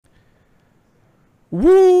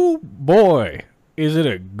Woo boy, is it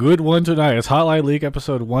a good one tonight? It's Hotline League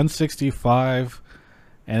episode 165,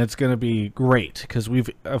 and it's going to be great because we've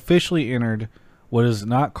officially entered what is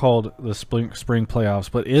not called the spring playoffs,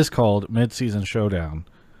 but is called Midseason Showdown,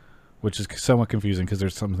 which is somewhat confusing because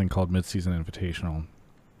there's something called Midseason Invitational.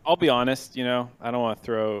 I'll be honest, I don't want to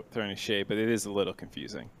throw any shade, but it is a little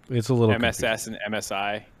confusing. It's a little MSS confusing. and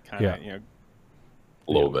MSI kind of, Yeah.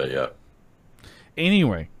 A little bit, yeah.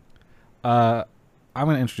 Anyway, I'm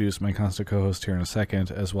going to introduce my constant co-host here in a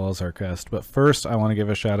second, as well as our guest. But first, I want to give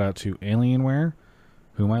a shout-out to Alienware,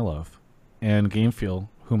 whom I love, and Gamefeel,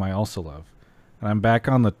 whom I also love. And I'm back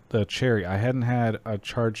on the cherry. I hadn't had a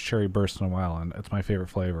charged cherry burst in a while, and it's my favorite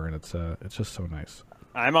flavor, and it's just so nice.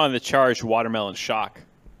 I'm on the charged watermelon shock.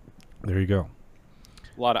 There you go.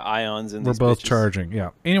 A lot of ions in We're these both bitches. charging, yeah.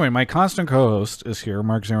 Anyway, my constant co-host is here,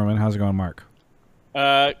 Mark Zimmerman. How's it going, Mark?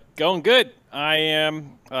 Going good. I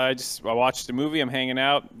am. I watched the movie. I'm hanging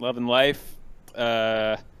out, loving life.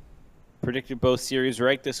 Predicted both series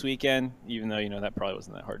right this weekend, even though that probably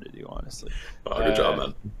wasn't that hard to do, honestly. Oh, good job,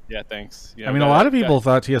 man. Yeah, thanks. I mean, a lot of people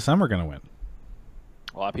thought TSM were going to win.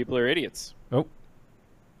 A lot of people are idiots. Oh,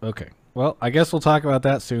 okay. Well, I guess we'll talk about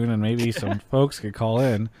that soon, and maybe some folks could call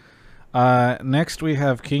in. Next, we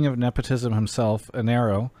have King of Nepotism himself,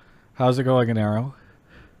 Anero. How's it going, Anero?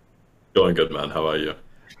 Going good, man. How about you?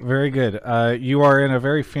 Very good. You are in a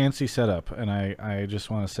very fancy setup, and I just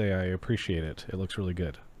want to say I appreciate it. It looks really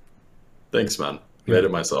good. Thanks, man. Made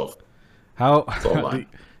it myself. How all mine.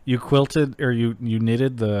 You quilted or you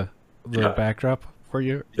knitted the Yeah. backdrop for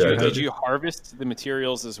you? Yeah, I Did you harvest the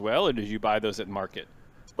materials as well, or did you buy those at market?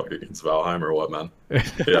 It's Valheim or what, man?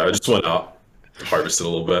 Yeah, I just went out, harvested a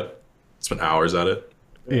little bit, spent hours at it.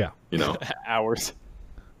 Yeah. Hours.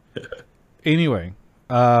 Anyway,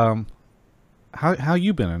 how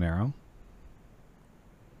you been, Anero?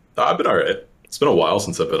 I've been all right. It's been a while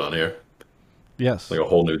since I've been on here. Yes. Like a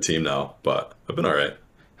whole new team now, but I've been all right.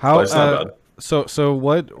 How? Life's not bad. So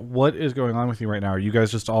what is going on with you right now? Are you guys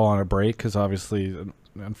just all on a break? Because obviously,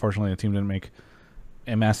 unfortunately, the team didn't make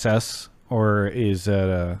MSS, or is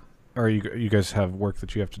that or you guys have work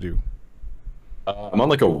that you have to do? I'm on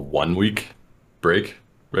like a 1 week break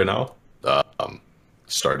right now.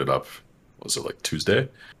 Started up, was it like Tuesday?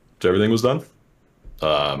 After everything was done.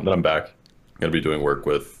 Then I'm back. I'm gonna be doing work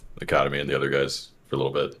with Academy and the other guys for a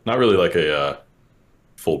little bit. Not really like a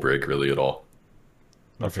full break really at all.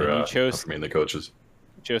 Not for, You not chose for me and the coaches.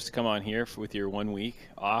 to come on here with your 1 week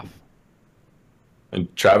off.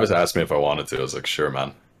 And Travis asked me if I wanted to. I was like, sure,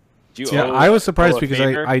 man. Do you Yeah, owe- I was owe surprised a because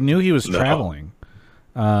favor? I knew he was No. traveling,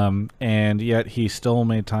 and yet he still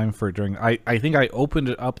made time for it during. I think I opened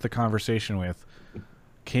it up the conversation with,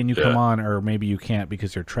 "Can you come Yeah. on?" Or maybe you can't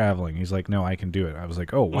because you're traveling. He's like, "No, I can do it." I was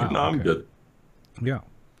like, "Oh wow, No, I'm okay." good. Yeah,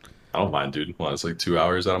 I don't mind, dude. Well, it's like 2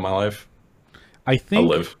 hours out of my life. I I'll think.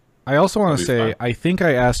 live. I also want I'll to be say, fine. I think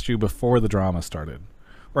I asked you before the drama started,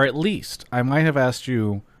 or at least I might have asked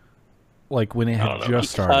you, like when it I had don't know.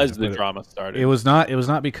 just started. because the but drama started. It was not. It was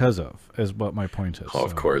not because of, is what my point is. Oh,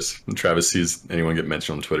 of so. course. When Travis sees anyone get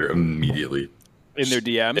mentioned on Twitter, immediately. in their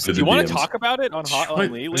DMs. Into Do you the want to DMs. talk about it on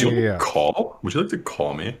Hotline League? Do you Yeah. call? Would you like to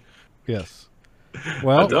call me? Yes.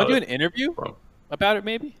 Well, Do you want to do an interview Bro. about it,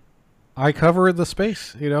 maybe? I cover the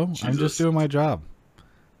space, I'm just Jesus. doing my job.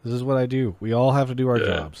 This is what I do. We all have to do our Yeah.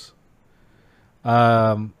 jobs.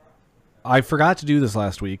 I forgot to do this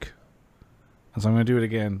last week, and so I'm going to do it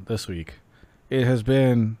again this week. It has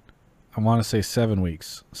been, I want to say 7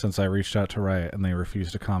 weeks since I reached out to Riot, and they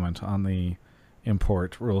refused to comment on the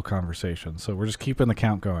import rule conversation. So we're just keeping the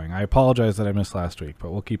count going. I apologize that I missed last week,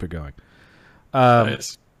 but we'll keep it going.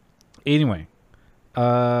 Nice. Anyway,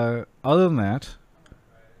 other than that,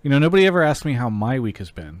 nobody ever asked me how my week has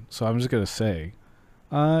been, so I'm just going to say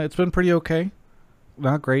it's been pretty okay.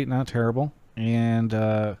 Not great, not terrible. And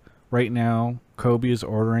right now, Kobe is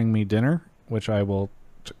ordering me dinner, which I will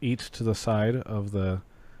eat to the side of the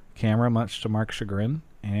camera, much to Mark's chagrin.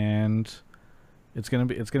 And it's gonna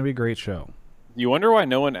be a great show. You wonder why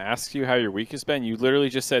no one asks you how your week has been? You literally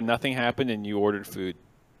just said nothing happened and you ordered food.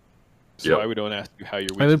 So Yep. why we don't ask you how your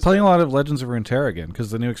week I've been has playing been? a lot of Legends of Runeterra again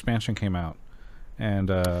because the new expansion came out, and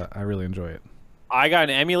I really enjoy it. I got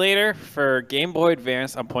an emulator for Game Boy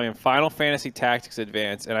Advance. I'm playing Final Fantasy Tactics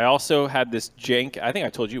Advance, and I also had this jank. I think I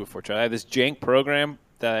told you before, Charlie. I had this jank program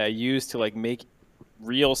that I used to make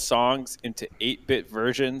real songs into 8-bit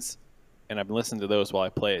versions, and I've been listening to those while I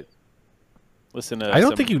played. Listen to. I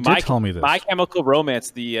don't some think you did tell me this. My Chemical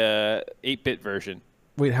Romance, the 8-bit version.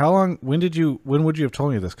 Wait, how long? When would you have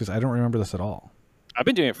told me this? Because I don't remember this at all. I've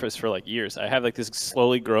been doing it for years. I have this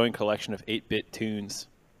slowly growing collection of 8-bit tunes.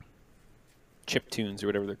 chip tunes or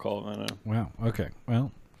whatever they're called. I don't know. Wow. Okay.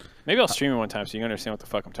 Well, Maybe I'll stream it one time so you can understand what the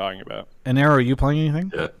fuck I'm talking about. and Arrow, are you playing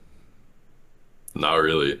anything? Yeah. Not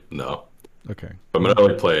really. No. Okay. If I'm gonna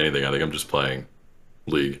like play anything, I think I'm just playing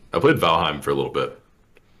League. I played Valheim for a little bit,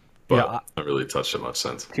 but Yeah, I haven't really touched it much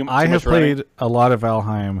since. Too I have much running? played a lot of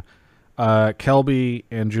Valheim. Kelby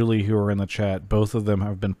and Julie, who are in the chat, both of them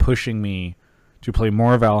have been pushing me to play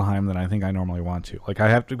more Valheim than I think I normally want to. Like I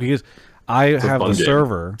have to because I It's a have the fun game.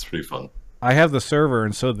 server. It's pretty fun. I have the server,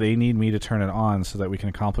 and so they need me to turn it on so that we can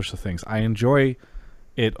accomplish the things. I enjoy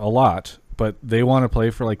it a lot, but they want to play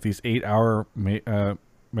for like these 8-hour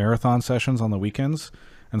marathon sessions on the weekends,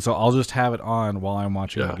 and so I'll just have it on while I'm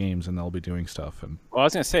watching the Yeah. games, and they'll be doing stuff. And Well, I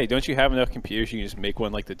was gonna say, don't you have enough computers? You can just make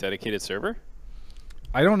one like the dedicated server.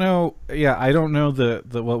 I don't know. Yeah, I don't know the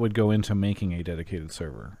what would go into making a dedicated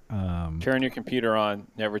server. Turn your computer on,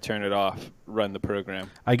 never turn it off, run the program.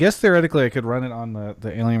 I guess theoretically I could run it on the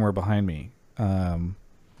Alienware behind me,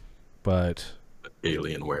 but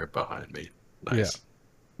Alienware behind me. Nice.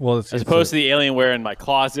 well, it's As opposed to the Alienware in my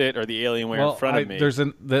closet or the Alienware in front of me. There's the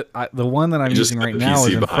one that I'm You just using got right the now PC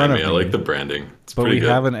is in behind front of me. me. I like the branding. It's but pretty we good.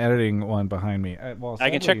 have an editing one behind me. Well, I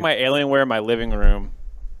can check sadly- my Alienware in my living room,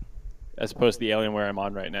 as opposed to the Alienware I'm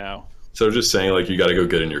on right now. So just saying, like, you got to go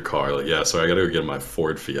get in your car. Like, yeah, so I got to go get in my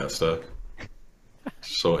Ford Fiesta.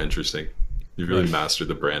 So interesting. You really mastered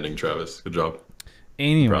the branding, Travis. Good job.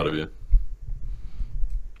 Anyway, Proud of you.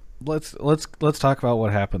 let's talk about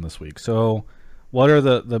what happened this week. So, what are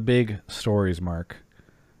the big stories, Mark?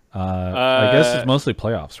 I guess it's mostly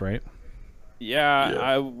playoffs, right? Yeah,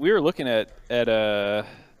 Yeah. we were looking at the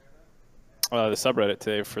subreddit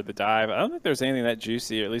today for the dive. I don't think there's anything that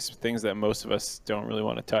juicy, or at least things that most of us don't really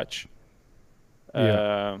want to touch.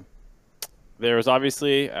 Yeah. There was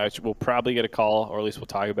obviously, we'll probably get a call, or at least we'll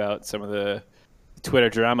talk about some of the Twitter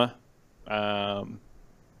drama. Yeah, And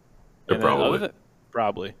then probably.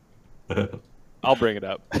 probably. I'll bring it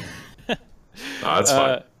up. Nah, that's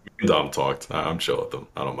fine. Me and Dom talked. I'm chill with them.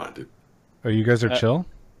 I don't mind, dude. Oh, you guys are chill.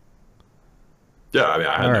 Yeah, I mean,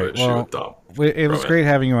 I had All no right, issue well, with Dom. It was Bro, great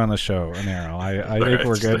having you on the show, Anaro. I think Alright,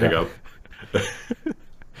 we're just good. hang now. up. Yeah,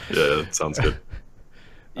 that sounds good.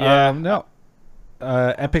 Yeah. No.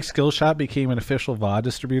 Epic Skillshot became an official VOD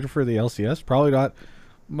distributor for the LCS. Probably not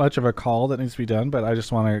much of a call that needs to be done, but I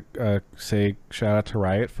just want to say shout out to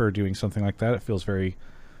Riot for doing something like that. It feels very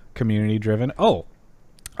community driven. Oh,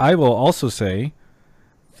 I will also say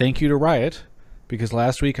thank you to Riot because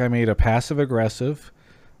last week I made a passive aggressive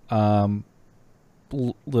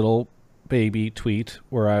little baby tweet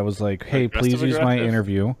where I was like, hey, please use my Aggressive.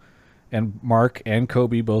 interview. And Mark and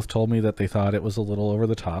Kobe both told me that they thought it was a little over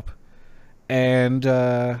the top. And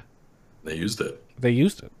They used it. they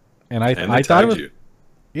used it. And And they I thought it tagged was, you.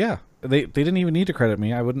 yeah, they didn't even need to credit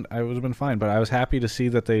me. I would have been fine, but I was happy to see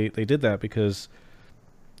that they did that because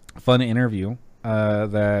fun interview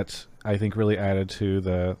that I think really added to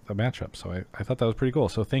the matchup. So I thought that was pretty cool.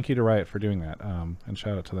 So thank you to Riot for doing that, and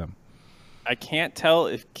shout out to them. I can't tell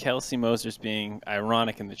if Kelsey Moser's being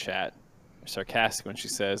ironic in the chat or sarcastic when she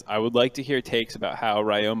says, I would like to hear takes about how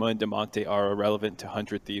Ryoma and DeMonte are irrelevant to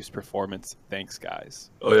 100 Thieves' performance. Thanks, guys.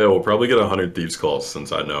 Oh, yeah, we'll probably get 100 Thieves calls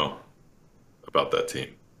since I know about that team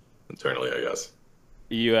internally, I guess.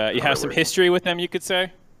 You have some work. history with them, you could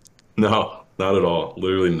say? No, not at all.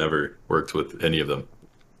 Literally never worked with any of them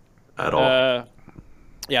at all.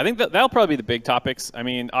 Yeah, I think that'll probably be the big topics. I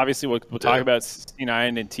mean, obviously, we'll talk Yeah. about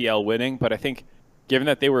C9 and TL winning, but I think given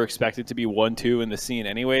that they were expected to be 1-2 in the scene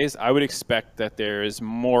anyways, I would expect that there is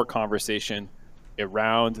more conversation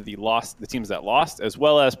around the teams that lost, as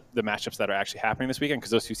well as the matchups that are actually happening this weekend,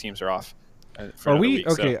 because those two teams are off. For Are another we week,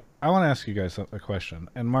 so- okay? I want to ask you guys a question.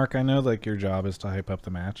 And Mark, I know like your job is to hype up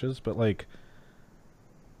the matches, but like,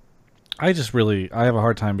 I have a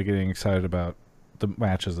hard time getting excited about the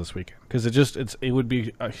matches this weekend because it would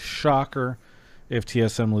be a shocker if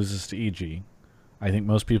TSM loses to EG. I think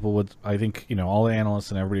most people would. I think all the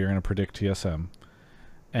analysts and everybody are going to predict TSM,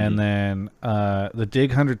 and then the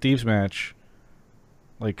Dig 100 Thieves match,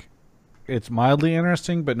 like, it's mildly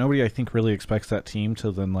interesting, but nobody I think really expects that team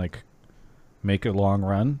to then like make a long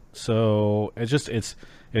run. So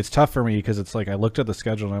it's tough for me because it's like I looked at the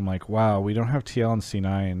schedule and I'm like, wow, we don't have TL and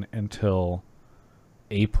C9 until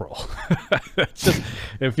April.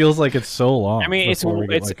 It feels like it's so long. I mean, before we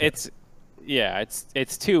get, like,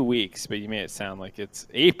 it's 2 weeks, but you made it sound like it's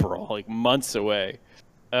April, like months away.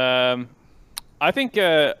 I think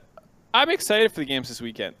I'm excited for the games this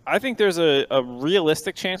weekend. I think there's a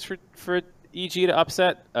realistic chance for EG to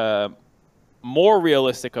upset. More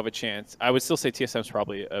realistic of a chance. I would still say TSM is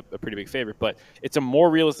probably a pretty big favorite, but it's a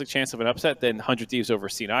more realistic chance of an upset than 100 Thieves over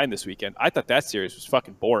C9 this weekend. I thought that series was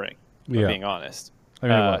fucking boring. Yeah. being honest. I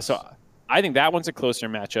mean, it was. So I think that one's a closer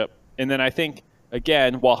matchup. And then I think,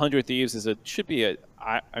 again, while 100 Thieves should be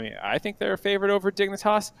I think they're a favorite over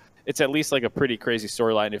Dignitas. It's at least like a pretty crazy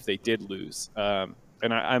storyline if they did lose. And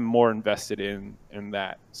I'm more invested in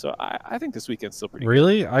that. So I think this weekend's still pretty good.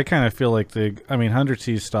 Really? I kind of feel like 100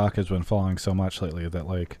 Thieves stock has been falling so much lately that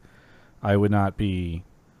like I would not be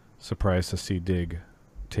surprised to see Dig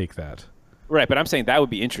take that. Right, but I'm saying that would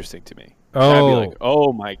be interesting to me. Oh. I'd be like,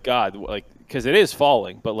 oh my God, like, because it is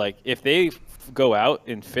falling. But like, if they go out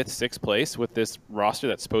in 5th, 6th place with this roster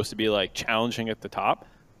that's supposed to be like challenging at the top,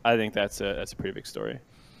 I think that's a pretty big story.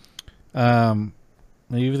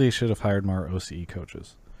 Maybe they should have hired more OCE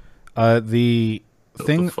coaches. The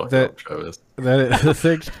thing that the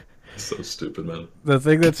thing so stupid, man. The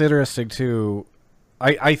thing that's interesting too,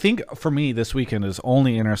 I think for me this weekend is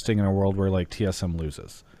only interesting in a world where like TSM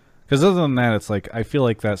loses, because other than that, it's like I feel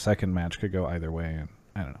like that second match could go either way, and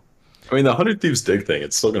I don't know. I mean, the 100 Thieves Dig thing,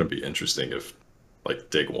 it's still going to be interesting if like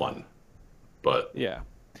Dig won, but yeah,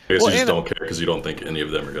 I guess you just don't care because you don't think any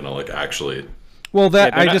of them are going to like actually. Well,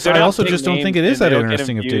 that Yeah, I not also big just don't think it names, is that and they don't get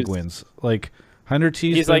interesting if Dig views. wins. Like 100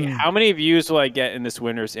 Thieves. He's like, how many views will I get in this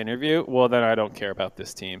winner's interview? Well, then I don't care about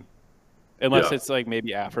this team. Unless Yeah. it's like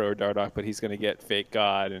maybe Afro or Dardoch, but he's going to get Fake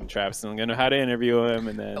God, and Travis is going to know how to interview him.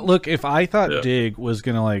 And then Look, if I thought Yeah. Dig was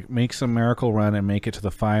gonna like make some miracle run and make it to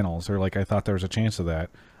the finals, or like I thought there was a chance of that,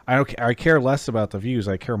 I care less about the views.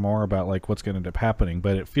 I care more about like what's going to end up happening.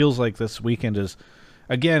 But it feels like this weekend is,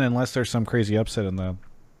 again, unless there's some crazy upset in the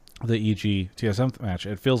EG TSM match,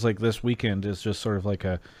 it feels like this weekend is just sort of like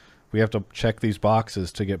we have to check these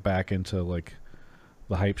boxes to get back into like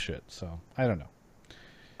the hype shit. So I don't know.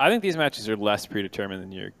 I think these matches are less predetermined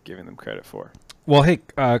than you're giving them credit for. Well, hey,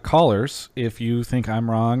 callers, if you think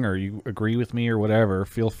I'm wrong or you agree with me or whatever,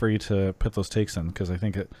 feel free to put those takes in, because I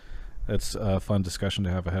think it's a fun discussion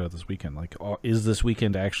to have ahead of this weekend. Like, is this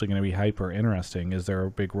weekend actually going to be hyper interesting? Is there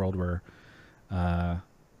a big world where, I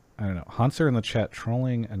don't know, Hanser in the chat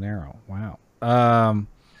trolling Anero? Wow.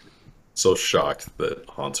 So shocked that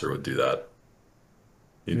Hanser would do that.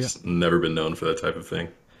 He's never been known for that type of thing.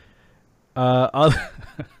 Other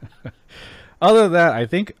than that, I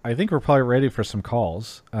think we're probably ready for some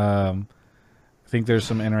calls. I think there's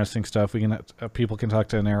some interesting stuff. We can people can talk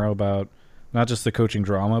to Anero about not just the coaching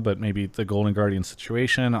drama, but maybe the Golden Guardian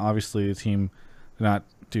situation. Obviously, the team did not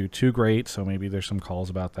do too great, so maybe there's some calls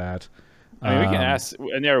about that. I mean, we can ask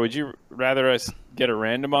Anero, would you rather us get a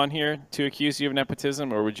random on here to accuse you of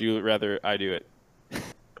nepotism, or would you rather I do it?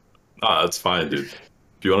 Nah, that's fine, dude.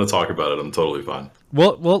 If you want to talk about it, I'm totally fine.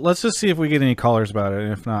 Well, let's just see if we get any callers about it,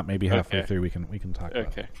 and if not, maybe halfway Okay. through we can talk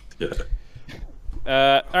about it.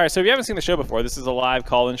 Yeah. All right, so if you haven't seen the show before, this is a live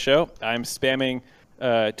call-in show. I'm spamming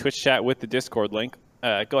Twitch chat with the Discord link.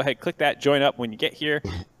 Go ahead, click that, join up when you get here.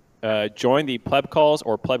 Join the Pleb Calls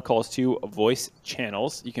or Pleb Calls 2 voice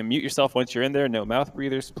channels. You can mute yourself once you're in there. No mouth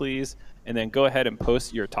breathers, please. And then go ahead and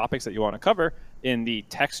post your topics that you want to cover in the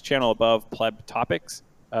text channel above Pleb Topics.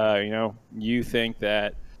 You think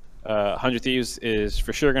that 100 Thieves is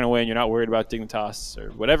for sure going to win. You're not worried about Dignitas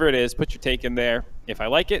or whatever it is. Put your take in there. If I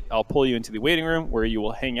like it, I'll pull you into the waiting room where you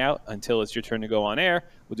will hang out until it's your turn to go on air.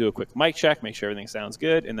 We'll do a quick mic check, make sure everything sounds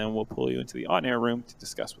good, and then we'll pull you into the on-air room to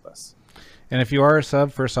discuss with us. And if you are a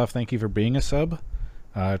sub, first off, thank you for being a sub.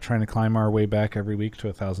 Trying to climb our way back every week to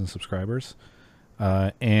 1,000 subscribers.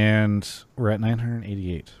 And we're at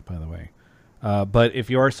 988, by the way. But if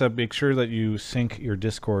you are a sub, make sure that you sync your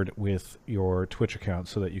Discord with your Twitch account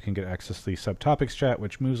so that you can get access to the subtopics chat,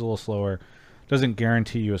 which moves a little slower. Doesn't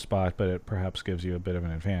guarantee you a spot, but it perhaps gives you a bit of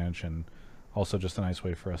an advantage, and also just a nice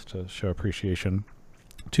way for us to show appreciation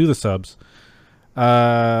to the subs.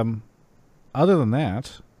 Other than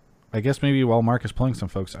that, I guess maybe while Mark is pulling some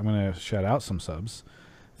folks, I'm going to shout out some subs.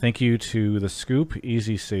 Thank you to The Scoop,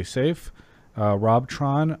 Easy Stay Safe,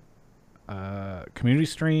 Robtron, Community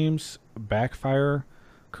Streams, Backfire,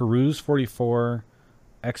 Carouse44,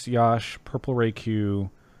 XYosh, Purple Ray Q,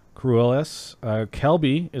 Cruelis.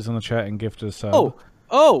 Kelby is in the chat and gifted a sub.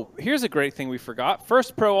 Oh, here's a great thing we forgot.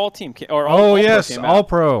 First Pro All Team Yes, came All out.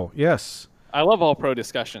 Pro. Yes. I love All Pro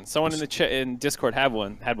discussions. Someone in the chat in Discord had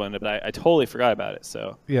one, but I totally forgot about it.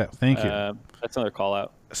 So Yeah, thank you. that's another call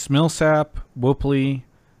out. Smillsap, Whoopley,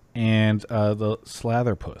 and the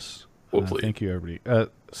Slatherpuss. Whoopley. Thank you,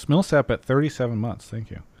 everybody. Smillsap at 37 months.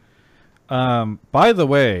 Thank you. By the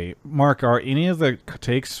way, Mark, are any of the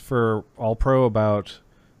takes for All Pro about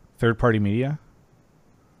third-party media?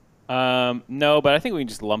 No, but I think we can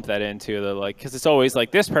just lump that into the because it's always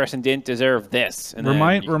like this person didn't deserve this. And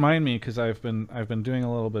Remind me, because I've been doing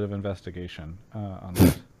a little bit of investigation on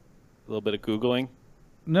that. a little bit of googling.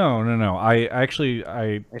 No. I actually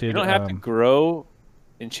If did. you don't have to grow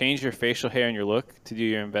and change your facial hair and your look to do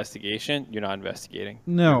your investigation, you're not investigating.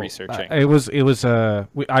 You're No, researching. it was.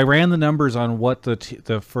 I ran the numbers on what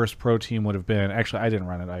the first pro team would have been. Actually, I didn't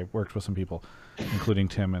run it. I worked with some people, including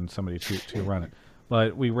Tim and somebody to run it.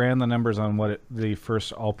 But we ran the numbers on what the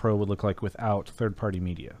first all pro would look like without third party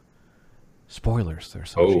media. Spoilers.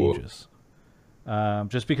 There's some changes.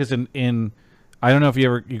 Just because in I don't know if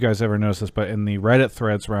you guys ever noticed this, but in the Reddit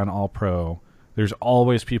threads around all pro, there's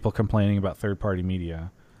always people complaining about third party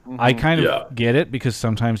media. I kind of get it because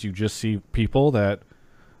sometimes you just see people that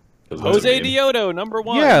Jose Dioto, number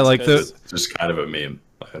 1. Yeah, like it's just kind of a meme.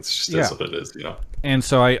 It's just what it is, you know. And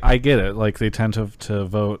so I get it. Like they tend to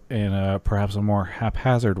vote in perhaps a more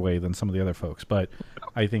haphazard way than some of the other folks, but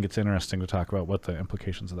I think it's interesting to talk about what the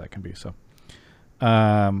implications of that can be. So,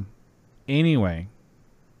 anyway,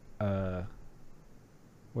 where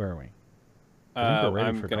are we?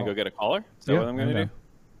 I'm gonna go get a caller. Is that what I'm gonna do?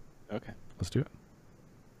 Okay, let's do it.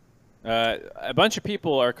 A bunch of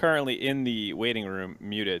people are currently in the waiting room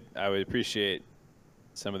muted. I would appreciate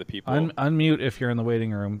some of the people. Unmute if you're in the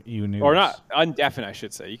waiting room. You knew. Or not undeafen, I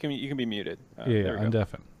should say. You can be muted.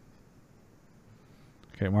 Undeafen.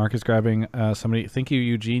 Okay, Mark is grabbing somebody. Thank you,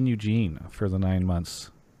 Eugene, for the 9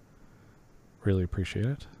 months. Really appreciate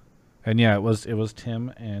it. And yeah, it was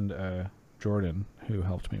Tim and Jordan who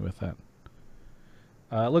helped me with that.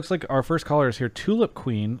 Looks like our first caller is here. Tulip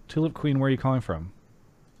Queen. Tulip Queen, where are you calling from?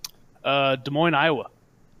 Des Moines, Iowa.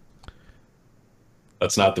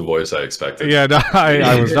 That's not the voice I expected. Yeah, no,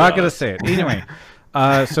 I was not going to say it. Anyway,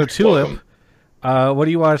 so Tulip, what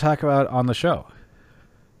do you want to talk about on the show?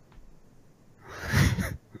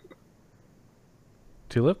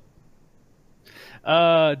 Tulip?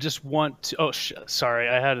 Just want to... Oh, sorry.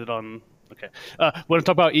 I had it on... Okay. Want to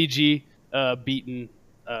talk about EG beating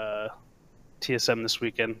TSM this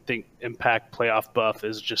weekend. Think Impact playoff buff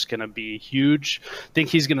is just going to be huge. Think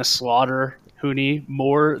he's going to slaughter Huni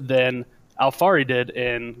more than Alfari did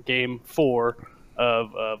in Game 4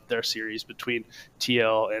 of their series between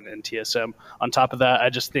TL and TSM. On top of that, I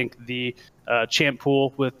just think the champ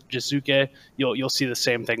pool with Jizuke, you'll see the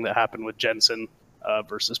same thing that happened with Jensen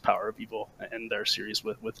versus Power of Evil and their series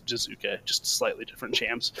with Jizuke, just slightly different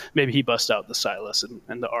champs. Maybe he busts out the Silas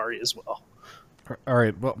and the Ari as well. All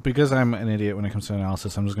right, well, because I'm an idiot when it comes to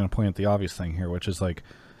analysis, I'm just going to point at the obvious thing here, which is like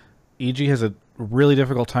EG has a really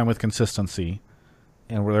difficult time with consistency,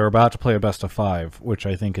 and they're about to play a best of 5, which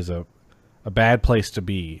I think is a bad place to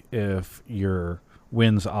be if your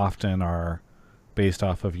wins often are based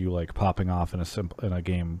off of you like popping off in a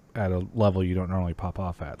game at a level you don't normally pop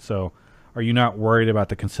off at. So, are you not worried about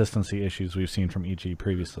the consistency issues we've seen from EG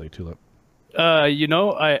previously, Tulip?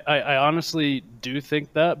 I honestly do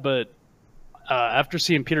think that, but after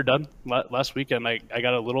seeing Peter Dunn last weekend, I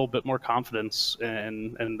got a little bit more confidence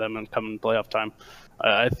in them and coming playoff time.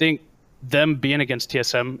 I think them being against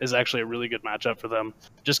TSM is actually a really good matchup for them,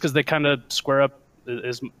 just because they kind of square up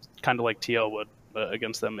is kind of like TL would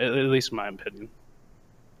against them, at least in my opinion.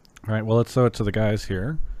 All right, well, let's throw it to the guys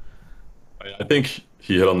here. I think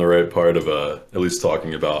he hit on the right part of at least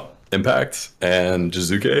talking about Impact and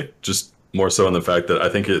Jizuke, just more so in the fact that I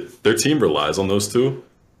think their team relies on those two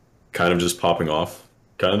kind of just popping off.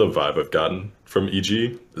 Kind of the vibe I've gotten from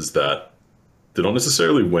EG is that they don't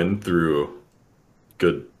necessarily win through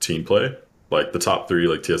good team play. Like the top 3,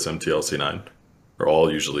 like TSM, TL, C9, are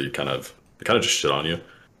all usually kind of just shit on you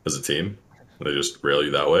as a team. They just rail you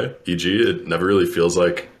that way. EG, it never really feels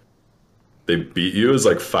like they beat you as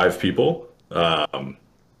like 5 people.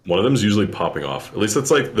 One of them is usually popping off. At least that's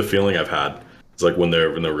like the feeling I've had. It's like when they're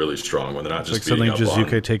really strong, when they're not just like beating something up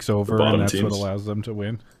Jizuke takes over and that's teams. what allows them to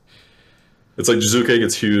win. It's like Jizuke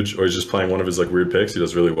gets huge, or he's just playing one of his like weird picks he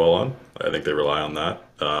does really well on. I think they rely on that.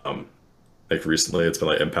 Like recently, it's been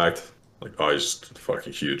like Impact, like he's just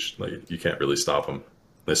fucking huge. Like you can't really stop him.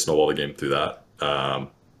 They snowball the game through that.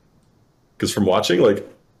 Because from watching, like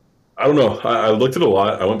I don't know, I looked at a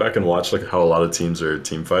lot. I went back and watched like how a lot of teams are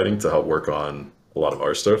team fighting to help work on a lot of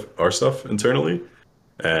our stuff internally,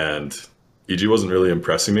 and EG wasn't really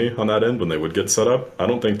impressing me on that end when they would get set up. I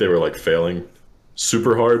don't think they were like failing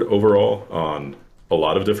super hard overall on a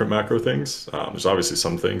lot of different macro things. There's obviously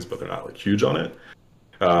some things, but they're not like huge on it.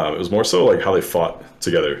 It was more so like how they fought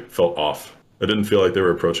together felt off. I didn't feel like they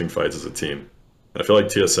were approaching fights as a team. And I feel like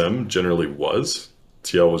TSM generally was.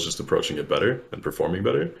 TL was just approaching it better and performing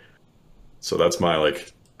better. So that's my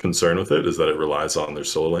like concern with it, is that it relies on their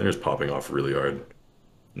solo laners popping off really hard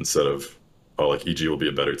instead of, like EG will be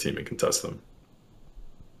a better team and contest them.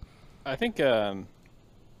 I think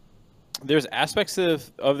there's aspects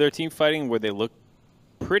of their team fighting where they look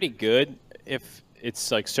pretty good. If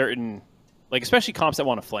it's like certain, like especially comps that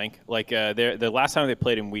want to flank. Like the last time they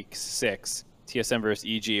played in week 6, TSM versus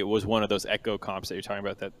EG, it was one of those Echo comps that you're talking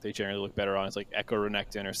about that they generally look better on. It's like Echo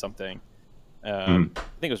Renekton or something. I think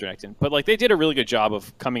it was Renekton, but like they did a really good job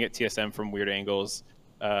of coming at TSM from weird angles,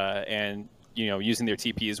 and using their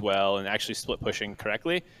TP as well, and actually split pushing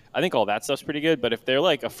correctly. I think all that stuff's pretty good. But if they're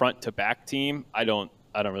like a front to back team, I don't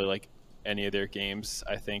really like any of their games.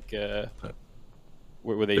 I think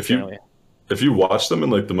were they generally. If you watch them in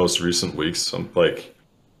like the most recent weeks, like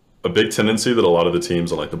a big tendency that a lot of the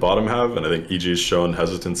teams on like the bottom have, and I think EG's shown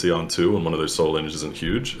hesitancy on too, and one of their solo lanes isn't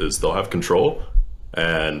huge, is they'll have control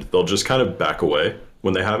and they'll just kind of back away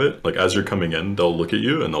when they have it. Like as you're coming in, they'll look at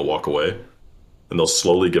you and they'll walk away and they'll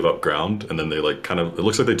slowly give up ground, and then they like kind of, it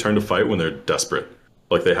looks like they turn to fight when they're desperate,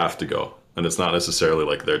 like they have to go, and it's not necessarily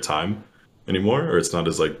like their time anymore, or it's not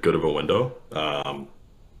as like good of a window. It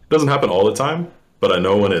doesn't happen all the time, but I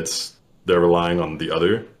know when they're relying on the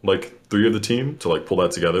other like 3 of the team to like pull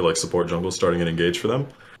that together, like support jungle starting and engage for them.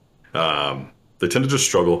 They tend to just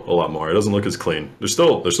struggle a lot more. It doesn't look as clean. They're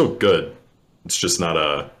still good. It's just not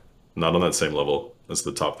on that same level as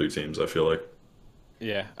the top 3 teams, I feel like.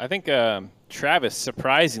 Yeah, I think Travis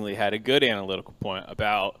surprisingly had a good analytical point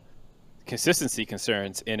about consistency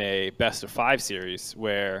concerns in a best of 5 series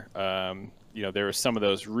where there were some of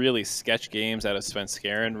those really sketch games out of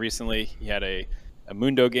Svenskeren recently. He had a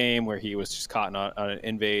Mundo game where he was just caught on an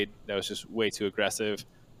invade that was just way too aggressive.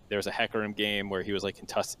 There was a Hecarim game where he was like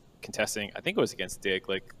contesting, I think it was against Dig,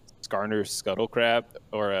 like Skarner's Scuttle Crab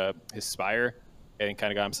or his Spire, and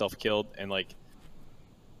kind of got himself killed. And like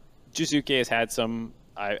Jizuke has had some.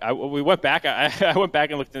 We went back. I went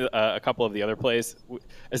back and looked at a couple of the other plays.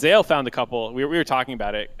 Azael found a couple. We were talking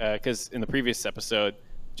about it because in the previous episode,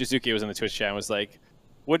 Jizuke was in the Twitch chat and was like,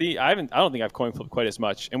 "What do you?" I don't think I've coin flipped quite as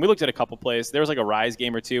much. And we looked at a couple plays. There was like a Rise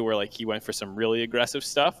game or two where like he went for some really aggressive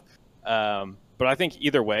stuff. But I think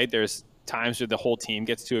either way, there's times where the whole team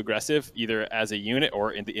gets too aggressive, either as a unit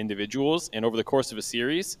or in the individuals. And over the course of a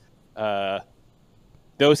series,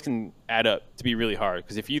 those can add up to be really hard.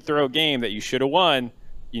 Because if you throw a game that you should have won,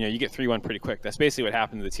 you get 3-1 pretty quick. That's basically what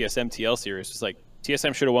happened to the TSM TL series. It's like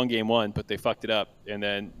TSM should have won game 1, but they fucked it up, and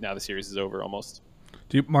then now the series is over almost.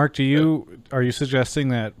 Mark, are you suggesting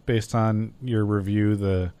that based on your review,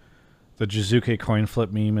 the Jizuke coin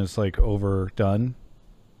flip meme is like overdone?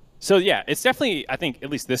 So yeah, it's definitely, I think,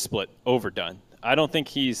 at least this split, overdone. I don't think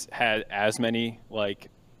he's had as many like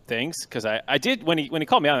things, because I did when he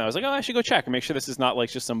called me on, I was like, oh, I should go check and make sure this is not like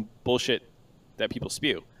just some bullshit that people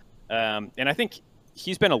spew. And I think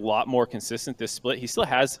he's been a lot more consistent this split. He still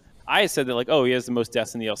has. I said that like, oh, he has the most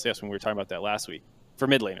deaths in the LCS when we were talking about that last week for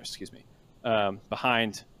mid laners, excuse me,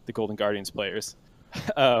 behind the Golden Guardians players.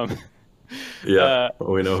 We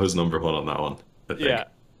know who's number 1 on that one. I think.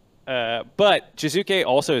 Yeah, but Jizuke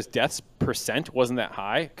also, his deaths percent wasn't that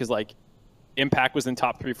high because like Impact was in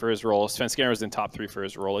top 3 for his role. Svenskeren was in top 3 for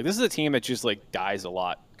his role. Like this is a team that just like dies a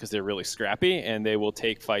lot because they're really scrappy and they will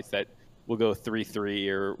take fights that will go 3-3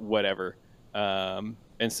 or whatever. And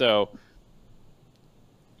so,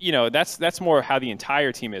 that's more how the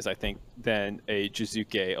entire team is, I think, than a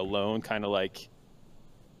Jizuke alone, kind of like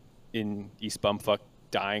in East Bumfuck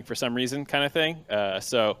dying for some reason kind of thing.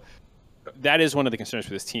 So that is one of the concerns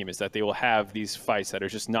for this team, is that they will have these fights that are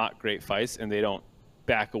just not great fights and they don't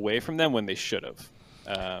back away from them when they should have.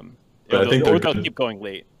 I think they'll keep going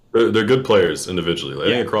late. They're good players individually. Like,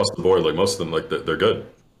 I think across the board, like most of them, like they're good,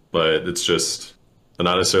 but it's just they're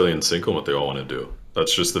not necessarily in sync on what they all want to do.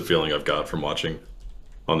 That's just the feeling I've got from watching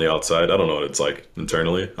on the outside. I don't know what it's like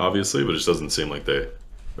internally, obviously, but it just doesn't seem like they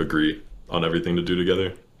agree on everything to do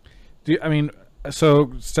together.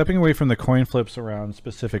 So stepping away from the coin flips around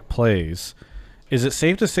specific plays, is it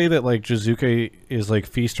safe to say that like Jizuke is like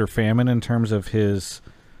feast or famine in terms of his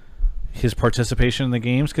participation in the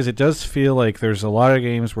games? Because it does feel like there's a lot of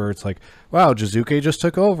games where it's like, wow, Jizuke just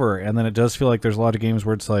took over, and then it does feel like there's a lot of games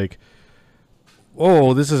where it's like,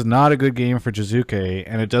 oh, this is not a good game for Jizuke,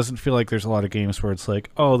 and it doesn't feel like there's a lot of games where it's like,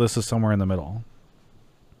 oh, this is somewhere in the middle.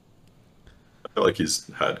 I feel like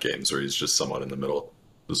he's had games where he's just somewhat in the middle of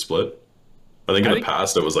the split. I think in the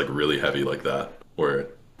past it was like really heavy like that, where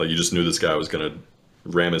like you just knew this guy was gonna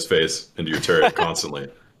ram his face into your turret constantly,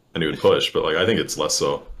 and he would push. But like I think it's less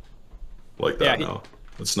so like that now.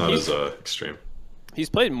 It's not as extreme. He's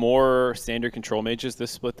played more standard control mages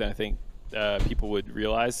this split than I think people would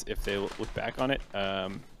realize if they look back on it.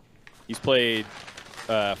 He's played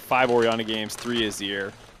 5 Orianna games, 3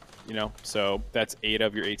 Azir, so that's 8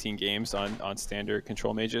 of your 18 games on standard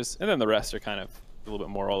control mages, and then the rest are kind of a little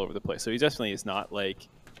bit more all over the place. So he definitely is not like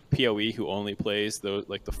PoE who only plays those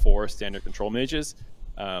like the 4 standard control mages,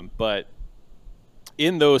 but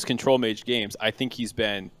in those control mage games, I think he's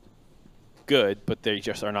been good, but they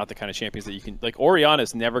just are not the kind of champions that you can like.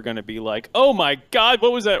 Oriana's never going to be like, oh my god,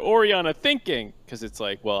 what was that Oriana thinking? Because it's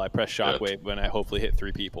like, well, I pressed shockwave when I hopefully hit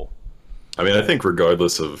 3 people. I mean, I think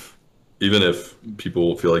regardless of, even if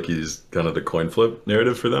people feel like he's kind of the coin flip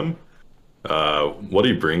narrative for them, what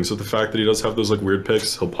he brings with the fact that he does have those like weird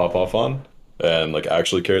picks he'll pop off on and like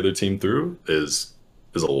actually carry their team through is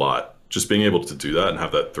a lot. Just being able to do that and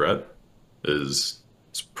have that threat is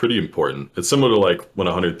it's pretty important. It's similar to like when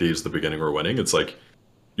 100 Thieves at the beginning were winning. It's like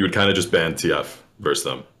you would kind of just ban TF versus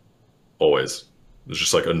them always. It's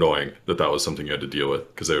just like annoying that that was something you had to deal with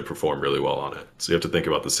because they would perform really well on it. So you have to think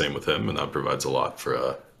about the same with him, and that provides a lot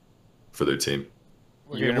for their team.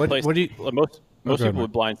 You're gonna play, most people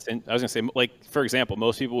would blind. I was gonna say, like for example,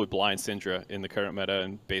 most people would blind Syndra in the current meta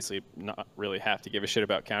and basically not really have to give a shit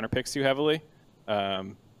about counter picks too heavily.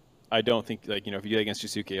 I don't think like if you get against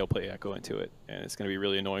Yasuke, he'll play Echo into it, and it's gonna be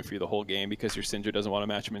really annoying for you the whole game because your Syndra doesn't want to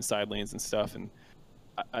match him in side lanes and stuff. And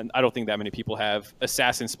I don't think that many people have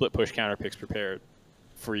assassin split push counter picks prepared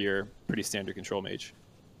for your pretty standard control mage.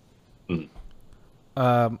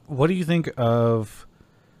 What do you think of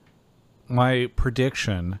my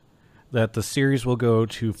prediction that the series will go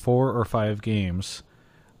to 4 or 5 games?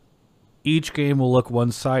 Each game will look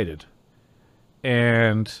one-sided,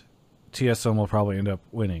 and TSM will probably end up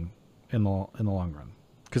winning in the long run.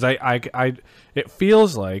 Because it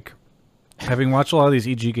feels like, having watched a lot of these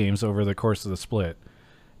EG games over the course of the split,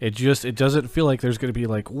 it doesn't feel like there's going to be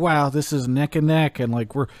like, wow, this is neck and neck, and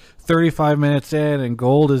like we're 35 minutes in, and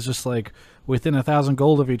gold is just like within 1,000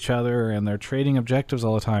 gold of each other, and they're trading objectives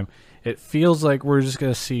all the time. It feels like we're just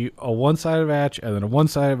going to see a one-sided match, and then a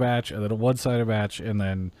one-sided match, and then a one-sided match, and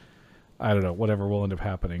then I don't know, whatever will end up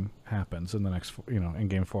happens in the next, in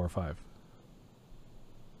game 4 or 5.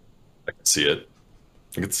 I can see it.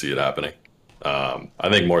 I can see it happening. I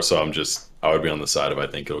think more so I would be on the side of I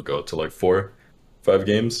think it'll go to like 4, 5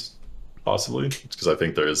 games, possibly. Because I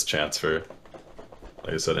think there is a chance for,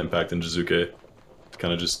 like I said, Impact and Jizuke to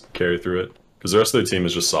kind of just carry through it. Because the rest of their team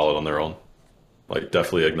is just solid on their own. Like,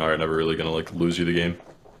 definitely Ignar never really going to like lose you the game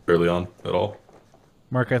early on at all.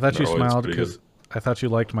 Mark, I thought you They're always smiled pretty because good. I thought you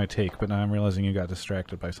liked my take, but now I'm realizing you got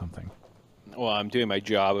distracted by something. Well, I'm doing my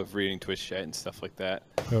job of reading Twitch chat and stuff like that.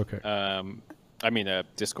 Okay.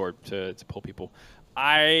 Discord to pull people.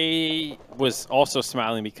 I was also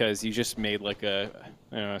smiling because you just made like it's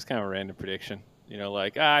kind of a random prediction.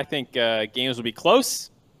 I think games will be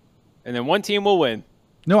close, and then one team will win.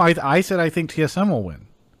 No, I said I think TSM will win.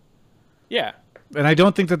 Yeah. And I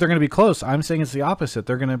don't think that they're going to be close. I'm saying it's the opposite.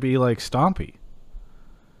 They're going to be like stompy.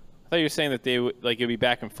 I thought you were saying that they would it'd be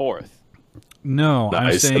back and forth. No, No, I'm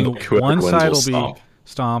I said saying whoever one wins side will will be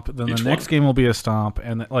stomp, then the each next one. game will be a stomp,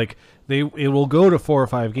 and it will go to 4 or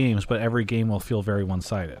 5 games, but every game will feel very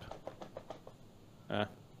one-sided.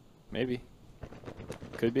 Maybe.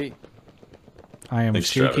 Could be. I am Thanks,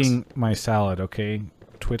 shaking my salad, okay?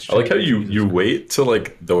 Twitch. I like how chat. you wait till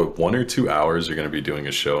like the 1 or 2 hours you're going to be doing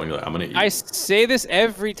a show, and you're like, I'm going to eat. I say this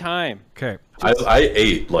every time. Okay. I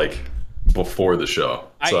ate like before the show,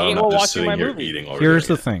 so I ate I'm while not just watching sitting my here movie. eating. Here's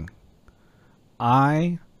the thing.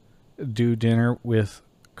 I do dinner with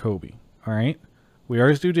Kobe. All right, we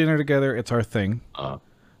always do dinner together. It's our thing.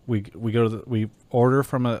 We go to we order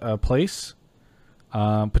from a place,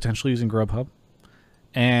 potentially using Grubhub,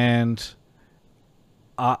 and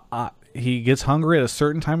he gets hungry at a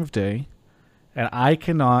certain time of day, and I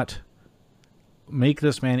cannot make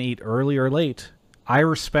this man eat early or late. I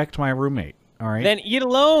respect my roommate. All right. Then eat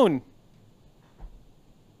alone.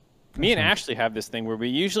 Me and Ashley have this thing where we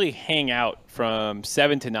usually hang out from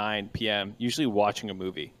 7 to 9 p.m., usually watching a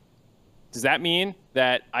movie. Does that mean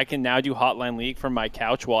that I can now do Hotline League from my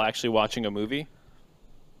couch while actually watching a movie?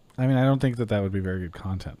 I mean, I don't think that would be very good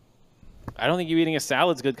content. I don't think you eating a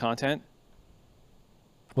salad's good content.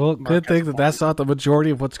 Well, good thing that that's not the majority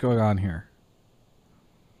of what's going on here.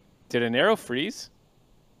 Did an arrow freeze?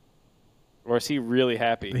 Or is he really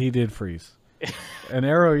happy? He did freeze. An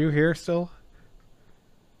arrow, you here still?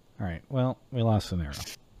 All right. Well, we lost an arrow.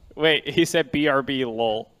 Wait, he said BRB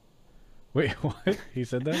lol. Wait, what? He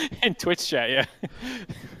said that? In Twitch chat, yeah.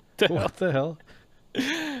 What the hell?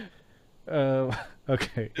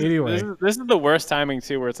 Okay. Anyway, This is the worst timing,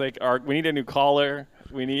 too, where it's like, we need a new caller.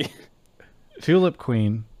 We need... Tulip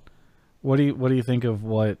Queen, what do you think of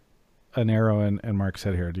what an arrow and Mark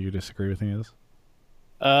said here? Do you disagree with any of this?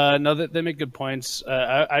 No, they make good points.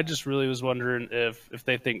 I just really was wondering if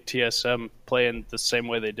they think TSM playing the same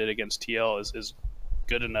way they did against TL is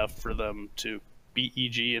good enough for them to beat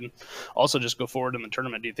EG and also just go forward in the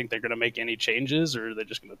tournament. Do you think they're going to make any changes, or are they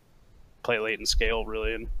just going to play late and scale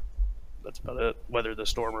really and that's about it. Weather the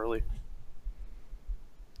storm early.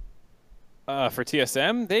 For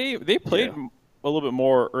TSM, they played a little bit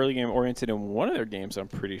more early game oriented in one of their games. I'm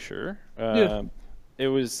pretty sure. It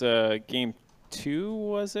was game 2,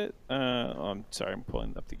 was it? I'm sorry, I'm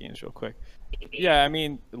pulling up the games real quick. Yeah, I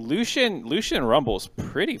mean, Lucian Rumble's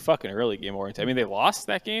pretty fucking early game oriented. I mean, they lost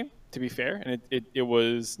that game, to be fair, and it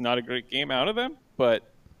was not a great game out of them, but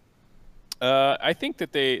I think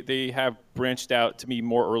that they have branched out to be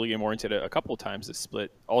more early game oriented a couple of times this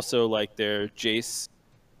split. Also, like their Jace,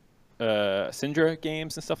 Syndra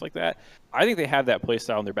games and stuff like that. I think they have that play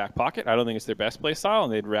style in their back pocket. I don't think it's their best play style,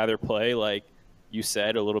 and they'd rather play, like you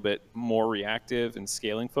said, a little bit more reactive and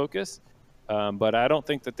scaling focus. But I don't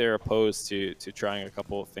think that they're opposed to trying a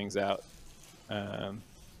couple of things out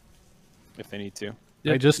if they need to.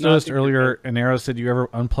 I just noticed earlier, Anero said you ever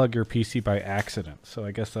unplug your PC by accident. So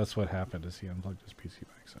I guess that's what happened, is he unplugged his PC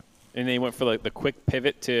by accident. And they went for like the quick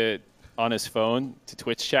pivot on his phone to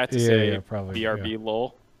Twitch chat to say probably, BRB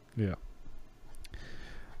lol. Yeah.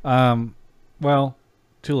 Well,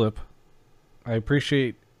 Tulip, I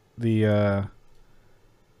appreciate the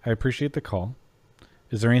call.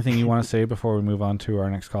 Is there anything you want to say before we move on to our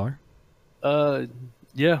next caller?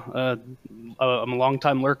 Yeah. I'm a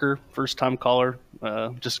long-time lurker, first-time caller.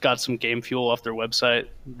 Just got some Game Fuel off their website.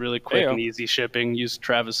 Really quick and easy shipping. Use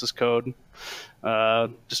Travis's code.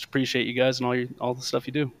 Just appreciate you guys and all the stuff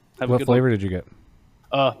you do. What flavor did you get?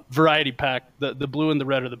 Variety pack. The blue and the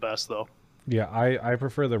red are the best, though. Yeah, I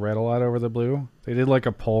prefer the red a lot over the blue. They did like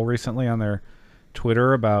a poll recently on their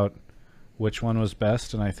Twitter about which one was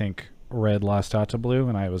best, and I think red lost out to blue,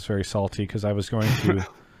 and I was very salty because I was going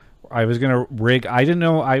to rig. I didn't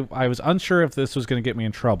know. I was unsure if this was going to get me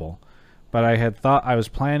in trouble, but I was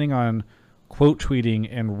planning on quote tweeting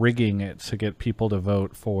and rigging it to get people to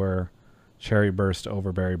vote for Cherry Burst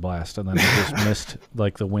over Berry Blast, and then I just missed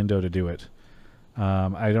like the window to do it.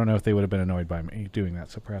 I don't know if they would have been annoyed by me doing that,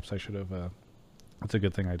 so perhaps I should have. It's a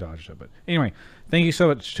good thing I dodged it. But anyway, thank you so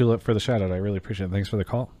much, Tulip, for the shout out. I really appreciate it. Thanks for the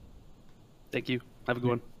call. Thank you. Have a good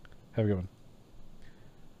one. Have a good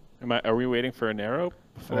one. Are we waiting for Anero?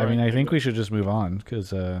 I mean, I think we should just move on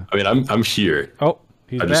because. I mean, I'm here. Oh,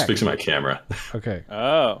 he's back. I'm just fixing my camera. Okay.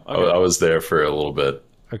 Oh. Okay. I was there for a little bit.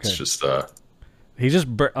 Okay. It's just. He just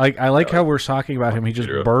I like how we're talking about him. He just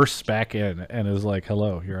bursts back in and is like,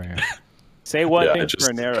 "Hello, here I am." Say one thing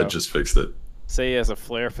for Anero. I just fixed it. Say he has a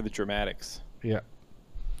flair for the dramatics. Yeah.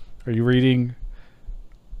 Are you reading?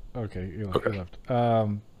 Okay, you left.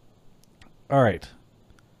 All right.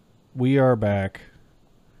 We are back.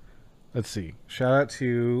 Let's see. Shout out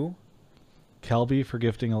to Kelby for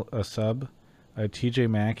gifting a sub. TJ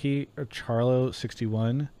Mackey,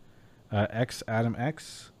 Charlo61, X Adam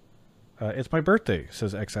X. It's my birthday,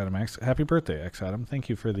 says X Adam X. Happy birthday, X Adam. Thank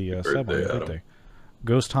you for the sub on your birthday.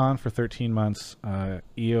 Ghost Han for 13 months,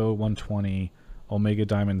 EO120, Omega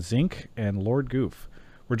Diamond Zinc, and Lord Goof.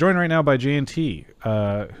 We're joined right now by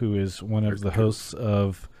JNT, who is one of the hosts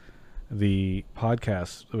of the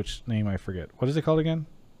podcast, which name I forget. What is it called again?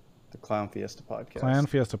 The Clown Fiesta Podcast. Clown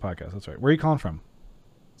Fiesta Podcast, that's right. Where are you calling from?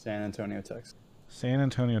 San Antonio, Texas. San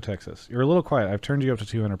Antonio, Texas. You're a little quiet. I've turned you up to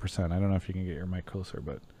 200%. I don't know if you can get your mic closer,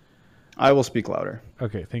 but... I will speak louder.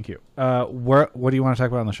 Okay, thank you. What do you want to talk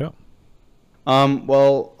about on the show?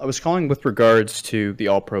 Well, I was calling with regards to the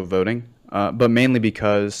All-Pro voting, but mainly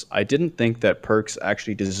because I didn't think that Perkz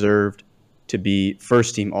actually deserved to be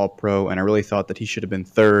first-team All-Pro, and I really thought that he should have been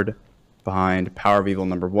third behind Power of Evil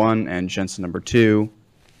 #1 and Jensen #2.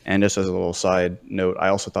 And just as a little side note, I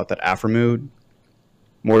also thought that Aframood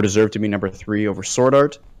more deserved to be #3 over Sword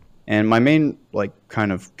Art. And my main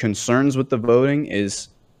kind of concerns with the voting is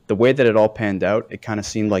the way that it all panned out. It kind of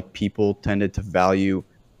seemed like people tended to value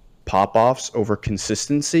pop-offs over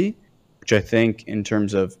consistency, which I think in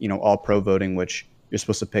terms of, all-pro voting, which you're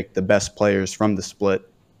supposed to pick the best players from the split,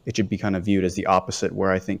 it should be kind of viewed as the opposite,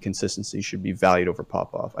 where I think consistency should be valued over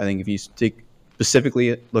pop-off. I think if you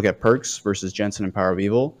specifically look at Perkz versus Jensen and Power of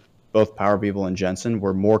Evil, both Power of Evil and Jensen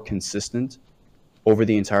were more consistent over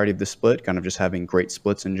the entirety of the split, kind of just having great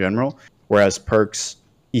splits in general, whereas Perkz,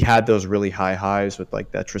 he had those really high highs with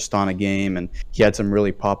that Tristana game, and he had some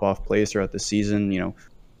really pop-off plays throughout the season,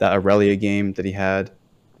 that Aurelia game that he had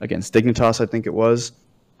against Dignitas, I think it was.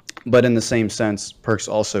 But in the same sense, Perkz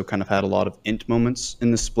also kind of had a lot of int moments in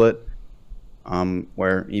the split,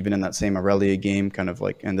 where even in that same Aurelia game kind of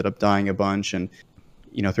ended up dying a bunch, and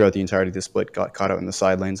throughout the entirety of the split got caught out in the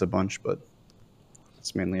side lanes a bunch, but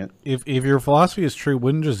that's mainly it. If your philosophy is true,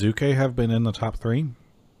 wouldn't Jizuke have been in the top 3?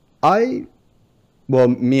 Well,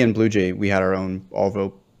 me and Blue Jay, we had our own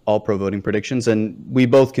all-pro voting predictions, and we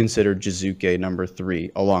both considered Jizuke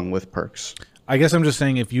 #3 along with Perkz. I guess I'm just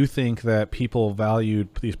saying if you think that people valued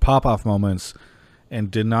these pop-off moments and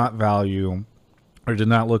did not value or did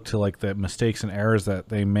not look to like the mistakes and errors that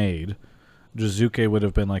they made, Jizuke would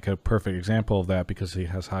have been like a perfect example of that because he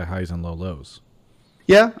has high highs and low lows.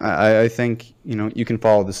 Yeah, I think, you can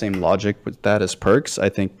follow the same logic with that as Perks. I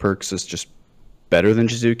think Perks is just better than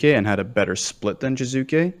Jizuke and had a better split than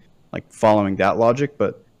Jizuke, like following that logic.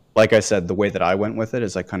 But like I said, the way that I went with it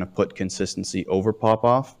is I kind of put consistency over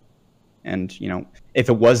pop-off. And, if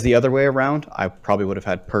it was the other way around, I probably would have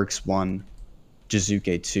had Perks 1,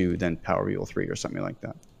 Jizuke 2, then Power Evil 3 or something like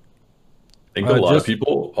that. I think a lot of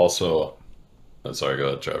people also... Oh, sorry, go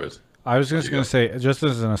ahead, Travis. I was just going to say, just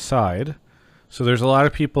as an aside, so there's a lot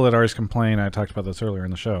of people that always complain, I talked about this earlier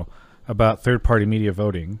in the show, about third-party media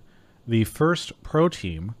voting. The first pro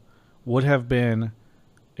team would have been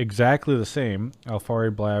exactly the same,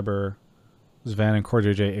 Alfari, Blabber, Zvan, and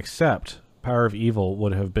CoreJJ, except Power of Evil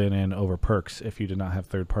would have been in over Perks if you did not have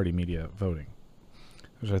third-party media voting,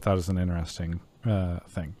 which I thought is an interesting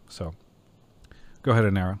thing. So go ahead,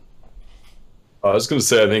 Anara. I was going to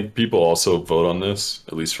say, I think people also vote on this,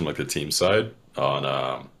 at least from like the team side,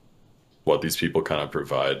 on what these people kind of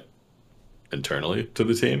provide internally to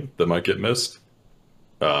the team that might get missed.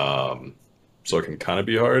 So it can kind of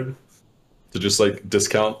be hard to just like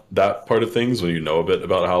discount that part of things when you know a bit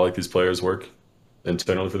about how like these players work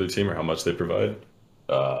internally for their team or how much they provide.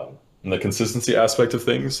 And the consistency aspect of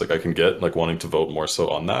things, like I can get like wanting to vote more so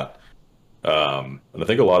on that. And I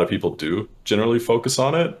think a lot of people do generally focus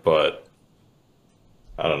on it, but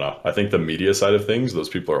I don't know. I think the media side of things, those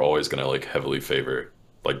people are always going to like heavily favor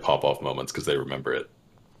like pop-off moments because they remember it.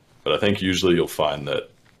 But I think usually you'll find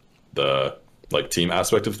that the like team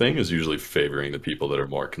aspect of thing is usually favoring the people that are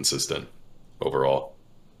more consistent overall.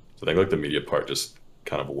 So I think like the media part just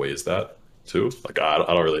kind of weighs that too. Like I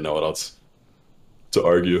don't really know what else to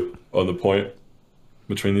argue on the point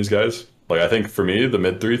between these guys. Like I think for me, the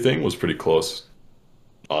mid 3 thing was pretty close,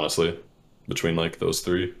 honestly. Between like those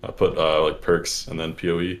 3, I put like Perks and then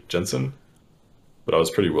PoE Jensen, but I was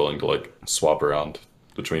pretty willing to like swap around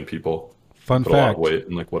between people. Fun put a lot fact. of weight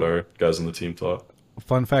in like what our guys on the team thought.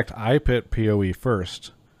 Fun fact, I put PoE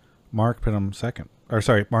first. Mark put him second. Or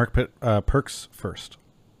sorry, Mark put Perks first.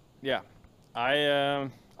 Yeah, I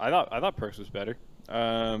thought Perks was better.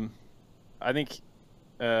 I think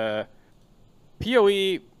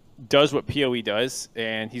PoE does what PoE does,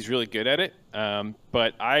 and he's really good at it.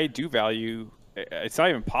 But I do value. It's not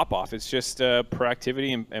even pop off. It's just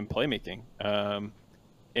proactivity and playmaking,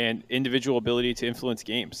 and individual ability to influence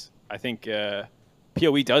games. I think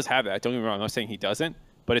PoE does have that. Don't get me wrong. I'm not saying he doesn't,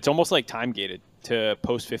 but it's almost like time gated to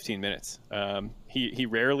post 15 minutes. He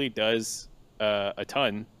rarely does a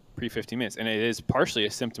ton pre 15 minutes, and it is partially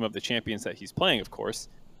a symptom of the champions that he's playing. Of course,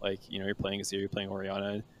 like you're playing Azir, you're playing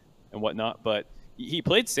Orianna, and whatnot, but he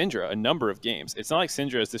played Syndra a number of games. It's not like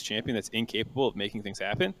Syndra is this champion that's incapable of making things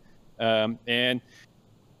happen, and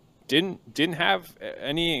didn't have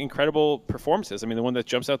any incredible performances. I mean, the one that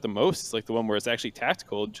jumps out the most is like the one where it's actually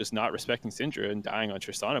tactical, just not respecting Syndra and dying on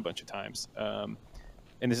Tristan a bunch of times.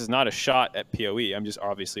 And this is not a shot at PoE. I'm just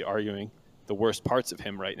obviously arguing the worst parts of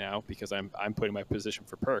him right now because I'm putting my position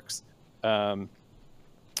for Perks.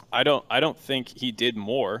 I don't think he did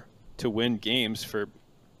more to win games for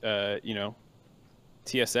TSM,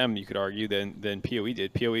 you could argue, than PoE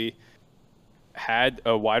did. PoE had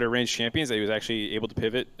a wider range champions that he was actually able to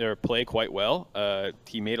pivot or play quite well.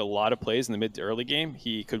 He made a lot of plays in the mid to early game.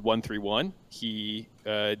 He could 1-3-1. He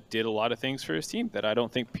did a lot of things for his team that I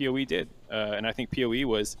don't think PoE did. And I think PoE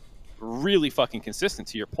was really fucking consistent,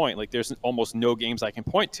 to your point. Like there's almost no games I can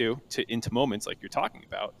point to into moments like you're talking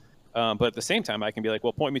about. But at the same time, I can be like,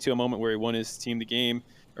 well, point me to a moment where he won his team the game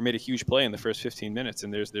or made a huge play in the first 15 minutes.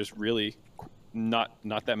 And there's really not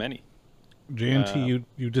that many. JNT,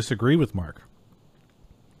 you disagree with Mark.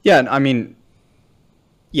 Yeah, I mean,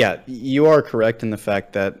 yeah, you are correct in the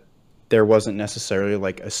fact that there wasn't necessarily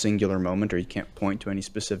like a singular moment, or you can't point to any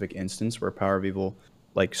specific instance where Power of Evil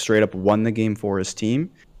like straight up won the game for his team.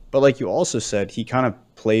 But like you also said, he kind of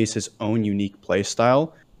plays his own unique play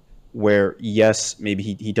style where, yes, maybe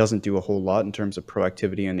he doesn't do a whole lot in terms of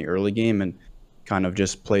proactivity in the early game and kind of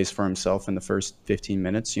just plays for himself in the first 15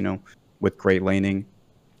 minutes, with great laning.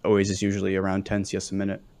 Always is usually around 10 CS a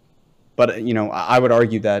minute. But, I would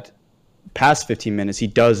argue that past 15 minutes, he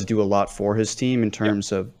does do a lot for his team in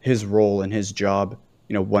terms of his role and his job,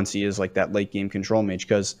 once he is like that late game control mage.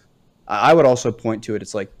 Because I would also point to it,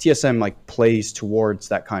 it's like TSM like plays towards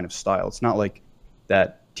that kind of style. It's not like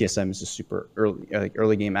that TSM is a super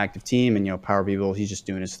early game active team and, Power of Evil, he's just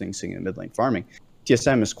doing his thing sitting in the mid lane farming.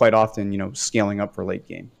 TSM is quite often, scaling up for late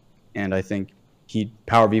game. And I think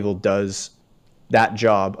Power of Evil does that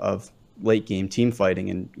job of late game team fighting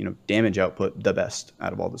and damage output the best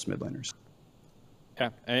out of all those mid laners. Yeah,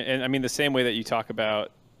 and I mean the same way that you talk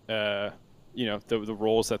about, the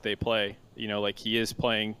roles that they play. Like he is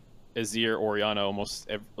playing Azir Orianna almost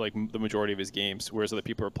like the majority of his games, whereas other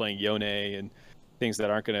people are playing Yone and things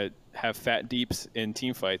that aren't going to have fat deeps in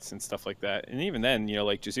team fights and stuff like that. And even then,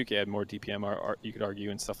 like Jizuke had more DPM, you could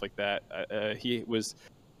argue, and stuff like that. He was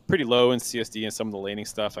pretty low in CSD and some of the laning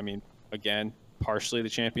stuff. I mean, again, partially the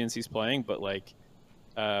champions he's playing, but like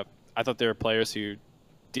I thought there were players who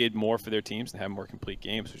did more for their teams and had more complete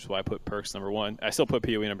games, which is why I put Perkz number 1. I still put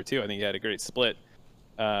PoE number 2. I think he had a great split.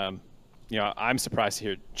 I'm surprised to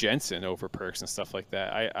hear Jensen over Perkz and stuff like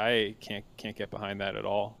that. I can't get behind that at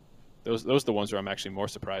all. Those are the ones where I'm actually more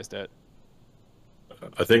surprised at.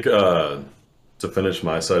 I think to finish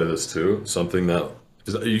my side of this too, something that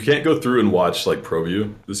you can't go through and watch like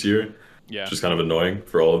ProView this year, which is kind of annoying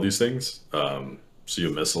for all of these things. So you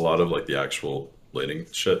miss a lot of like the actual laning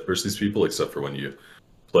shit versus these people, except for when you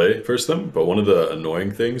play versus them. But one of the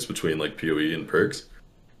annoying things between like PoE and Perkz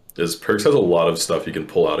is Perkz has a lot of stuff he can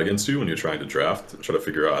pull out against you when you're trying to draft and try to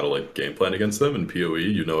figure out how to like game plan against them. In PoE,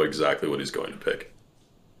 you know exactly what he's going to pick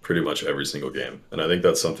pretty much every single game. And I think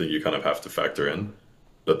that's something you kind of have to factor in,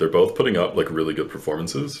 that they're both putting up like really good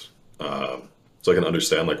performances. So I can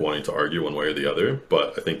understand like wanting to argue one way or the other,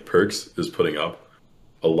 but I think Perkz is putting up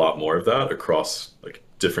a lot more of that across like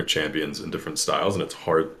different champions and different styles, and it's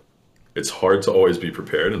hard to always be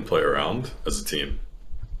prepared and play around as a team.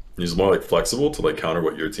 He's more like flexible to like counter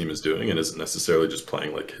what your team is doing and isn't necessarily just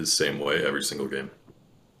playing like his same way every single game,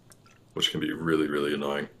 which can be really, really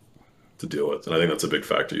annoying to deal with. And I think that's a big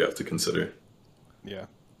factor you have to consider. Yeah.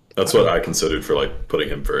 That's what I considered for like putting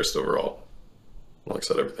him first overall. Like I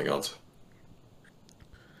said, everything else.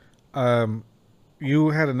 You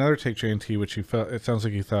had another take, JNT, which you felt, it sounds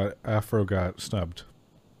like you thought Afro got snubbed.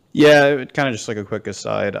 Yeah, it kind of just like a quick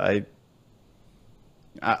aside.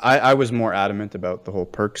 I was more adamant about the whole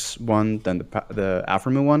Perkz one than the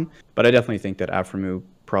Aphromoo one, but I definitely think that Aphromoo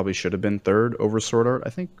probably should have been third over Sword Art.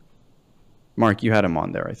 I think, Mark, you had him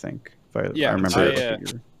on there, I think. If I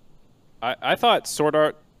remember. I thought Sword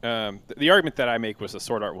Art, the argument that I make was the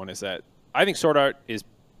Sword Art one is that I think Sword Art is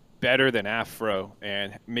better than Afro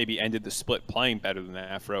and maybe ended the split playing better than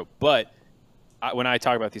Afro. But when I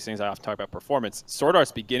talk about these things, I often talk about performance. Sword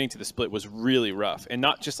Art's beginning to the split was really rough, and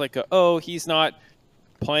not just like he's not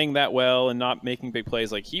playing that well and not making big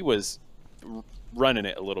plays. Like he was running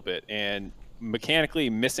it a little bit and mechanically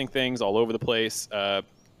missing things all over the place,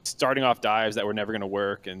 starting off dives that were never going to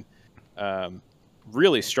work, and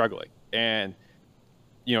really struggling. And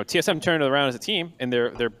TSM turned it around as a team, and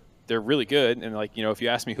they're really good. And like if you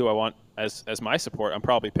ask me who I want as my support, I'm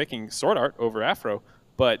probably picking Sword Art over Afro.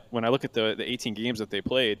 But when I look at the 18 games that they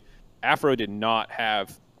played, Afro did not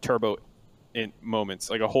have turbo in moments,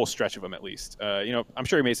 like a whole stretch of them at least. I'm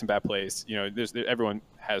sure he made some bad plays. Everyone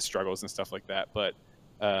has struggles and stuff like that. But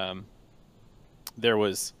there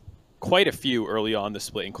was quite a few early on the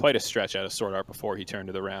split and quite a stretch out of Sword Art before he turned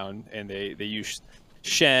it around. And they used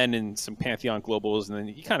Shen and some Pantheon globals, and then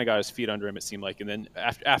he kind of got his feet under him, it seemed like. And then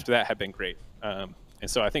after that had been great. And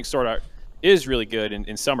so I think Sword Art is really good, and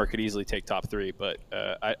in summer could easily take top 3, but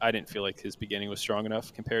I didn't feel like his beginning was strong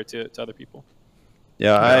enough compared to other people.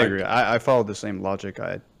 Yeah, I agree. I followed the same logic.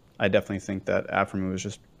 I definitely think that Aphromoo was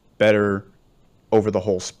just better over the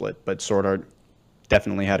whole split, but Sword Art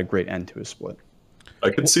definitely had a great end to his split. I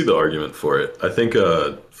could see the argument for it. I think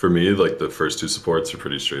for me, like the first 2 supports are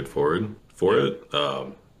pretty straightforward for it.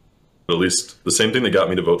 But at least the same thing that got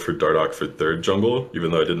me to vote for Dardoch for third jungle, even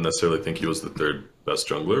though I didn't necessarily think he was the third best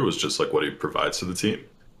jungler, was just like what he provides to the team.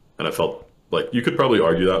 And I felt like you could probably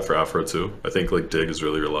argue that for Afro too. I think like Dig has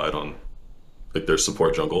really relied on like their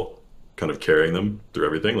support jungle kind of carrying them through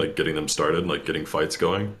everything, like getting them started, like getting fights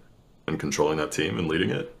going and controlling that team and leading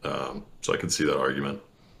it. So I can see that argument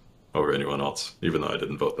over anyone else, even though I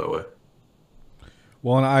didn't vote that way.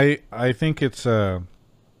 Well, and I think it's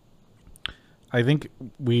I think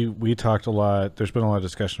we talked a lot. There's been a lot of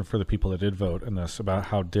discussion for the people that did vote in this about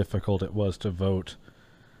how difficult it was to vote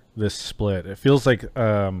this split. It feels like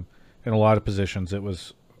in a lot of positions it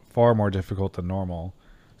was far more difficult than normal.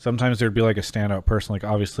 Sometimes there'd be like a standout person, like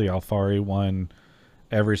obviously Alphari won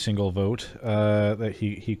every single vote that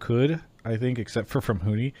he could, I think, except for from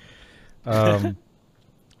Huni.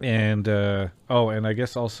 And I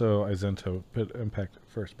guess also Izento put Impact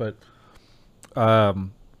first, but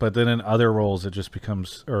then in other roles it just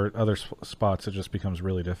becomes, or other spots it just becomes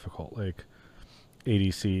really difficult, like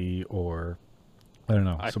ADC or I don't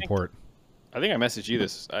know, support. I think I messaged you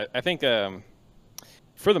this. I think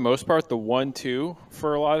for the most part, the 1-2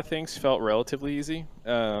 for a lot of things felt relatively easy.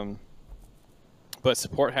 But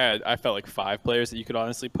support had, I felt like 5 players that you could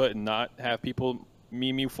honestly put and not have people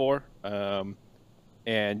meme you for.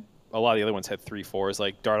 And a lot of the other ones had 3-4s.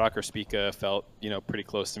 Like Dardoch or Spica felt, pretty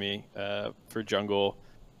close to me for jungle.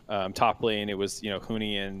 Top lane, it was,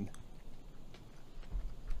 Huni and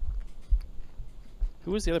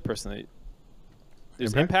who was the other person that?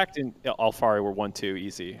 There's Impact and Alfari were 1-2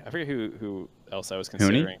 easy. I forget who else I was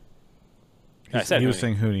considering. I said he was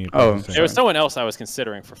saying Huni. Oh, there was someone else I was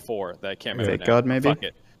considering for 4 that I can't remember. Fake now. God, maybe? Fuck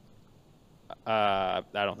it. I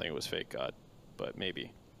don't think it was Fake God, but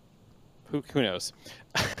maybe. Who knows?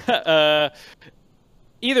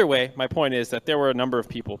 Either way, my point is that there were a number of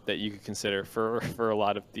people that you could consider for a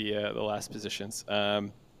lot of the last positions.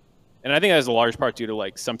 And I think that is a large part due to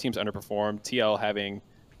like some teams underperformed. TL having,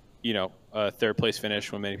 a 3rd place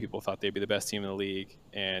finish when many people thought they'd be the best team in the league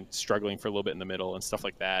and struggling for a little bit in the middle and stuff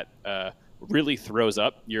like that really throws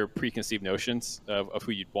up your preconceived notions of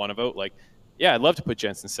who you'd want to vote. Like, yeah, I'd love to put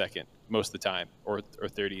Jensen second most of the time or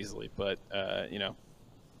 3rd easily, but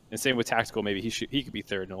and same with Tactical. Maybe he could be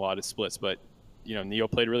 3rd in a lot of splits, but Neo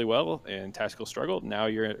played really well and Tactical struggled. Now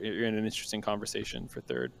you're in an interesting conversation for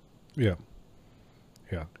 3rd. Yeah.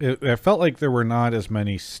 It felt like there were not as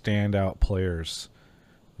many standout players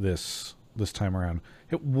this time around.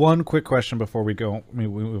 One quick question before we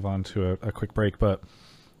move on to a quick break, but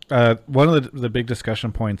one of the big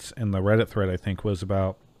discussion points in the Reddit thread, I think, was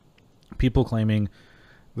about people claiming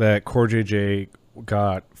that CoreJJ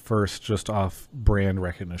got first just off brand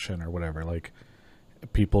recognition or whatever. Like,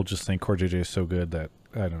 people just think CoreJJ is so good that,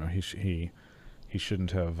 I don't know, he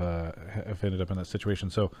shouldn't have ended up in that situation.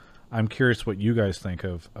 So I'm curious what you guys think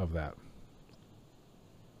of that.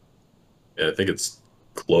 Yeah, I think it's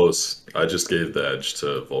close. I just gave the edge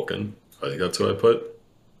to Vulcan. I think that's who I put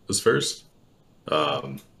as first.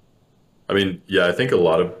 I mean, yeah, I think a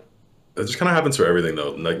lot of it just kind of happens for everything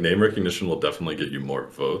though. Like name recognition will definitely get you more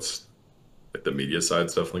votes. Like the media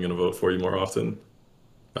side's definitely going to vote for you more often.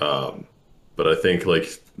 But I think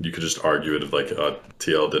like you could just argue it if like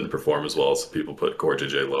TL didn't perform as well, so people put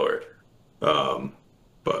CoreJJ lower.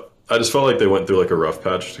 But I just felt like they went through like a rough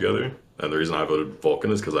patch together. And the reason I voted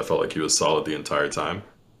Vulcan is because I felt like he was solid the entire time.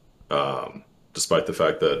 Despite the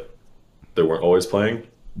fact that they weren't always playing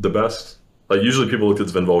the best. Like usually people look at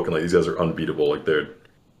Sven Vulcan like these guys are unbeatable, like they're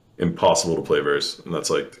impossible to play versus, and that's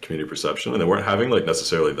like the community perception. And they weren't having like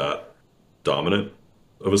necessarily that dominant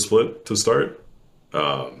of a split to start.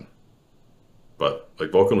 But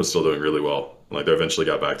like Vulcan was still doing really well. Like they eventually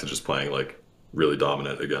got back to just playing like really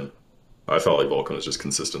dominant again. I felt like Vulcan was just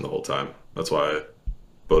consistent the whole time. That's why I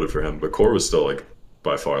voted for him. But Core was still like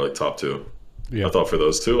by far like top 2. Yeah. I thought for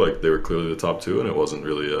those two, like they were clearly the top 2, and it wasn't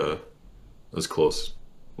really as close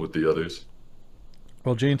with the others.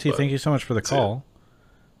 Well, JNT, thank you so much for the call.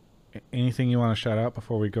 Anything you want to shout out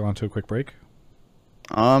before we go on to a quick break?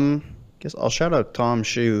 Guess I'll shout out Tom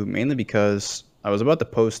Shu mainly because I was about to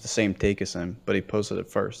post the same take as him, but he posted it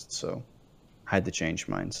first, so I had to change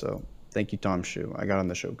mine. So thank you, Tom Shu. I got on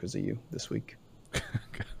the show because of you this week.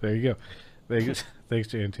 There you go. Thanks,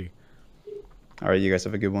 JNT. All right, you guys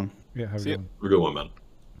have a good one. Yeah, have a good one. Have a good one, man.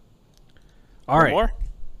 All right. More?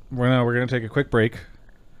 We're going to take a quick break.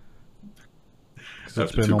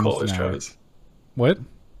 It's been almost an hour. Travis. What?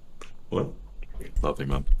 Nothing,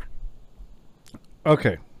 man.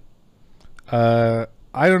 Okay. I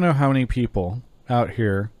don't know how many people out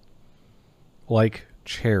here like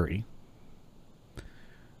Cherry,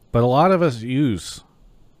 but a lot of us use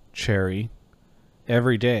Cherry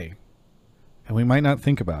every day, and we might not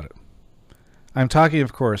think about it. I'm talking,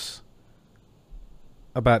 of course,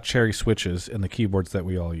 about Cherry switches and the keyboards that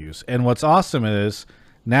we all use. And what's awesome is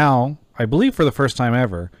now, I believe for the first time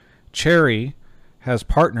ever, Cherry has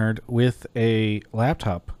partnered with a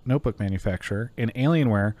laptop notebook manufacturer in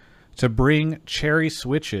Alienware to bring Cherry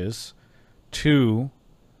switches to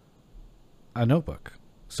a notebook.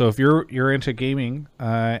 So if you're into gaming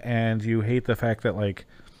and you hate the fact that like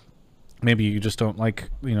maybe you just don't like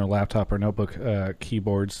laptop or notebook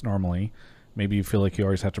keyboards normally, maybe you feel like you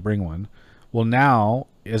always have to bring one. Well, now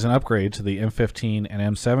as an upgrade to the M15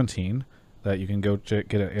 and M17 that you can go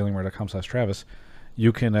get at alienware.com/Travis,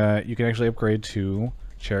 you can actually upgrade to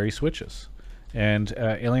Cherry switches. And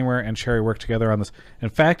Alienware and Cherry work together on this. In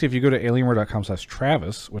fact, if you go to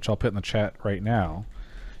alienware.com/Travis, which I'll put in the chat right now,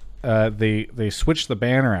 they switched the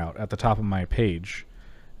banner out at the top of my page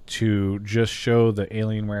to just show the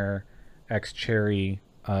Alienware X Cherry.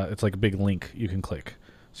 It's like a big link you can click.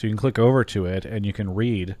 So you can click over to it and you can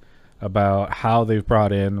read about how they've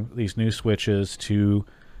brought in these new switches to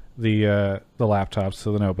the laptops,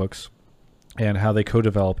 to the notebooks. and how they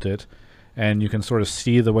co-developed it, and you can sort of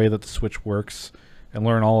see the way that the Switch works and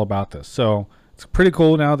learn all about this. So it's pretty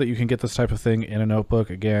cool now that you can get this type of thing in a notebook.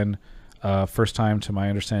 Again, first time to my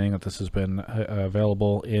understanding that this has been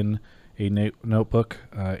available in a notebook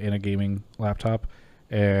in a gaming laptop,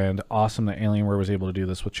 and awesome that Alienware was able to do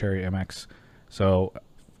this with Cherry MX. So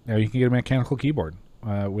now you can get a mechanical keyboard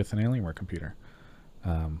with an Alienware computer,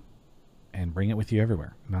 and bring it with you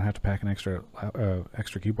everywhere. Not have to pack an extra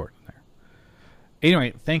keyboard in there.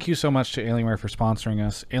 Anyway, thank you so much to Alienware for sponsoring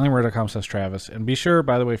us. Alienware.com/Travis. And be sure,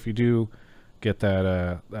 by the way, if you do get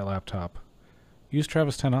that laptop, use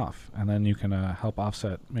Travis 10 off, and then you can help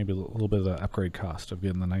offset maybe a little bit of the upgrade cost of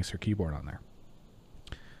getting the nicer keyboard on there.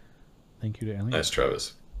 Thank you to Alienware. Nice,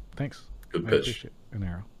 Travis. Thanks. Good I pitch. appreciate it. An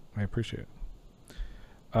arrow. I appreciate it.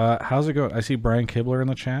 How's it going? I see Brian Kibler in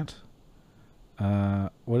the chat.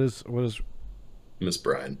 What is Miss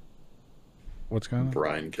Brian. what's going on?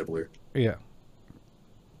 Brian Kibler. Yeah.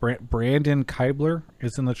 Brandon Kibler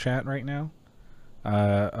is in the chat right now.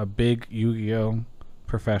 A big Yu-Gi-Oh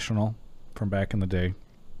professional from back in the day.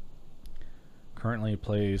 Currently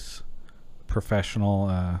plays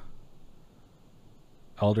professional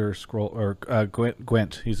Elder Scroll or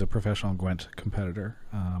Gwent. He's a professional Gwent competitor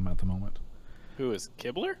at the moment. Who is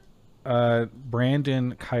Kibler?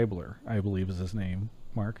 Brandon Kibler, I believe is his name,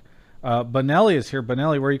 Mark. Bonelli is here.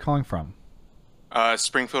 Bonelli, where are you calling from?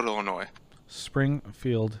 Springfield, Illinois.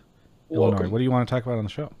 Springfield, Welcome. Illinois. What do you want to talk about on the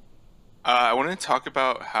show? I want to talk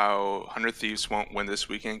about how 100 Thieves won't win this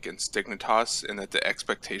weekend against Dignitas, and that the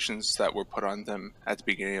expectations that were put on them at the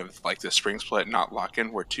beginning of like the spring split, not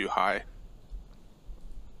lock-in, were too high.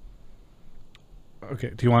 Okay.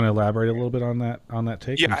 Do you want to elaborate a little bit on that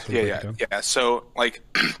take? and Yeah, sort of break it yeah. down? So like,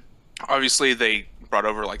 obviously they brought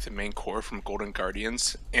over like the main core from Golden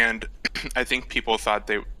Guardians, and I think people thought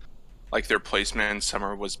like their placement in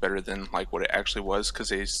summer was better than like what it actually was, because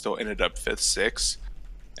they still ended up 5th, 6th.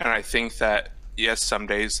 And I think that, yes, some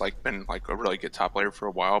days like been like a really good top player for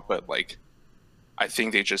a while, but like I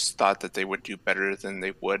think they just thought that they would do better than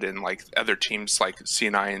they would, and like other teams like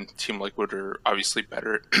C9 and Team Liquid are obviously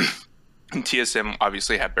better, and TSM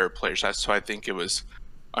obviously had better players. So I think it was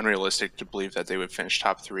unrealistic to believe that they would finish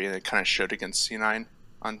top 3, and it kind of showed against C9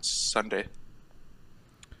 on Sunday.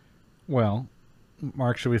 Well,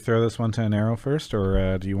 Mark, should we throw this one to an arrow first,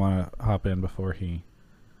 or do you want to hop in before he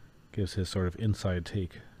gives his sort of inside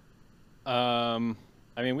take?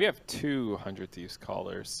 I mean, we have 200 Thieves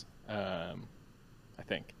callers, I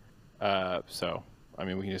think. So, I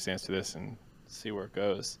mean, we can just answer this and see where it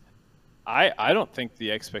goes. I don't think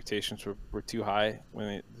the expectations were too high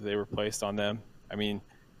when they were placed on them. I mean,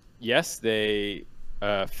 yes, they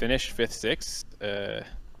finished 5th, 6th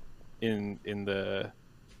in the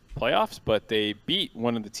playoffs, but they beat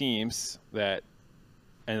one of the teams that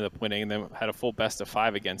ended up winning, and then had a full best of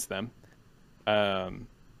 5 against them.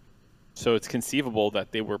 So it's conceivable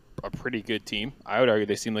that they were a pretty good team. I would argue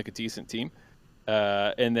they seemed like a decent team.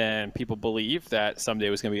 And then people believe that someday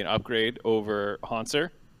was going to be an upgrade over Hanser.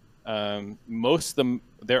 Most of them,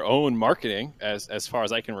 their own marketing, as far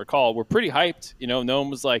as I can recall, were pretty hyped. You know, no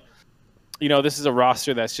one was like, you know, this is a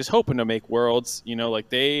roster that's just hoping to make Worlds. You know, like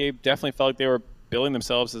they definitely felt like they were billing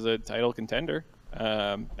themselves as a title contender.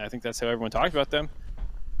 I think that's how everyone talked about them.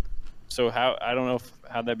 So I don't know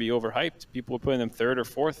how that'd be overhyped. People were putting them 3rd or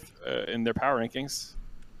 4th in their power rankings.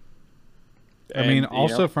 I mean,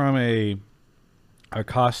 also from a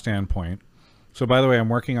cost standpoint. So, by the way, I'm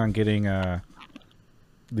working on getting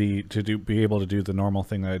be able to do the normal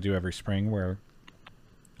thing that I do every spring, where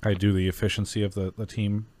I do the efficiency of the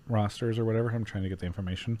team rosters or whatever. I'm trying to get the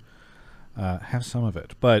information. Have some of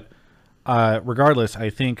it, but regardless, I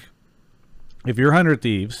think if you're 100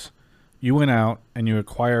 Thieves, you went out and you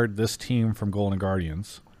acquired this team from Golden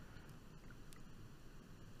Guardians.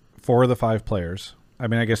 4 of the 5 players. I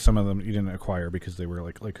mean, I guess some of them you didn't acquire because they were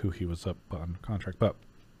like who he was up on contract. But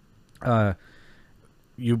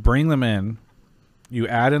you bring them in, you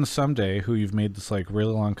add in Someday, who you've made this like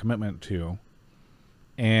really long commitment to,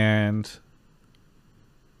 and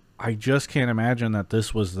I just can't imagine that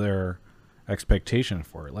this was their expectation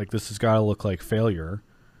for it. Like, this has got to look like failure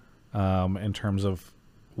in terms of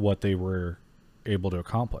what they were able to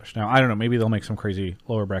accomplish. Now, I don't know, maybe they'll make some crazy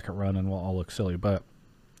lower bracket run and we'll all look silly, but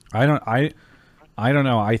I don't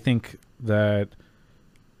know. I think that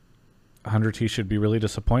 100T should be really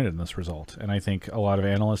disappointed in this result. And I think a lot of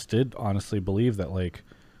analysts did honestly believe that, like,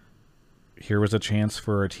 here was a chance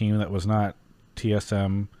for a team that was not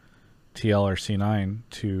TSM, TL, or C9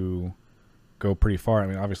 to go pretty far. I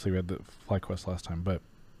mean, obviously we had the FlyQuest last time, but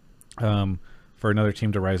for another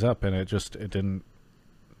team to rise up, and it didn't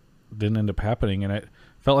didn't end up happening, and it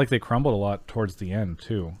felt like they crumbled a lot towards the end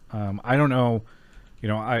too. I don't know,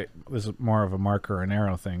 this is more of a Mark or an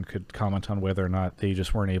Arrow thing. Could comment on whether or not they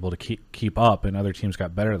just weren't able to keep up, and other teams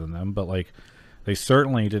got better than them. But like, they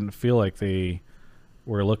certainly didn't feel like they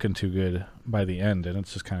were looking too good by the end, and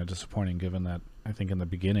it's just kind of disappointing given that I think in the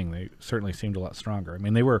beginning they certainly seemed a lot stronger. I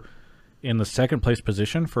mean, they were in the second place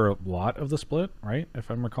position for a lot of the split, right? If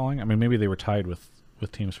I'm recalling. I mean, maybe they were tied with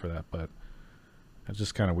teams for that, but it's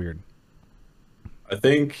just kind of weird. I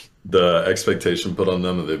think the expectation put on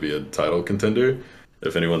them that they'd be a title contender,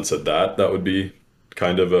 if anyone said that, that would be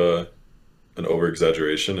kind of an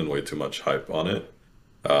over-exaggeration and way too much hype on it.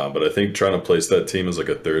 But I think trying to place that team as like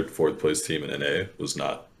a third, fourth place team in NA was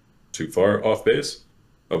not too far off base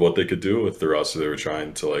of what they could do with the roster they were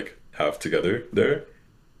trying to like have together there.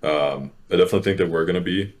 I definitely think that we're going to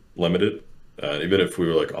be limited. And even if we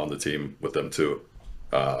were like on the team with them too,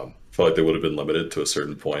 I feel like they would have been limited to a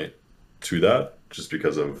certain point to that, just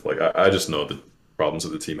because of like, I just know the problems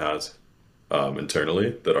that the team has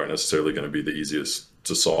internally that aren't necessarily going to be the easiest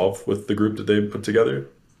to solve with the group that they put together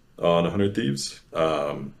on 100 Thieves.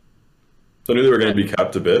 So I knew they were going to be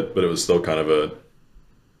capped a bit, but it was still kind of a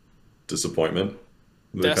disappointment.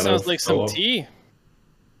 That sounds like some tea.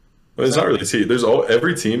 But it's not really tea.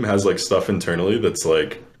 Every team has like stuff internally that's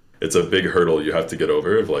like, it's a big hurdle you have to get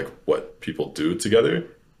over of like what people do together.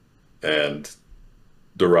 And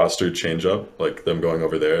the roster change up, like them going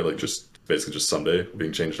over there, like just basically just Sunday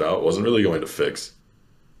being changed out, wasn't really going to fix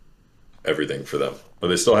everything for them. But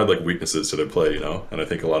they still had like weaknesses to their play, and I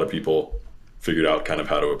think a lot of people figured out kind of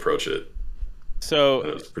how to approach it.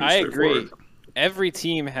 So I agree. Every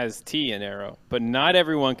team has tea in Arrow, but not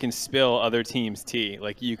everyone can spill other teams' tea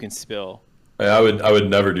like you can spill. I would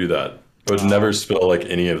never do that. I would never spill like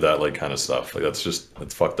any of that like kind of stuff. Like that's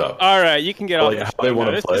fucked up. All right, you can get off. Like how they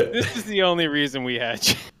want to play. This is the only reason we had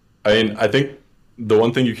you. I mean, I think the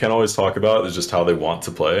one thing you can't always talk about is just how they want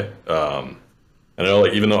to play. And I know,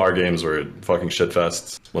 like, even though our games were fucking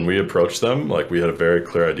shitfests, when we approached them, like, we had a very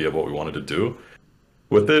clear idea of what we wanted to do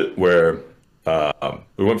with it, where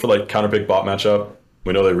we went for, like, counter-pick bot matchup.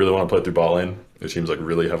 We know they really want to play through bot lane. Their team's, like,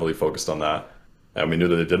 really heavily focused on that. And we knew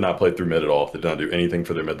that they did not play through mid at all. They did not do anything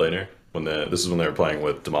for their mid laner. This is when they were playing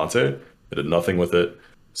with Damonte. They did nothing with it.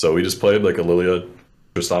 So we just played, like, a Lilia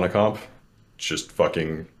Tristana comp. Just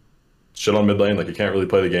fucking shit on mid lane. Like, he can't really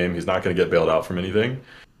play the game. He's not going to get bailed out from anything.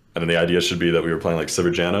 And then the idea should be that we were playing like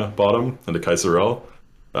Sivir bottom and the Kaiserel.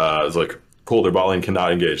 It's like, cool, their bot lane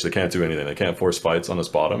cannot engage. They can't do anything. They can't force fights on this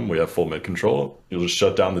bottom. We have full mid control. You'll just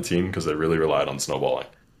shut down the team because they really relied on snowballing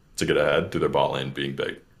to get ahead through their bot lane being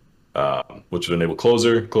big, which would enable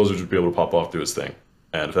Closer. Closer would be able to pop off, do his thing.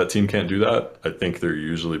 And if that team can't do that, I think they're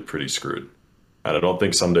usually pretty screwed. And I don't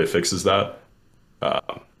think Someday fixes that. I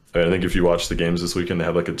think if you watch the games this weekend, they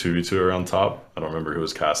had like a 2v2 around top. I don't remember who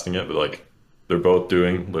was casting it, but like, they're both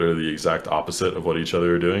doing literally the exact opposite of what each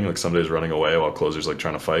other are doing. Like Sunday's running away while Closer's like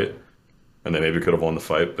trying to fight. And they maybe could have won the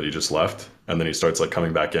fight, but he just left. And then he starts like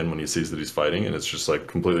coming back in when he sees that he's fighting, and it's just like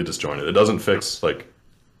completely disjointed. It doesn't fix like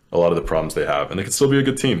a lot of the problems they have. And they could still be a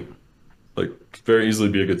good team. Like very easily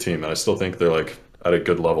be a good team. And I still think they're like at a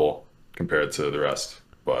good level compared to the rest.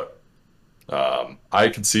 But I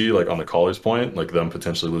could see like on the caller's point, like them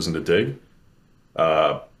potentially losing to Dig.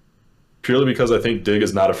 Purely because I think Dig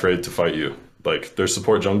is not afraid to fight you. Like, their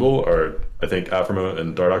support jungle I think Aframa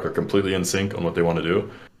and Dardoch are completely in sync on what they want to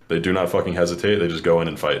do. They do not fucking hesitate. They just go in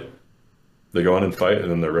and fight. They go in and fight,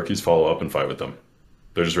 and then their rookies follow up and fight with them.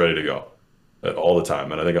 They're just ready to go all the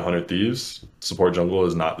time. And I think 100 Thieves, support jungle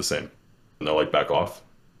is not the same. And they'll, like, back off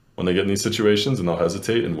when they get in these situations, and they'll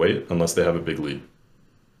hesitate and wait unless they have a big lead.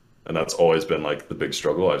 And that's always been, like, the big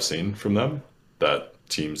struggle I've seen from them that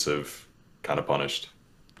teams have kind of punished.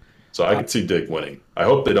 So I could see Dig winning. I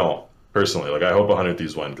hope they don't. Personally, like I hope 100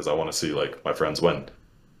 Thieves win because I want to see like my friends win.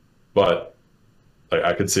 But like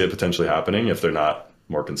I could see it potentially happening if they're not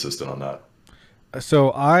more consistent on that.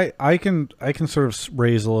 So I can sort of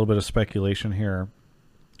raise a little bit of speculation here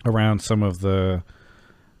around some of the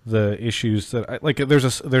issues that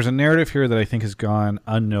there's a narrative here that I think has gone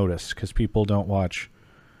unnoticed because people don't watch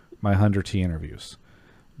my 100T interviews.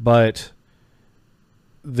 But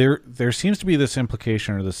there seems to be this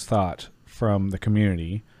implication or this thought from the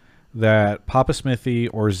community that Papa Smithy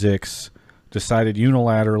or Zix decided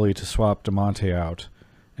unilaterally to swap Damonte out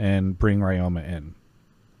and bring Ryoma in.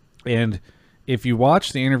 And if you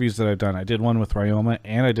watch the interviews that I've done, I did one with Ryoma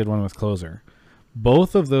and I did one with Closer.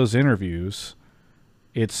 Both of those interviews,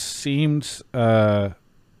 it seemed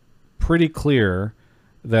pretty clear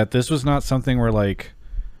that this was not something where like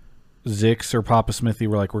Zix or Papa Smithy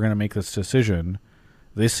were like, we're going to make this decision.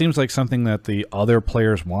 this seems like something that the other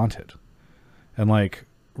players wanted. And like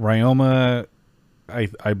Ryoma,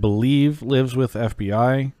 I believe lives with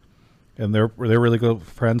FBI, and they're really good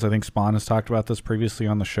friends. I think Spawn has talked about this previously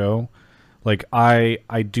on the show. Like I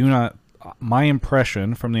do not. My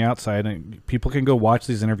impression from the outside, and people can go watch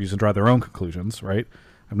these interviews and draw their own conclusions, right?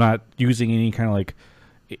 I'm not using any kind of like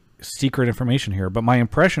secret information here, but my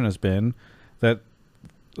impression has been that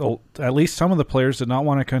at least some of the players did not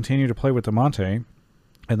want to continue to play with Damonte,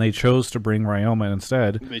 and they chose to bring Ryoma in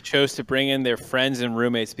instead. They chose to bring in their friends and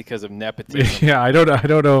roommates because of nepotism. Yeah, I don't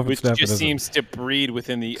know if which it's nepotism. just seems to breed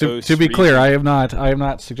within the To be clear, I am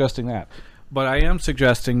not suggesting that, but I am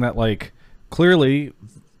suggesting that like clearly.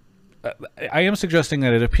 I am suggesting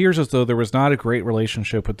that it appears as though there was not a great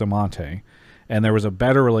relationship with Damonte, and there was a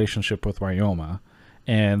better relationship with Ryoma,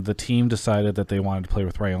 and the team decided that they wanted to play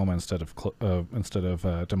with Ryoma instead of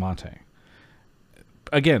Damonte.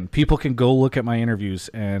 Again, people can go look at my interviews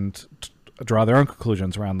and draw their own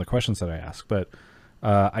conclusions around the questions that I ask, but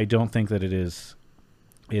I don't think that it is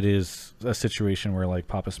a situation where like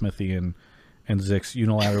Papa Smithy and Zix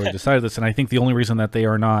unilaterally decided this, and I think the only reason that they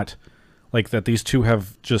are not. Like that these two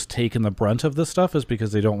have just taken the brunt of this stuff is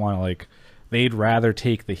because they don't want to like they'd rather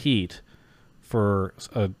take the heat for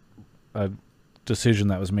a decision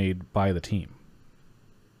that was made by the team.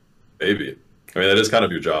 Maybe. I mean, that is kind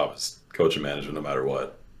of your job as coach and manager, no matter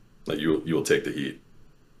what. Like you will take the heat.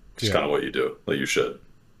 It's kind of what you do. Like you should.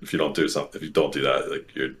 If you don't do that,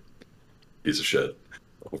 like you're a piece of shit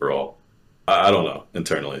overall. I don't know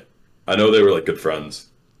internally. I know they were like good friends,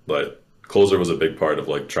 but Closer was a big part of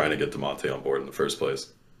like trying to get Damonte on board in the first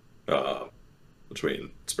place, between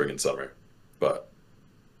spring and summer. But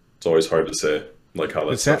it's always hard to say like how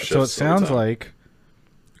that stuff shifts. So it sounds like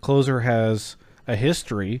Closer has a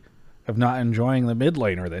history of not enjoying the mid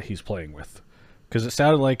laner that he's playing with, because it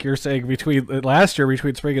sounded like you're saying between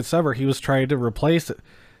spring and summer he was trying to replace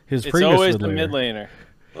his previous mid laner. It's always the mid laner.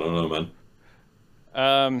 I don't know, man.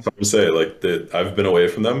 I'm saying like I've been away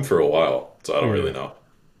from them for a while, so I don't really know.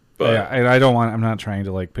 But yeah, and I'm not trying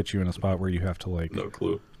to like put you in a spot where you have to like no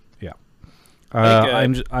clue. Yeah,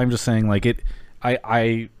 I'm just saying like it.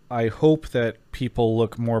 I hope that people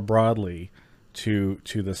look more broadly to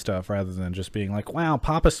this stuff rather than just being like, wow,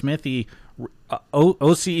 Papa Smithy,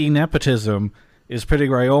 OCE nepotism is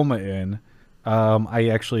putting Ryoma in. I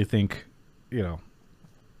actually think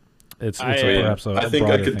it's perhaps a I think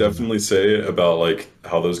I could thing. definitely say about like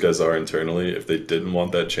how those guys are internally. If they didn't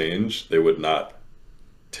want that change, they would not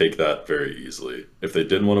take that very easily. If they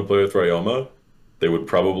didn't want to play with Ryoma, they would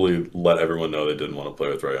probably let everyone know they didn't want to play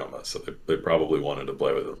with Ryoma. So they probably wanted to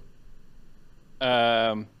play with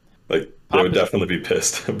him. Like they would definitely be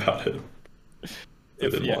pissed about it if they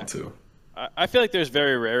didn't want to. I feel like there's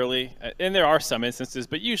very rarely, and there are some instances,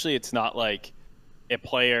 but usually it's not like a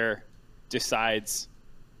player decides,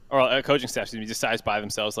 or a coaching staff decides by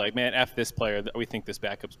themselves, like, man, F this player, we think this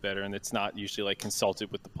backup's better, and it's not usually like consulted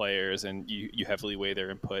with the players, and you heavily weigh their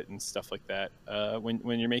input and stuff like that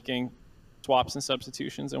when you're making swaps and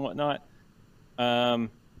substitutions and whatnot. I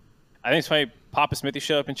think it's funny, Papa Smithy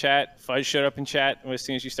showed up in chat, Fudge showed up in chat as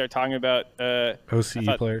soon as you start talking about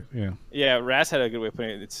OCE player, yeah. Yeah, Raz had a good way of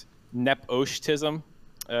putting it. It's Nep-Oshtism.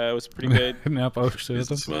 It was pretty good.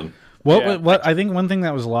 Nep-Oshtism. What I think one thing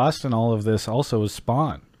that was lost in all of this also was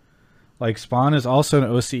Spawn. Like, Spawn is also an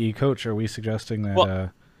OCE coach. Are we suggesting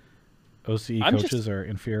that OCE coaches are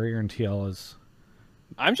inferior and TL is...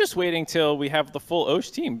 I'm just waiting till we have the full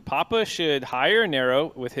Osh team. Papa should hire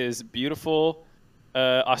Nero with his beautiful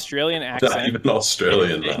Australian accent. Not even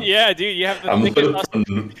Australian, though. Yeah, dude, you have the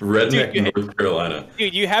redneck North Carolina.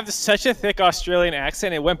 Dude, you have such a thick Australian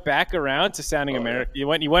accent. It went back around to sounding American. You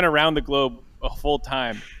went around the globe a full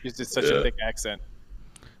time. It's just such a thick accent.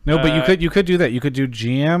 No, but you could do that. You could do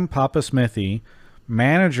GM Papa Smithy,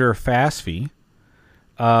 manager Fasfi,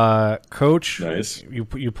 coach. Nice.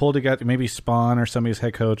 You pull together maybe Spawn or somebody's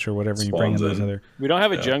head coach or whatever. You bring in those other. We don't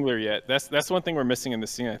have a jungler yet. That's one thing we're missing in the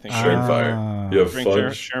scene. I think. Surenfire. You have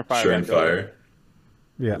Fudge, Surenfire.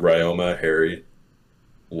 Yeah. Ryoma, Harry,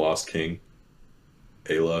 Lost King,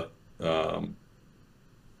 Ayla.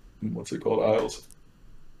 What's it called? Isles.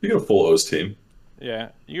 You get a full O's team. Yeah,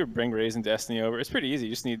 you could bring Raze and Destiny over. It's pretty easy.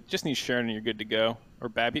 You just need Sharon and you're good to go. Or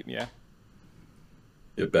Babby, yeah.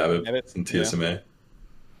 Yeah, Babbitt and TSMA. Yeah.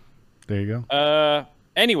 There you go.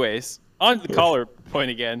 Anyways, on to the caller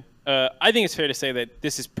point again. I think it's fair to say that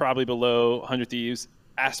this is probably below 100 Thieves'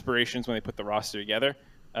 aspirations when they put the roster together.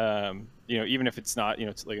 Even if it's not,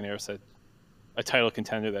 it's like an Arrow said, a title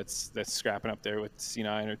contender that's scrapping up there with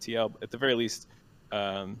C9 or TL. At the very least,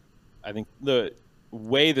 I think the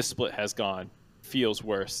way the split has gone feels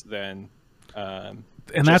worse than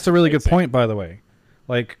and that's a really good point, by the way.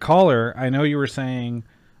 Like, Caller, I know you were saying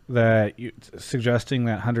that suggesting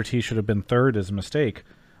that Hunter T should have been third is a mistake,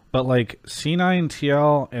 but like C9,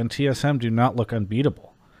 TL, and TSM do not look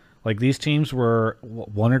unbeatable. Like, these teams were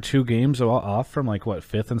one or two games off from like what,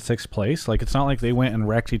 5th and 6th place. Like, it's not like they went and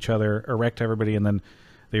wrecked each other or wrecked everybody and then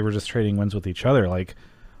they were just trading wins with each other. Like,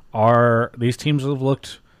 these teams have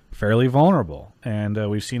looked fairly vulnerable, and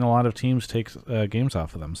we've seen a lot of teams take games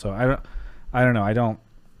off of them. So I don't know.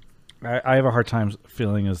 I have a hard time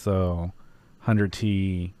feeling as though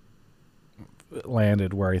 100T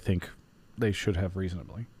landed where I think they should have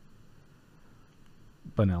reasonably.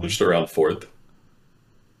 Benelli. Just around 4th,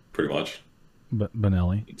 pretty much.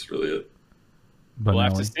 Benelli. That's really it. We'll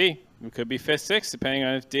have to see. It could be 5th, 6th, depending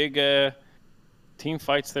on if Dig team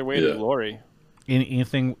fights their way to glory.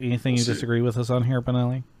 Anything you disagree with us on here,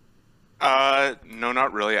 Benelli? No,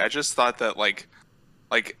 not really. I just thought that like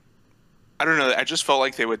I don't know. I just felt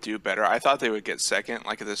like they would do better. I thought they would get second,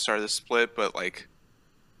 like at the start of the split, but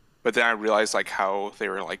then I realized like how they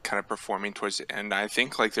were like kind of performing towards the end. I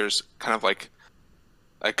think like there's kind of like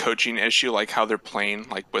a coaching issue, like how they're playing,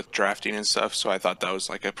 like with drafting and stuff. So I thought that was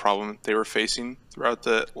like a problem they were facing throughout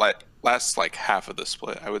the last like half of the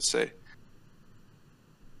split, I would say.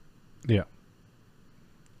 Yeah.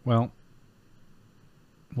 Well,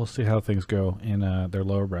 we'll see how things go in their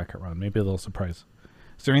lower bracket run. Maybe they'll surprise.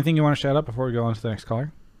 Is there anything you want to shout out before we go on to the next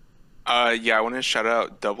caller? Yeah, I want to shout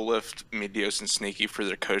out Doublelift, Medios, and Sneaky for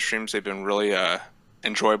their co-streams. They've been really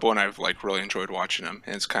enjoyable, and I've like really enjoyed watching them.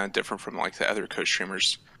 And it's kind of different from like the other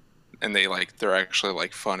co-streamers, and they're actually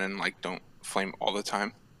like fun and like don't flame all the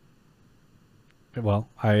time. Well,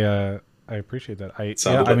 I appreciate that. I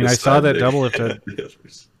saw that Doublelift had.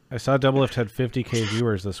 I saw Doublelift had 50K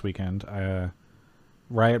viewers this weekend.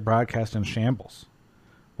 Riot broadcast in shambles.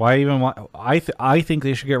 Why even want? I think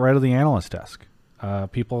they should get rid of the analyst desk.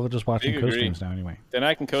 People are just watching co-streams now anyway. Then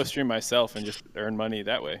I can co-stream myself and just earn money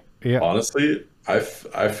that way. Yeah. Honestly, I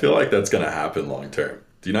feel like that's going to happen long term.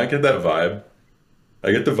 Do you not get that vibe?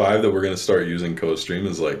 I get the vibe that we're going to start using co-stream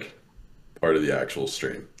as like part of the actual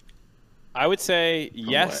stream. I would say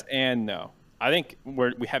yes and no. I think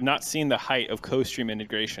we have not seen the height of co-stream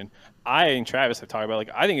integration. I and Travis have talked about,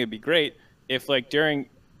 like, I think it'd be great if like during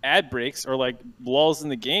ad breaks or like lulls in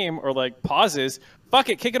the game or like pauses, fuck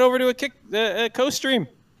it, kick it over to a co-stream.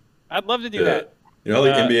 I'd love to do that. You know,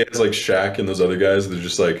 like NBA has like Shaq and those other guys. They're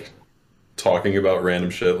just like talking about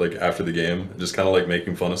random shit like after the game, just kind of like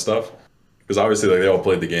making fun of stuff. Because obviously, like, they all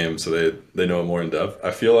played the game, so they know it more in depth.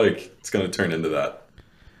 I feel like it's going to turn into that.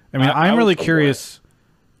 I mean, I'm really curious.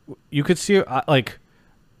 You could see, like,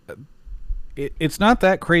 it's not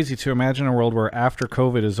that crazy to imagine a world where after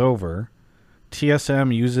COVID is over,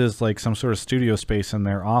 TSM uses like some sort of studio space in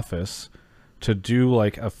their office to do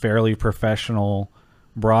like a fairly professional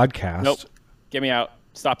broadcast. Nope. Get me out.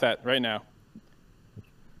 Stop that right now.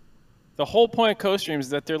 The whole point of co-streams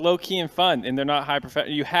is that they're low-key and fun, and they're not high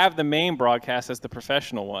professional. You have the main broadcast as the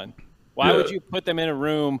professional one. Why would you put them in a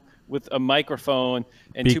room with a microphone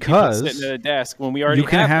and two people sitting at a desk when we already have You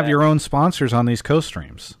can have your own sponsors on these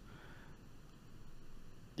co-streams.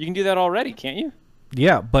 You can do that already, can't you?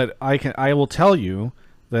 Yeah, but I will tell you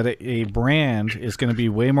that a brand is going to be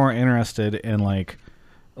way more interested in like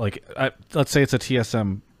let's say it's a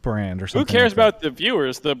TSM brand or something. Who cares like that. about the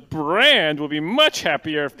viewers? The brand will be much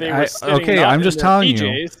happier if they were sitting okay, I'm just telling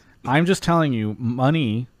PJs. I'm just telling you,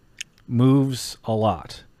 money moves a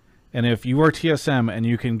lot. And if you are TSM and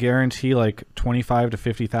you can guarantee like 25 to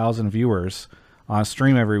 50,000 viewers on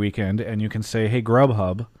stream every weekend, and you can say, "Hey,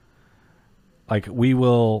 Grubhub, like, we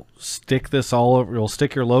will stick this all over. We'll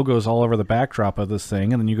stick your logos all over the backdrop of this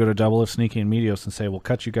thing," and then you go to Doublelift, Sneaky, and Medios and say, "We'll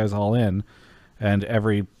cut you guys all in, and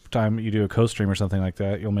every time you do a co-stream or something like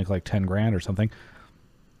that, you'll make like 10 grand or something."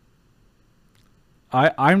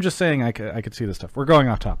 I'm just saying I could see this stuff. We're going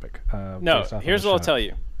off topic. No, here's what I'll tell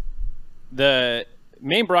you. The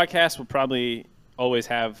main broadcast will probably always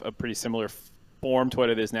have a pretty similar form to what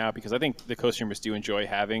it is now, because I think the co-streamers do enjoy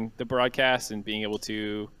having the broadcast and being able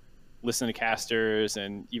to listen to casters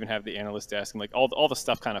and even have the analyst desk and like all the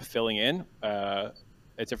stuff kind of filling in at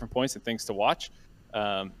different points and things to watch.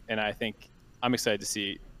 And I think I'm excited to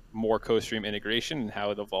see more co-stream integration and how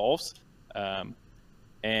it evolves.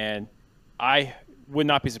 And I would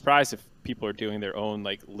not be surprised if people are doing their own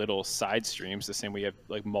like little side streams, the same way you have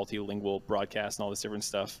like multilingual broadcasts and all this different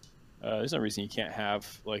stuff. There's no reason you can't have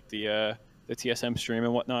like the TSM stream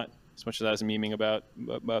and whatnot, as much as I was memeing about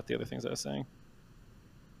the other things I was saying.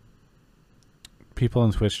 People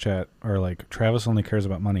in Twitch chat are like, Travis only cares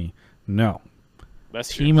about money. No. That's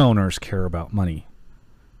Team owners care about money.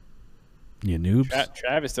 You noobs.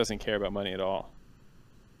 Travis doesn't care about money at all.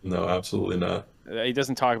 No, absolutely not. He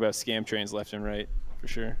doesn't talk about scam trains left and right, for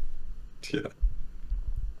sure. Yeah.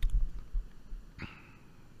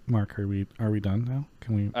 Mark, are we done now?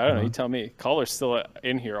 Can we? I don't know. move You on? tell me. Caller's still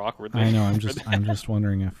in here awkwardly. I know. I'm just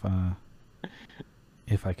wondering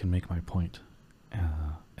if I can make my point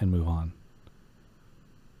and move on.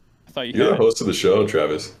 I thought you You're the had. host of the show,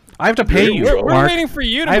 Travis. I have to pay you, We're Mark. waiting for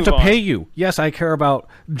you to I have move to pay on. you. Yes, I care about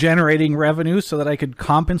generating revenue so that I could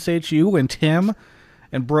compensate you and Tim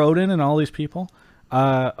and Broden and all these people.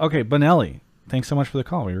 Okay, Bonelli, thanks so much for the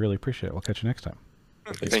call. We really appreciate it. We'll catch you next time.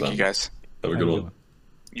 Thanks, Thank man. you guys. Have a Have good a one. good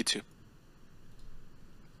You too.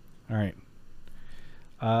 All right.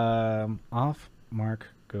 Off Mark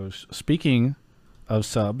goes. Speaking of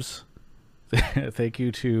subs, thank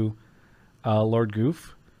you to Lord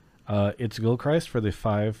Goof. It's Gilchrist for the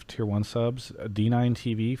 5 tier 1 subs. D9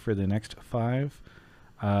 TV for the next 5.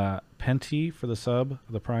 Penty for the sub,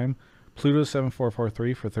 the prime. Pluto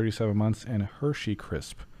 7443 for 37 months. And Hershey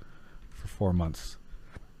Crisp for 4 months.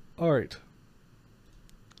 All right.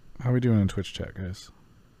 How are we doing in Twitch chat, guys?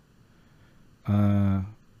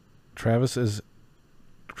 Travis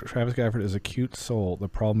Gafford is a cute soul. The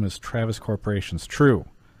problem is Travis Corporations. True.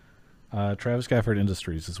 Travis Gafford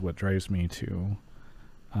Industries is what drives me to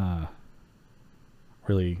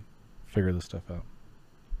really figure this stuff out.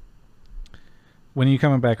 When are you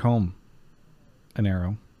coming back home,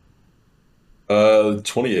 Anero?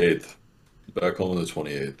 28th. Back home on the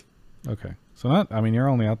 28th. Okay. So you're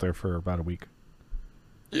only out there for about a week.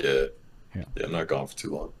 Yeah. Yeah. Yeah, I'm not gone for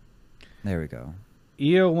too long. There we go.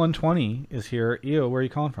 EO120 is here. EO, where are you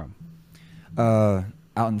calling from?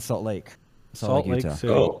 Out in Salt Lake. Salt Lake Utah.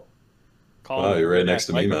 City. Oh, Calling Wow, you're right that next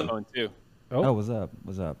to me, man. microphone, Too. Oh, what's up?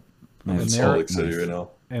 What's up? I'm in And Salt there- Lake City right now.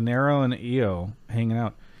 Anero and EO hanging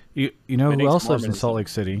out. You know who Phoenix else lives in Mormonism. Salt Lake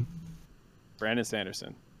City? Brandon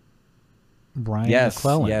Sanderson. Brian Yes,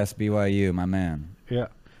 McClellan. yes, BYU, my man. Yeah.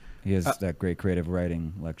 He has that great creative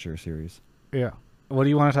writing lecture series. Yeah. What do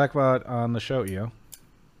you want to talk about on the show, EO?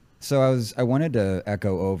 So I wanted to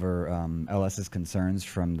echo over LS's concerns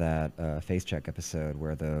from that face check episode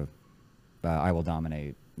where the I will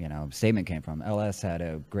dominate statement came from. LS had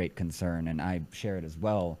a great concern, and I share it as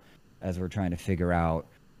well as we're trying to figure out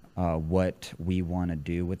what we want to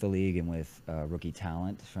do with the league and with rookie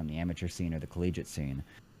talent from the amateur scene or the collegiate scene.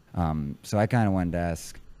 So I kind of wanted to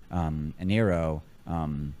ask Anero,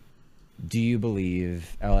 do you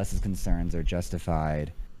believe LS's concerns are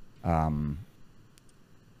justified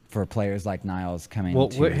for players like Niles coming Well,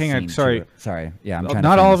 to wait, the hang on, scene sorry. Sorry. Yeah, I'm trying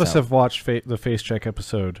Not to all find of this us out. have watched the face check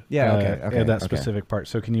episode. Yeah, okay, and that okay. specific part.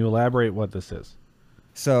 So can you elaborate what this is?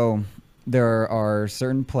 So there are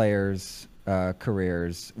certain players'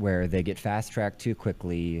 careers where they get fast-tracked too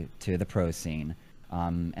quickly to the pro scene,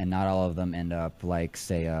 and not all of them end up like,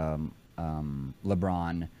 say,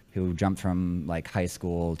 LeBron, who jumped from like high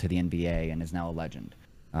school to the NBA and is now a legend.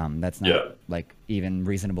 That's not like even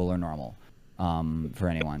reasonable or normal for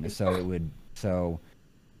anyone. So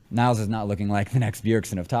Niles is not looking like the next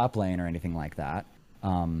Bjergsen of top lane or anything like that.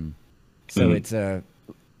 It's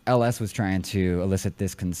LS was trying to elicit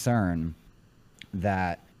this concern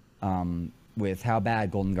that with how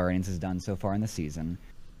bad Golden Guardians has done so far in the season,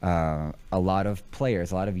 a lot of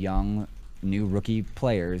players, a lot of young, new rookie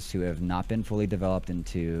players who have not been fully developed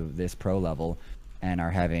into this pro level and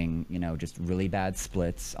are having, just really bad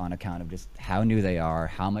splits on account of just how new they are,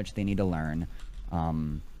 how much they need to learn.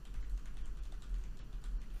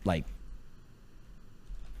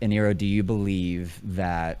 Anero, do you believe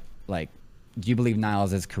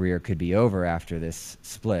Niles' career could be over after this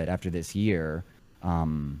split, after this year?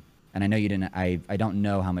 And I know you didn't. I don't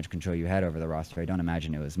know how much control you had over the roster. I don't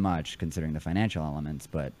imagine it was much, considering the financial elements.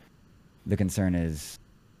 But the concern is,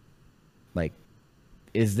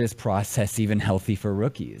 is this process even healthy for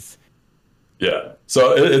rookies? Yeah.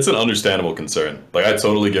 So it's an understandable concern. Like, I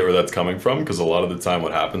totally get where that's coming from, because a lot of the time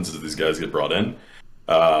what happens is these guys get brought in.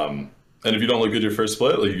 And if you don't look good your first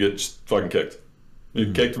split, you get just fucking kicked.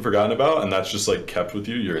 You're kicked and forgotten about, and that's just kept with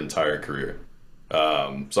you your entire career.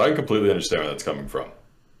 So I can completely understand where that's coming from.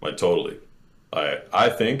 Totally. I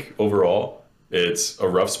think overall it's a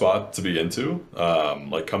rough spot to be into,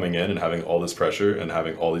 coming in and having all this pressure and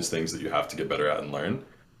having all these things that you have to get better at and learn.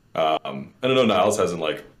 And I know Niles hasn't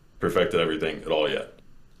perfected everything at all yet.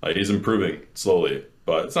 He's improving slowly,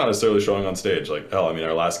 but it's not necessarily showing on stage.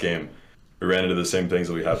 Our last game, we ran into the same things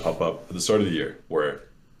that we had pop up at the start of the year, where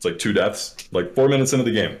it's 2 deaths, 4 minutes into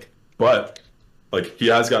the game. But he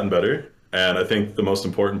has gotten better. And I think the most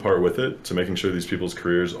important part with it, to making sure these people's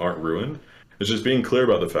careers aren't ruined, is just being clear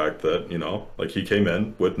about the fact that, he came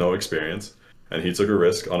in with no experience and he took a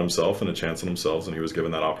risk on himself and a chance on himself, and he was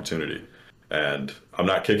given that opportunity. And I'm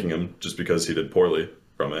not kicking him just because he did poorly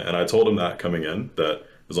from it. And I told him that coming in, that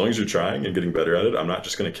as long as you're trying and getting better at it, I'm not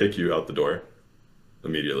just going to kick you out the door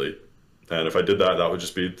immediately. And if I did that, that would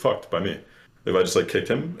just be fucked by me. If I just like kicked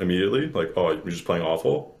him immediately, like, oh, you're just playing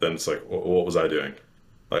awful, then it's like, what was I doing?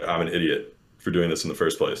 Like, I'm an idiot for doing this in the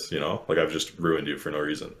first place, you know? Like, I've just ruined you for no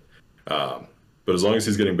reason. But as long as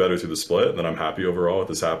he's getting better through the split, then I'm happy overall with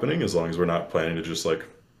this happening. As long as we're not planning to just like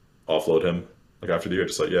offload him like after the year,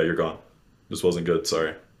 just like, yeah, you're gone. This wasn't good.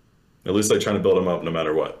 Sorry. At least like trying to build him up no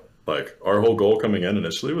matter what. Like our whole goal coming in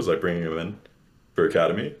initially was like bringing him in for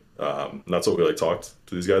academy. And that's what we like talked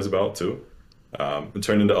to these guys about too. And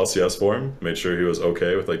turned into LCS for him, made sure he was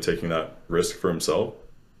okay with like taking that risk for himself.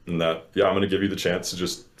 And that, yeah, I'm going to give you the chance to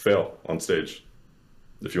just fail on stage.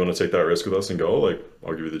 If you want to take that risk with us and go, like,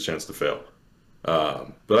 I'll give you the chance to fail.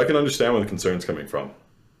 But I can understand where the concern's coming from.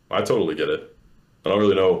 I totally get it. I don't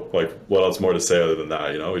really know like what else more to say other than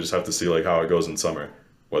that, you know? We just have to see like how it goes in summer.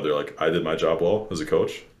 Whether like I did my job well as a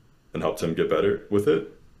coach and helped him get better with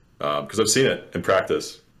it. Because I've seen it in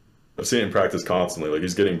practice. I've seen it in practice constantly. Like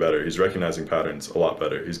he's getting better. He's recognizing patterns a lot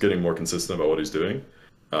better. He's getting more consistent about what he's doing.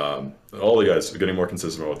 All the guys are getting more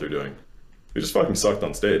consistent about what they're doing. We just fucking sucked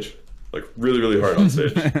on stage. Like really, really hard on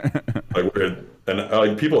stage. Like weird. And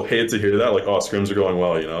like people hate to hear that. Like, oh, scrims are going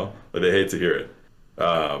well, you know? Like they hate to hear it.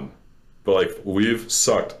 But like we've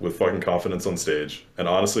sucked with fucking confidence on stage. And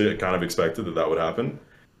honestly, I kind of expected that would happen.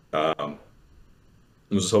 I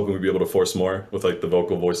was just hoping we'd be able to force more with like the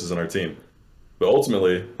vocal voices in our team. But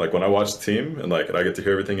ultimately, like when I watch the team and like I get to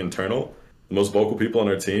hear everything internal, the most vocal people on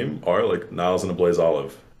our team are like Niles and Ablaze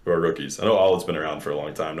Olive, who are rookies. I know Olive's been around for a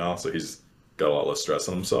long time now, so he's got a lot less stress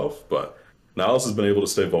on himself. But Niles has been able to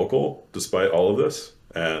stay vocal despite all of this,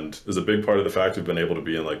 and is a big part of the fact we've been able to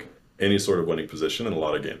be in like any sort of winning position in a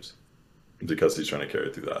lot of games because he's trying to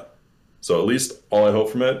carry through that. So at least all I hope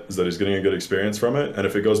from it is that he's getting a good experience from it. And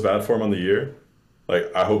if it goes bad for him on the year,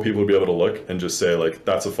 like I hope people will be able to look and just say like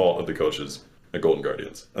that's a fault of the coaches at Golden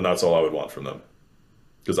Guardians, and that's all I would want from them.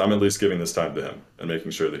 Because I'm at least giving this time to him and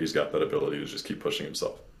making sure that he's got that ability to just keep pushing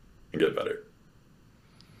himself and get better.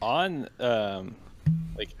 On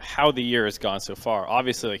like how the year has gone so far,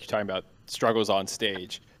 obviously like you're talking about struggles on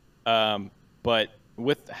stage, but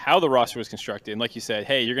with how the roster was constructed, and like you said,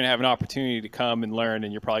 hey, you're going to have an opportunity to come and learn,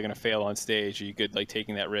 and you're probably going to fail on stage. Are you good like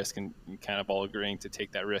taking that risk and kind of all agreeing to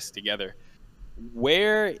take that risk together?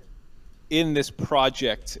 Where in this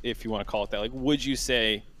project, if you want to call it that, like would you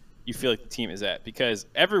say you feel like the team is at? Because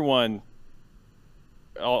everyone,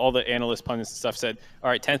 all the analysts, pundits and stuff said, all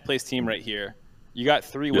right, 10th place team right here. You got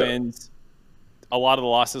 3 wins. A lot of the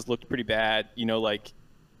losses looked pretty bad. You know, like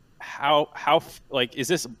how like is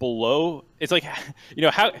this below? It's like, you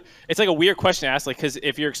know, how it's like a weird question to ask, like, because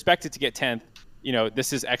if you're expected to get 10th, you know,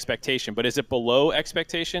 this is expectation, but is it below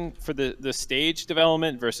expectation for the stage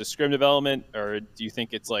development versus scrim development, or do you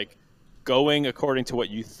think it's like going according to what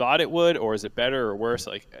you thought it would, or is it better or worse?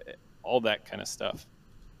 Like all that kind of stuff.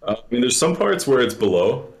 I mean, there's some parts where it's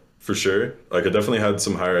below for sure. Like I definitely had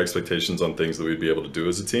some higher expectations on things that we'd be able to do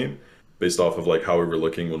as a team based off of like how we were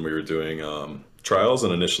looking when we were doing trials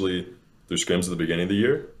and initially through scrims at the beginning of the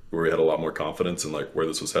year, where we had a lot more confidence in like where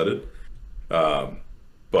this was headed.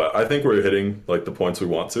 But I think we're hitting like the points we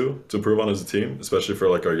want to improve on as a team, especially for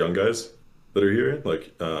like our young guys that are here,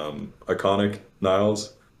 like Iconic,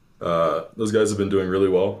 Niles. Those guys have been doing really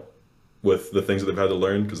well with the things that they've had to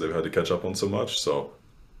learn because they've had to catch up on so much. So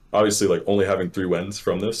obviously like only having 3 wins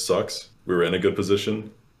from this sucks. We were in a good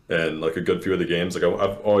position and like a good few of the games, like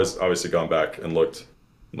I've always obviously gone back and looked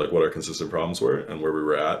like what our consistent problems were and where we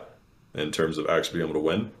were at in terms of actually being able to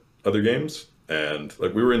win other games. And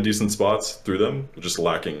like we were in decent spots through them, just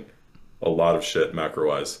lacking a lot of shit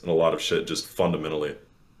macro-wise and a lot of shit just fundamentally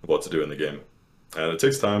of what to do in the game. And it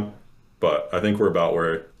takes time, but I think we're about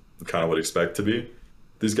where I kind of would expect to be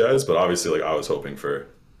these guys. But obviously like I was hoping for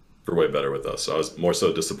way better with us. So I was more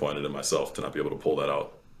so disappointed in myself to not be able to pull that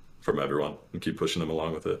out from everyone and keep pushing them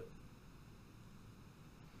along with it.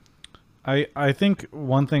 I think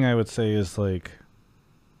one thing I would say is like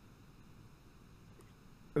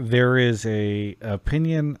there is a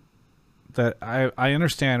opinion that I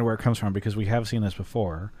understand where it comes from because we have seen this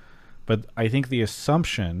before, but I think the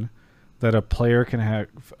assumption that a player can have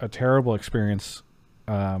a terrible experience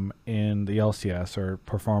in the LCS or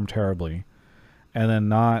perform terribly and then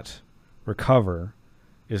not recover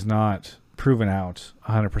is not proven out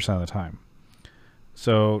 100% of the time.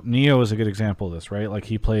 So Neo is a good example of this, right? Like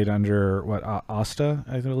he played under what Asta,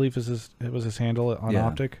 I believe was his handle on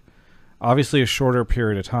Optic. Obviously a shorter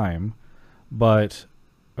period of time, but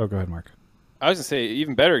go ahead, Mark. I was gonna say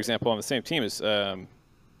even better example on the same team is oh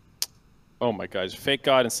my gosh, Fake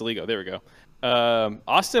God and Saligo. There we go.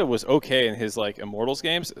 Asta was okay in his like Immortals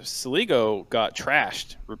games. Saligo got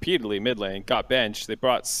trashed repeatedly mid lane, got benched. They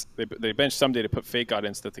benched someday to put Fake God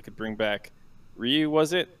in so that they could bring back Ryu,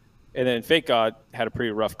 was it? And then Fake God had a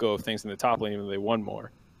pretty rough go of things in the top lane, even though they won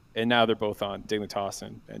more. And now they're both on Dignitas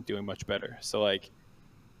and doing much better. So like,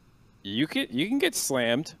 you can get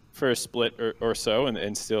slammed for a split or so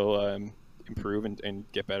and still improve and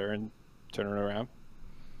get better and turn it around.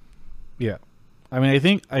 Yeah. I mean,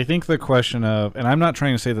 I think the question of, and I'm not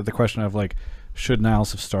trying to say that the question of like, should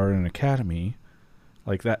Niles have started an academy,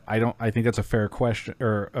 like that, I think that's a fair question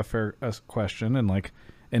or a fair question, and like,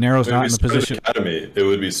 and Arrow's not in the position. Academy, it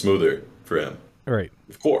would be smoother for him. Right.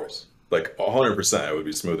 Of course, like 100%, it would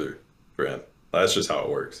be smoother for him. That's just how it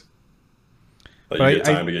works. Like you get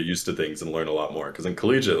time to get used to things and learn a lot more. Because in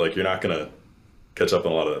collegiate, like you're not gonna catch up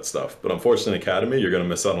on a lot of that stuff. But unfortunately, in academy, you're gonna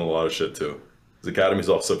miss out on a lot of shit too. Because academy's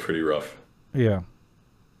also pretty rough. Yeah.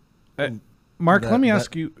 Mark, let me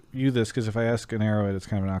ask you this, because if I ask an Arrow, it's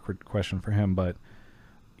kind of an awkward question for him. But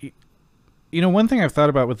you know, one thing I've thought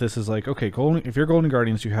about with this is like, okay, if you're Golden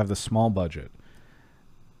Guardians, you have this small budget.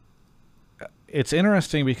 It's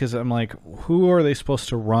interesting because I'm like, who are they supposed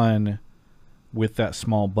to run with that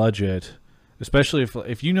small budget? Especially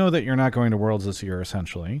if you know that you're not going to Worlds this year,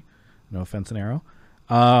 essentially. No offense, an Arrow.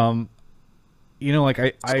 You know, like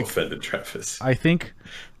I offended Travis. I think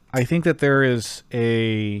that there is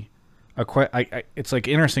it's like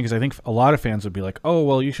interesting because I think a lot of fans would be like, oh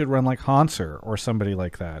well, you should run like Hanser or somebody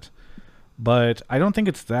like that. But I don't think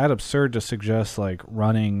it's that absurd to suggest like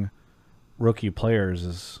running rookie players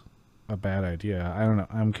is a bad idea. I don't know.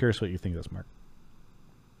 I'm curious what you think of this, Mark.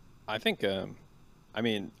 I think, I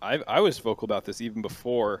mean, I was vocal about this even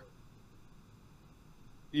before,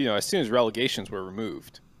 you know, as soon as relegations were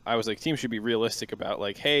removed. I was like, teams should be realistic about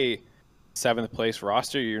like, hey, 7th place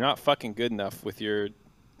roster, you're not fucking good enough with your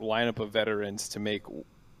lineup of veterans to make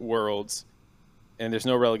Worlds, and there's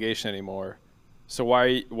no relegation anymore. So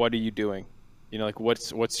what are you doing? You know, like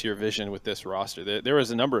what's your vision with this roster? There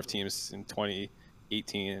was a number of teams in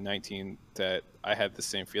 2018 and 19 that I had the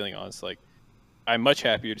same feeling on. It's like, I'm much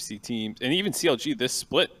happier to see teams, and even CLG this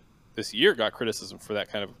split this year got criticism for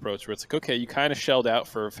that kind of approach, where it's like, okay, you kind of shelled out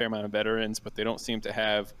for a fair amount of veterans, but they don't seem to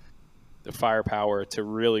have the firepower to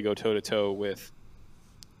really go toe-to-toe with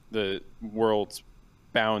the world's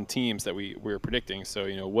bound teams that we were predicting. So,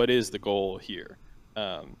 you know, what is the goal here?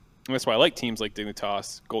 And that's why I like teams like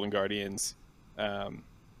Dignitas, Golden Guardians,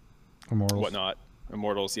 Immortals.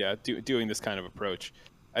 Immortals, yeah, doing this kind of approach.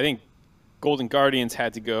 I think Golden Guardians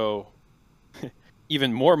had to go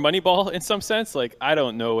even more Moneyball in some sense. Like, I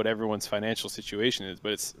don't know what everyone's financial situation is,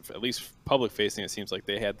 but it's at least public facing. It seems like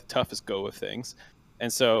they had the toughest go of things.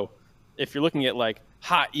 And so if you're looking at like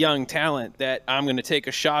hot young talent that I'm going to take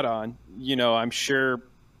a shot on, you know, I'm sure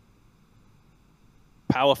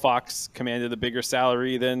Palafox commanded a bigger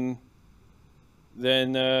salary than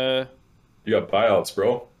you got buyouts,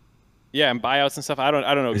 bro. Yeah, and buyouts and stuff. I don't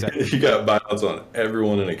know exactly. You got buyouts on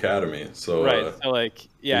everyone in academy. So right. So like,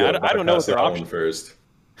 yeah, I don't know what their option first.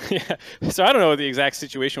 Yeah. So I don't know what the exact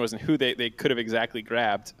situation was and who they could have exactly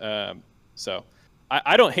grabbed. So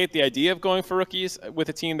I don't hate the idea of going for rookies with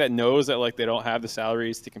a team that knows that like they don't have the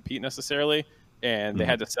salaries to compete necessarily, and they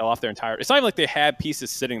had to sell off their entire. It's not even like they had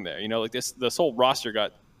pieces sitting there. You know, like this whole roster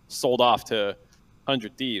got sold off to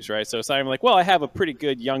 100 Thieves, right? So it's not even like, well, I have a pretty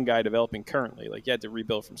good young guy developing currently. Like, you had to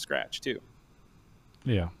rebuild from scratch too.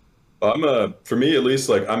 Yeah. For me at least,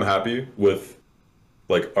 like I'm happy with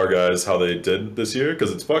like our guys how they did this year,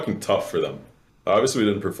 because it's fucking tough for them. Obviously we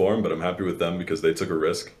didn't perform, but I'm happy with them because they took a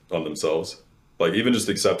risk on themselves. Like even just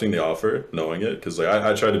accepting the offer, knowing it, because like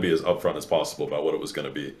I tried to be as upfront as possible about what it was going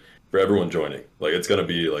to be for everyone joining. Like it's going to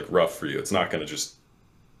be like rough for you. It's not going to just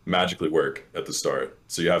magically work at the start.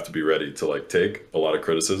 So you have to be ready to like take a lot of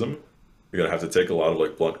criticism. You're going to have to take a lot of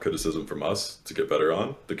like blunt criticism from us to get better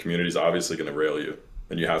on. The community's obviously going to rail you,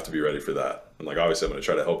 and you have to be ready for that. And like obviously I'm going to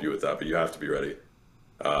try to help you with that, but you have to be ready.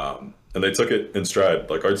 And they took it in stride.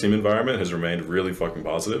 Like our team environment has remained really fucking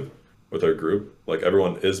positive with our group. Like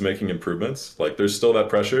everyone is making improvements. Like there's still that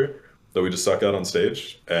pressure that we just suck out on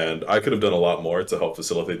stage, and I could have done a lot more to help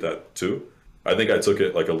facilitate that too. I think I took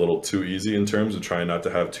it like a little too easy in terms of trying not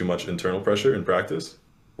to have too much internal pressure in practice,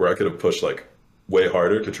 where I could have pushed like way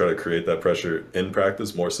harder to try to create that pressure in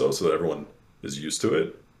practice more so that everyone is used to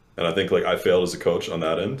it. And I think like I failed as a coach on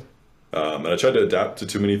that end. And I tried to adapt to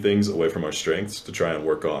too many things away from our strengths to try and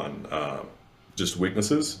work on just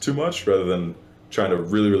weaknesses too much, rather than trying to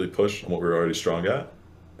really, really push on what we were already strong at.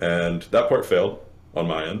 And that part failed on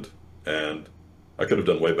my end, and I could have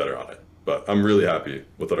done way better on it. But I'm really happy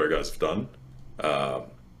with what our guys have done.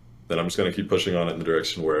 Then I'm just going to keep pushing on it in the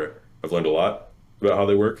direction where I've learned a lot about how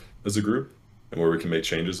they work as a group and where we can make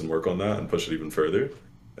changes and work on that and push it even further.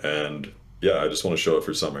 And yeah, I just want to show it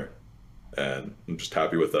for summer. And I'm just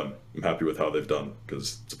happy with them. I'm happy with how they've done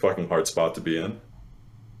because it's a fucking hard spot to be in.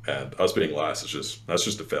 And us being last is that's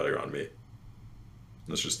just a failure on me.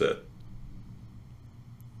 That's just it.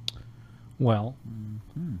 Well,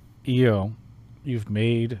 EO, you've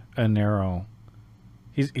made a narrow.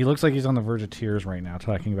 He looks like he's on the verge of tears right now,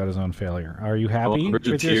 talking about his own failure. Are you happy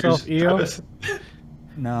with yourself, EO?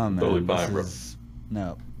 No, man. Totally fine, bro.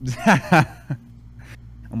 No.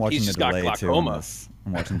 I'm watching the delay too on this.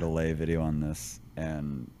 I'm watching the delay video on this,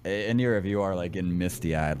 and in your review are like getting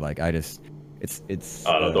misty eyed. Like it's.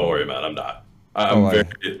 Oh no, don't worry, man. I'm not.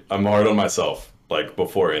 I'm hard on myself. Like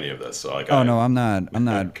before any of this, so like. Oh no, I'm not. I'm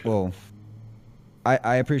not. Well,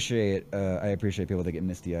 I appreciate people that get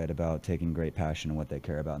misty eyed about taking great passion in what they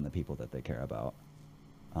care about and the people that they care about.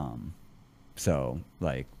 So,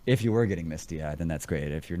 like, if you were getting misty-eyed, then that's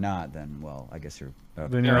great. If you're not, then, well, I guess you're...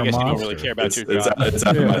 Then you're I a guess you monster. don't really care about your It's job. it's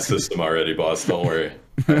out of my system already, boss. Don't worry.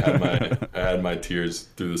 I had my tears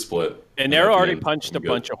through the split. And Nero already punched a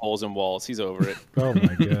bunch of holes in walls. He's over it. Oh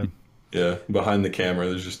my god. Yeah, behind the camera,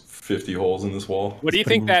 there's just 50 holes in this wall. What do you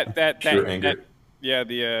think that Pure anger.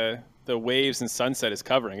 the waves and sunset is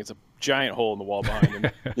covering? It's a giant hole in the wall behind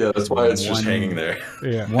him. Yeah, that's why it's just hanging there.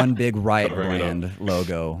 Yeah. One big Riot Covering it up. brand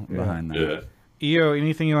logo behind that. Yeah. EO,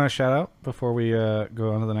 anything you want to shout out before we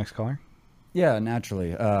go on to the next caller? Yeah,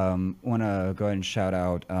 naturally. Want to go ahead and shout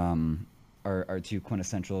out our two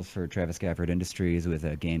quintessentials for Travis Gafford Industries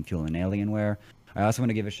with Game Fuel and Alienware. I also want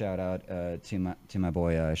to give a shout out to my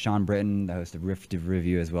boy Sean Britton, the host of Rift of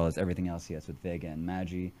Review, as well as everything else he has with Vega and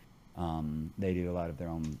Magi. They do a lot of their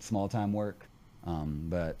own small time work.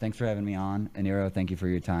 But thanks for having me on. Aniro, thank you for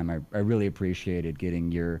your time. I really appreciated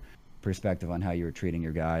getting your perspective on how you were treating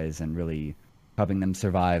your guys and really helping them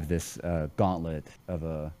survive this gauntlet of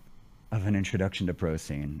an introduction to pro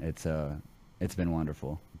scene. It's been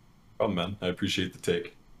wonderful. Oh man, I appreciate the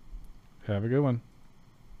take. Have a good one.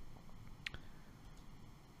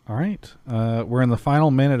 All right. We're in the final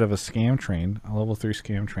minute of a scam train, a level 3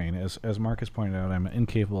 scam train. As Marcus pointed out, I'm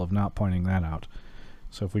incapable of not pointing that out.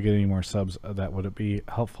 So if we get any more subs, that would be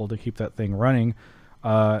helpful to keep that thing running.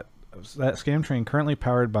 That scam train currently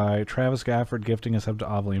powered by Travis Gafford gifting a sub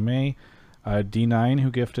to Ovely May, D9 who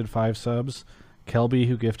gifted 5 subs, Kelby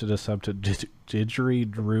who gifted a sub to Didgery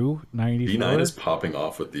Drew 94. D9 is popping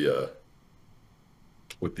off with the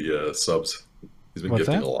subs. He's been What's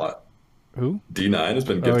gifting that? a lot. Who? D9 has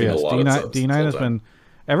been gifting a lot D9, of subs. D9 has this whole time. been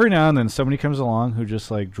every now and then somebody comes along who just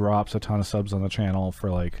like drops a ton of subs on the channel for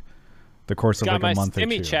like the course of Got like my a month or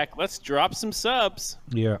stimmy two. check. Let's drop some subs.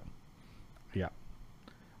 Yeah.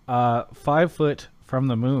 5 foot from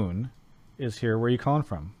the moon is here. Where are you calling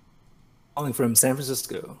from? Calling from San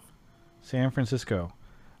Francisco. San Francisco.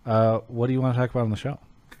 What do you want to talk about on the show?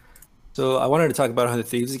 So I wanted to talk about 100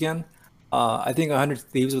 Thieves again. I think 100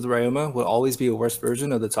 Thieves with Ryoma will always be a worse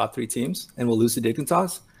version of the top 3 teams and will lose to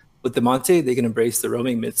Dignitas. With Demonte, they can embrace the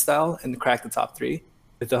roaming mid style and crack the top 3.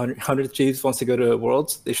 If the 100 Thieves wants to go to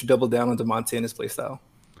Worlds, they should double down on Demonte and his playstyle.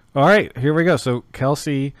 All right, here we go. So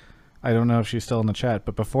Kelsey, I don't know if she's still in the chat,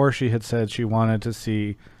 but before she had said she wanted to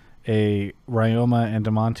see a Ryoma and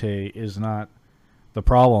Demonte is not the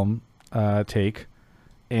problem take.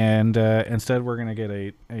 And instead, we're going to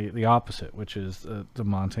get the opposite, which is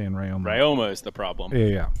Demonte and Ryoma. Ryoma is the problem.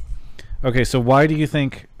 Yeah. Okay, so why do you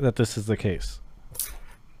think that this is the case?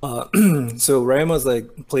 So Ryoma's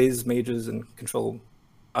like plays mages and control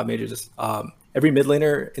mages. Every mid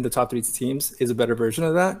laner in the top 3 teams is a better version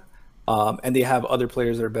of that, and they have other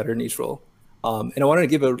players that are better in each role. And I wanted to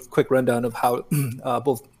give a quick rundown of how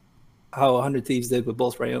how 100 Thieves did with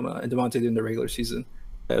both Ryoma and Demonte in the regular season,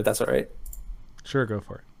 if that's all right. Sure, go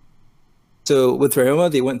for it. So with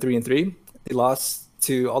Ryoma, they went 3-3. They lost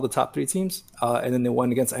to all the top 3 teams, and then they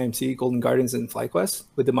won against IMC, Golden Guardians, and FlyQuest.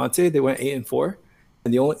 With Demonte, they went 8-4,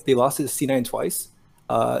 and they lost to C9 twice,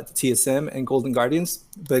 to TSM and Golden Guardians.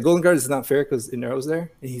 But Golden Guardians is not fair because Inero's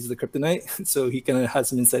there, and he's the Kryptonite, so he kind of has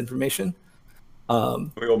some inside information. We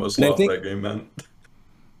almost and I lost think- that game, man.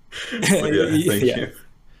 But yeah, thank Yeah. you.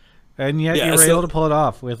 And yet Yeah, you were so- able to pull it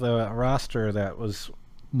off with a roster that was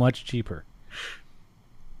much cheaper.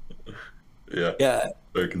 Yeah. Yeah,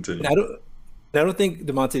 So continue. and I don't think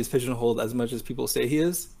Demonte is pigeonholed as much as people say he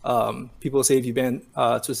is. People say if you ban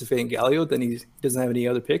Twisted and Galio, then he doesn't have any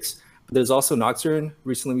other picks. But there's also Nocturne.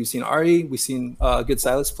 Recently, we've seen Ari. We've seen good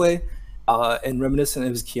Silas play. And reminiscent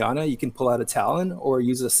of his Kiana, you can pull out a Talon or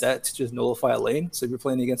use a set to just nullify a lane. So if you're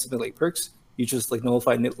playing against something like Perks, you just like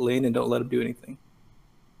nullify lane and don't let him do anything.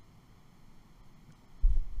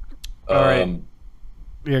 All right.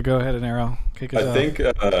 Yeah, go ahead and Arrow. Kick us off.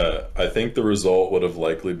 I think the result would have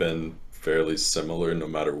likely been fairly similar no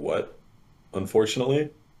matter what, unfortunately.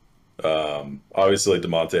 Obviously, like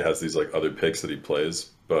DeMonte has these like other picks that he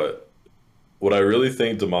plays, but what I really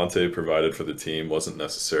think DeMonte provided for the team wasn't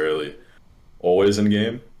necessarily always in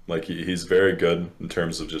game. Like he's very good in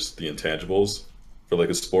terms of just the intangibles for like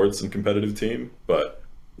a sports and competitive team. But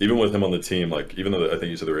even with him on the team, like even though I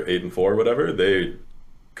think you said they were 8-4 or whatever, they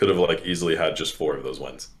could have like easily had just 4 of those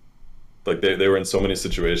wins. Like they were in so many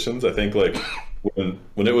situations. I think like when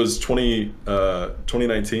it was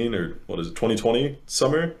 2019 or what is it 2020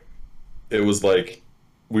 summer, it was like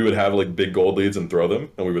we would have like big gold leads and throw them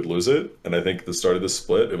and we would lose it. And I think the start of the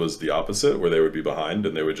split, it was the opposite where they would be behind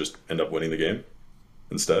and they would just end up winning the game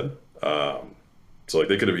instead. So like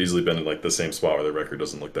they could have easily been in like the same spot where their record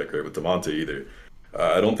doesn't look that great with DeMonte either.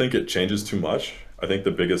 I don't think it changes too much. I think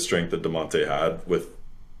the biggest strength that DeMonte had with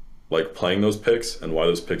like playing those picks and why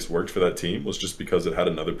those picks worked for that team was just because it had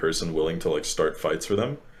another person willing to like start fights for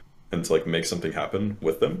them and to like make something happen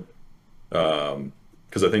with them.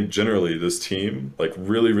 Because I think generally this team like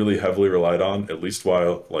really heavily relied on, at least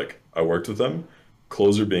while like I worked with them,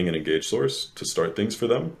 closer being an engaged source to start things for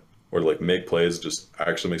them or like make plays, just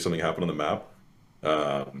actually make something happen on the map.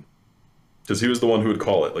 Because he was the one who would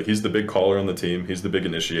call it. Like he's the big caller on the team. He's the big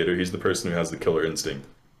initiator. He's the person who has the killer instinct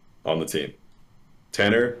on the team.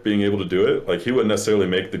 Tanner being able to do it, like he wouldn't necessarily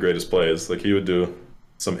make the greatest plays. Like he would do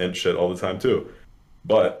some int shit all the time too.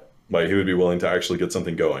 But like he would be willing to actually get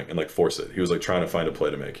something going and like force it. He was like trying to find a play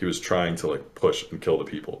to make. He was trying to like push and kill the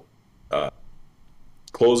people.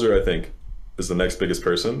 Closer, I think, is the next biggest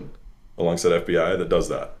person alongside FBI that does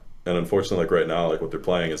that. And unfortunately, like right now, like what they're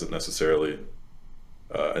playing isn't necessarily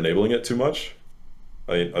enabling it too much.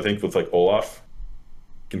 I think with like Olaf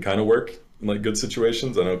can kind of work in like good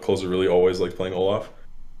situations. I know Closer really always liked playing Olaf.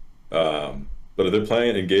 But if they're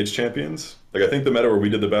playing engaged champions, like I think the meta where we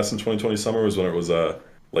did the best in 2020 summer was when it was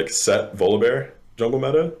like set Volibear jungle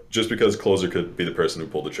meta, just because Closer could be the person who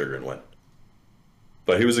pulled the trigger and win.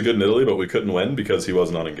 But he was a good in Italy, but we couldn't win because he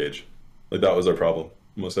wasn't on engage. Like that was our problem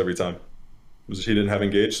almost every time. It was he didn't have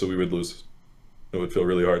engage, so we would lose. It would feel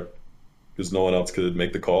really hard because no one else could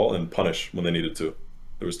make the call and punish when they needed to.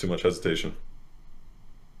 There was too much hesitation.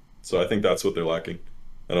 So I think that's what they're lacking.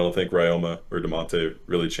 And I don't think Ryoma or DeMonte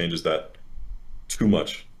really changes that too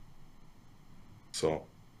much. So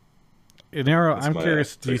Inero, I'm my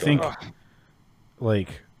curious, do you take on think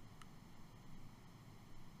like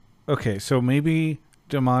okay, so maybe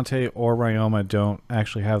DeMonte or Ryoma don't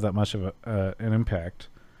actually have that much of an impact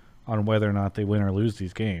on whether or not they win or lose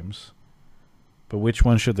these games. But which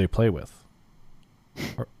one should they play with?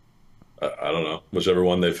 I don't know. Whichever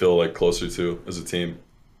one they feel like closer to as a team.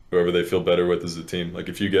 Whoever they feel better with as a team. Like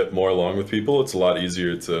if you get more along with people, it's a lot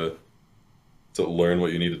easier to learn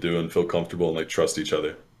what you need to do and feel comfortable and like trust each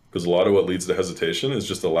other. Because a lot of what leads to hesitation is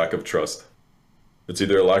just a lack of trust. It's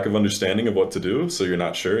either a lack of understanding of what to do, so you're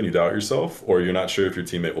not sure and you doubt yourself, or you're not sure if your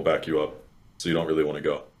teammate will back you up, so you don't really want to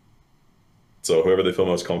go. So whoever they feel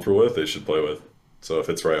most comfortable with, they should play with. So if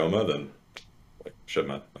it's Ryoma, then like shit,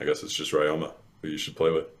 man. I guess it's just Ryoma who you should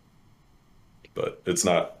play with. But it's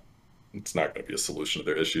not going to be a solution to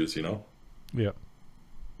their issues, you know? Yeah.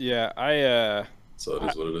 Yeah, So it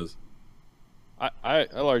is what it is. I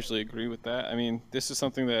largely agree with that. I mean, this is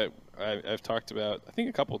something that I've talked about, I think,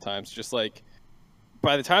 a couple of times. Just like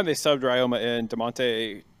by the time they subbed Ryoma in,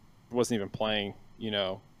 DeMonte wasn't even playing,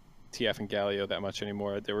 TF and Galio that much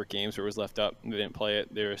anymore. There were games where it was left up and they didn't play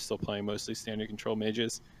it. They were still playing mostly standard control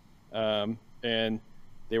mages. And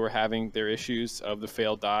they were having their issues of the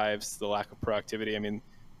failed dives, the lack of proactivity. I mean,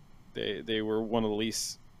 they were one of the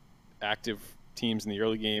least active teams in the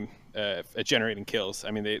early game at generating kills.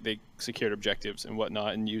 I mean, they secured objectives and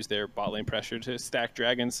whatnot and used their bot lane pressure to stack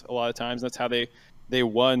dragons a lot of times. That's how they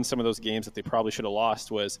won some of those games that they probably should have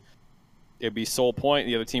lost. Was it'd be soul point,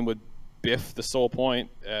 the other team would biff the soul point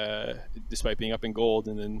despite being up in gold,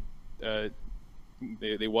 and then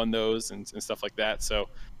they won those and stuff like that. So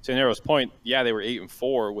to Nero's point, yeah, they were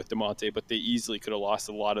 8-4 with DeMonte, but they easily could have lost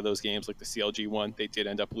a lot of those games, like the CLG one. They did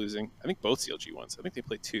end up losing. I think both CLG ones. I think they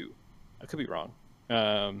played 2. I could be wrong.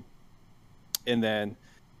 And then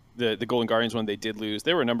the Golden Guardians one, they did lose.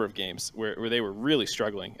 There were a number of games where they were really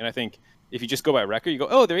struggling. And I think if you just go by record, you go,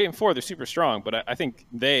 oh, they're 8-4, they're super strong. But I think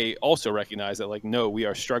they also recognize that, like, no, we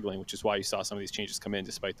are struggling, which is why you saw some of these changes come in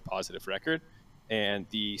despite the positive record. And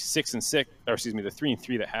the 6-6, or excuse me, the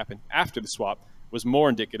 3-3 that happened after the swap was more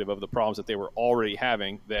indicative of the problems that they were already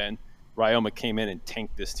having than Ryoma came in and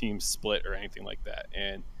tanked this team's split or anything like that.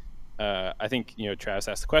 And I think, Travis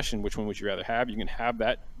asked the question, which one would you rather have? You can have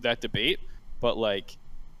that debate, but like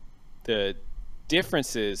the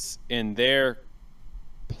differences in their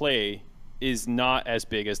play is not as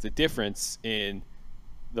big as the difference in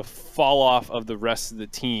the fall off of the rest of the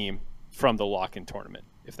team from the lock-in tournament,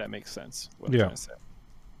 if that makes sense. What I'm trying to say.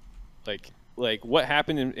 Like what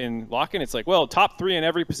happened in lock-in, it's like, well, top 3 in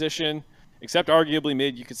every position, except arguably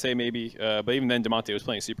mid, you could say maybe, but even then Damonte was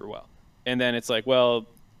playing super well. And then it's like, well,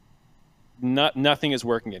 nothing is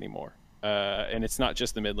working anymore. And it's not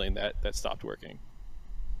just the mid lane that stopped working.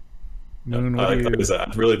 Moon, I what do like you... that.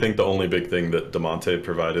 I really think the only big thing that Damonte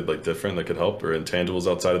provided like different that could help are intangibles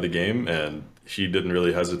outside of the game, and he didn't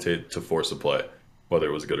really hesitate to force a play, whether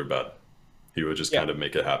it was good or bad. He would just kind of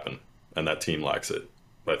make it happen, and that team lacks it,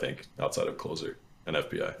 I think, outside of closer and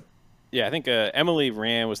FBI. Yeah, I think Emily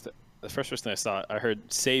Rand was the first person I saw. I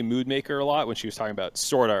heard say mood maker a lot when she was talking about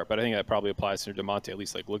sword art, but I think that probably applies to Damonte, at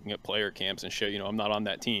least like looking at player camps and show, I'm not on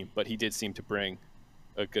that team, but he did seem to bring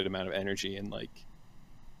a good amount of energy and like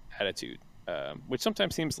attitude, which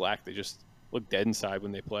sometimes teams lack. They just look dead inside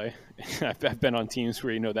when they play. I've been on teams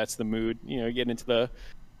where that's the mood. You get into the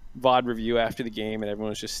VOD review after the game and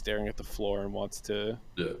everyone's just staring at the floor and wants to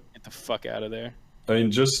get the fuck out of there. I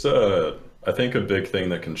mean, just I think a big thing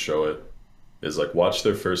that can show it is like watch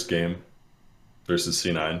their first game versus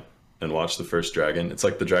C9 and watch the first dragon. It's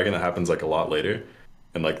like the dragon that happens like a lot later,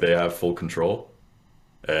 and like they have full control,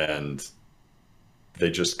 and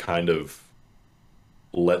they just kind of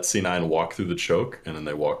let C9 walk through the choke, and then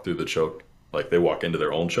they walk through the choke, like they walk into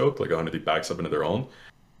their own choke, like 100 backs up into their own,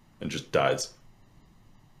 and just dies.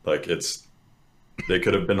 Like they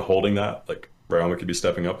could have been holding that, like Ryoma could be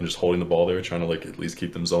stepping up and just holding the ball there, trying to like at least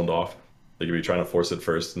keep them zoned off. They could be trying to force it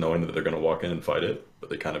first, knowing that they're going to walk in and fight it, but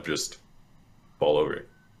they kind of just fall over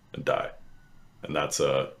and die. And that's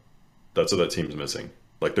what that team's missing.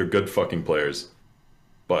 Like they're good fucking players,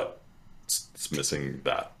 but it's missing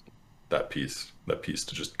that piece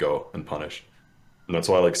to just go and punish. And that's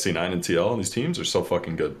why like C9 and TL and these teams are so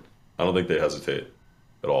fucking good. I don't think they hesitate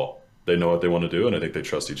at all. They know what they want to do, and I think they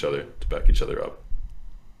trust each other to back each other up.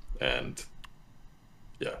 And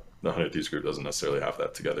yeah, the 100 Thieves group doesn't necessarily have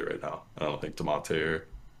that together right now. I don't think Damonte or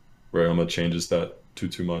Ryoma changes that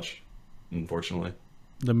too much, unfortunately.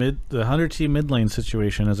 The 100 team mid lane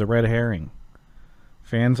situation is a red herring.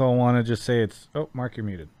 Fans all want to just say it's... Oh, Mark, you're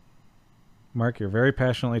muted. Mark, you're very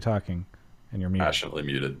passionately talking, and you're muted. Passionately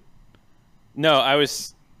muted. No, I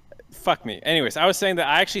was... Fuck me. Anyways, I was saying that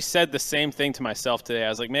I actually said the same thing to myself today. I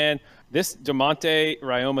was like, man, this Damonte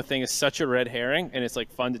Ryoma thing is such a red herring, and it's like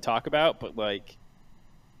fun to talk about, but like,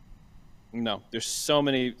 no, there's so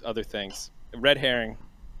many other things. Red herring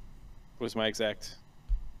was my exact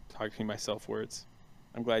talking to myself words.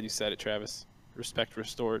 I'm glad you said it, Travis. Respect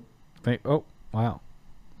restored. Oh, wow.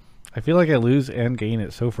 I feel like I lose and gain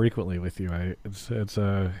it so frequently with you. It's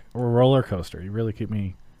a roller coaster. You really keep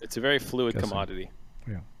me... It's a very fluid guessing. commodity.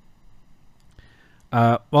 Yeah.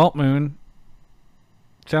 Well, Moon,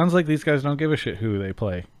 sounds like these guys don't give a shit who they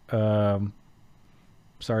play.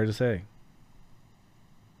 Sorry to say.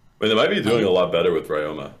 I mean, they might be doing a lot better with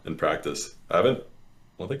Ryoma in practice. I don't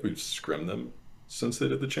think we've scrimmed them since they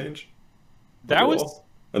did the change. That was...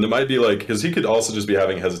 And it might be like, because he could also just be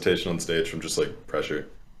having hesitation on stage from just like pressure.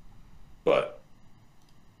 But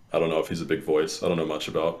I don't know if he's a big voice. I don't know much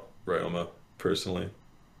about Ryoma personally.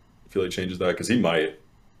 I feel like changes that because he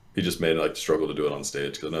just may like struggle to do it on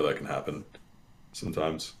stage because I know that can happen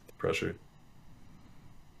sometimes. Pressure.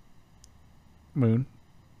 Moon.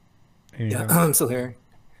 Yeah, I'm still here.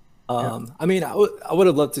 I mean, I would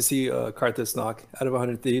have loved to see Karthus knock out of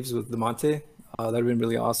 100 Thieves with Damonte. That would have been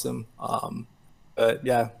really awesome. But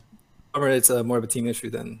yeah, it's more of a team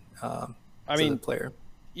issue than I mean, a player.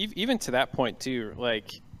 Even to that point too,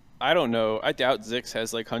 like I don't know. I doubt Zix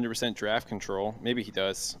has like 100% draft control. Maybe he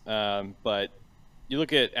does. But you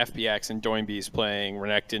look at FPX and Doinby's playing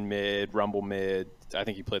Renekton mid, Rumble mid. I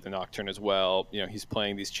think he played the Nocturne as well. He's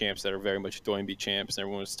playing these champs that are very much Doinby champs, and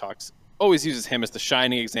everyone always uses him as the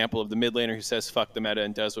shining example of the mid laner who says fuck the meta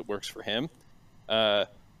and does what works for him.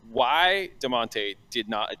 Why Damonte did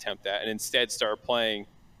not attempt that and instead start playing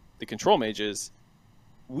the control mages,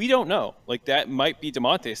 we don't know. Like that might be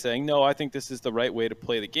Damonte saying, no, I think this is the right way to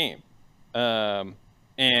play the game.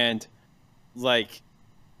 And like,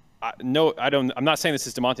 I'm not saying this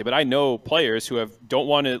is Damonte, but I know players who don't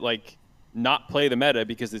want to like not play the meta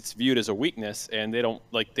because it's viewed as a weakness, and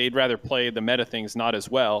they'd rather play the meta things not as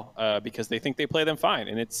well because they think they play them fine.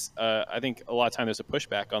 And it's I think a lot of time there's a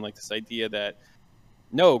pushback on like this idea that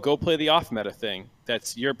no, go play the off meta thing.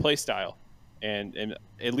 That's your play style. And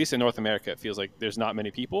at least in North America, it feels like there's not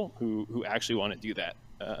many people who actually want to do that.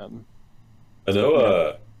 I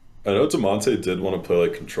know Damonte did want to play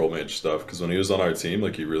like control mage stuff because when he was on our team,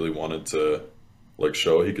 like he really wanted to like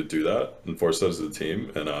show he could do that and force that as a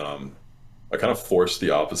team. And I kind of forced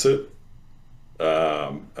the opposite.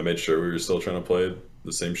 I made sure we were still trying to play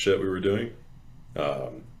the same shit we were doing,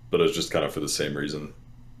 but it was just kind of for the same reason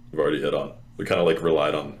we've already hit on. We kind of like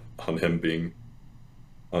relied on him being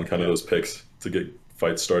on kind of those picks to get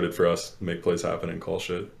fights started for us, make plays happen, and call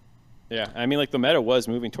shit. Yeah, I mean, like the meta was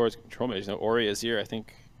moving towards control measures. You know, Ori, Azir, I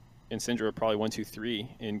think, and Syndra were probably 1, 2,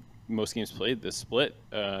 3 in most games played this split.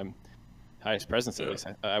 Highest presence, at least,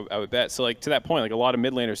 I would bet. So, like, to that point, like, a lot of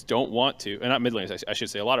mid laners don't want to, and not mid laners, I should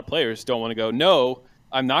say, a lot of players don't want to go, no,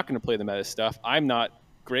 I'm not going to play the meta stuff. I'm not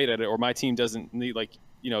great at it, or my team doesn't need, like,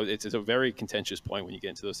 you know, it's a very contentious point when you get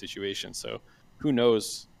into those situations. So, who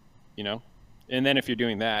knows, you know? And then if you're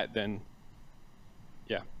doing that, then,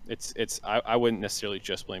 yeah, I wouldn't necessarily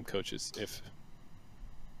just blame coaches if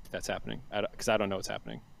that's happening, because I don't know what's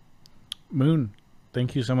happening. Moon,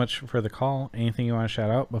 thank you so much for the call. Anything you want to shout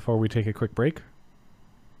out before we take a quick break?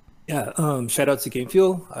 Yeah, shout out to Game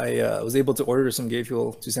Fuel. I was able to order some Game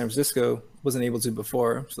Fuel to San Francisco. Wasn't able to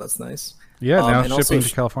before, so that's nice. Yeah, now and shipping also,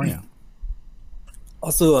 to California.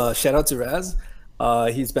 Also, shout out to Raz.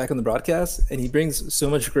 He's back on the broadcast, and he brings so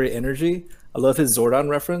much great energy. I love his Zordon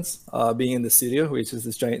reference, being in the studio, which is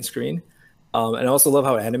this giant screen. And I also love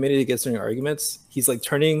how animated he gets during arguments. He's like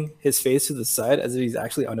turning his face to the side as if he's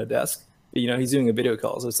actually on a desk. But, you know, he's doing a video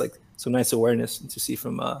call, so it's like some nice awareness to see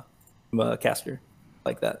from a caster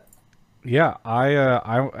like that. Yeah, I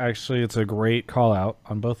actually, it's a great call out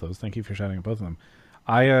on both those. Thank you for shouting at both of them.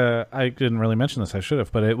 I didn't really mention this. I should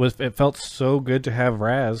have, but it felt so good to have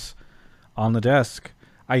Raz on the desk.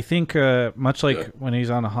 I think much like when he's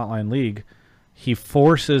on a Hotline League, he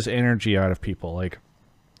forces energy out of people. Like,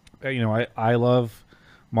 you know, I love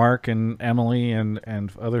Mark and Emily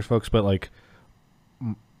and other folks, but like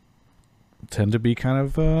tend to be kind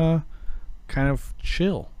of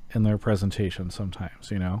chill in their presentation sometimes,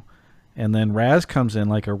 you know. And then Raz comes in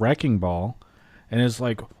like a wrecking ball and is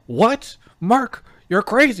like, "What? Mark, you're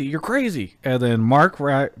crazy. You're crazy." And then Mark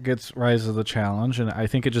rises to the challenge, and I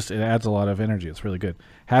think it adds a lot of energy. It's really good.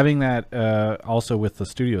 Having that also with the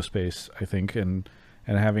studio space, I think, and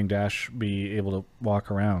having Dash be able to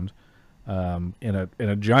walk around in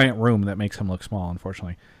a giant room that makes him look small,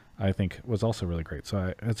 unfortunately, I think was also really great.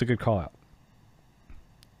 So it's a good call out.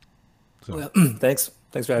 So. Well, thanks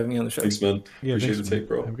for having me on the show. Thanks, man. Yeah, Appreciate thanks, the take,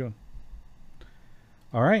 bro. Have a good one.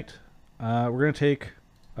 All right. We're going to take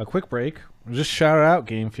a quick break. We'll just shout out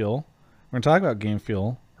Game Fuel. We're going to talk about Game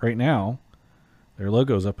Fuel right now. Their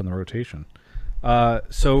logo's up in the rotation.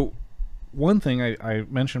 So one thing I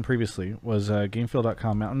mentioned previously was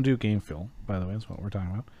GameFuel.com. Mountain Dew Game Fuel, by the way, is what we're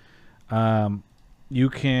talking about. You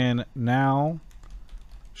can now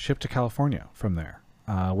ship to California from there,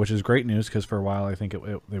 which is great news because for a while I think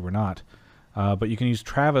they were not. But you can use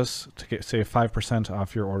Travis to save 5%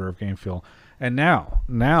 off your order of Game Fuel. And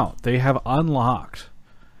now they have unlocked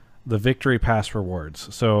the Victory Pass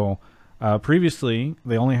rewards. So previously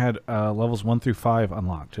they only had levels 1 through 5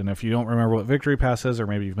 unlocked. And if you don't remember what Victory Pass is, or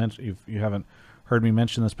maybe you haven't heard me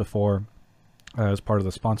mention this before as part of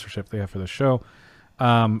the sponsorship they have for the show,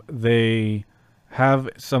 they have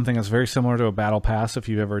something that's very similar to a battle pass. If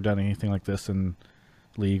you've ever done anything like this in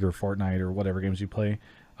League or Fortnite or whatever games you play,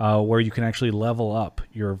 where you can actually level up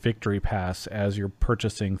your Victory Pass as you're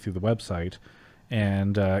purchasing through the website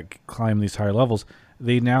and climb these higher levels.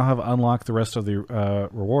 They now have unlocked the rest of the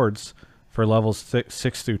rewards for levels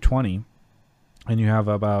 6 through 20. And you have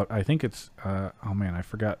about, I think it's, oh man, I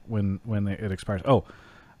forgot when it expires.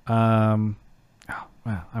 I'm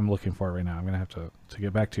looking for it right now. I'm going to have to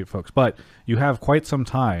get back to you folks. But you have quite some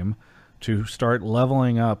time to start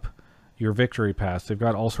leveling up your Victory Pass. They've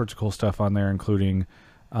got all sorts of cool stuff on there, including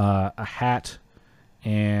a hat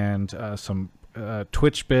and some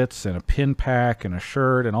Twitch bits and a pin pack and a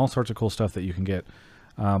shirt and all sorts of cool stuff that you can get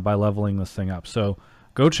by leveling this thing up. So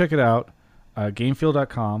go check it out.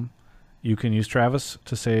 Gamefuel.com. You can use Travis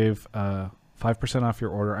to save 5% off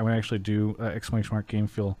your order. I'm going to actually do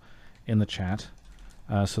 !Gamefuel in the chat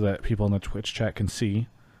so that people in the Twitch chat can see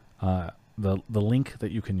the link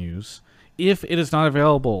that you can use. If it is not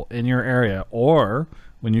available in your area, or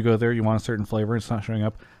when you go there you want a certain flavor and it's not showing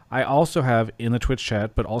up, I also have in the Twitch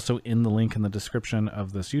chat, but also in the link in the description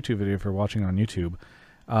of this YouTube video if you're watching on YouTube,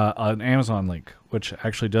 an Amazon link, which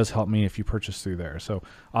actually does help me if you purchase through there. So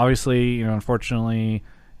obviously, you know, unfortunately,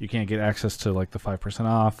 you can't get access to like the 5%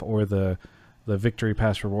 off or the Victory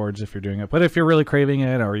Pass rewards if you're doing it. But if you're really craving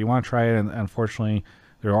it or you want to try it, and unfortunately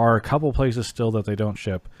there are a couple places still that they don't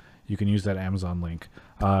ship, you can use that Amazon link.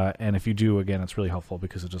 And if you do, again, it's really helpful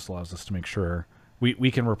because it just allows us to make sure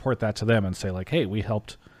we can report that to them and say like, hey, we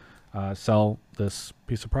helped sell this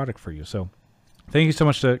piece of product for you. So thank you so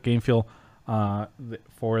much to Gamefuel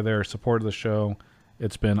for their support of the show.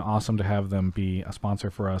 It's been awesome to have them be a sponsor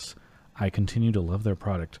for us. I continue to love their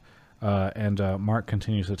product. And Mark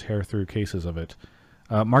continues to tear through cases of it.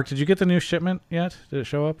 Mark, did you get the new shipment yet? Did it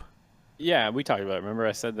show up? Yeah, we talked about it. Remember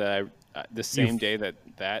I said that the same day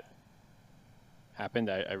that happened,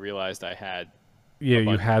 I realized I had... Yeah,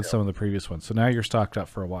 you had some of the previous ones. So now you're stocked up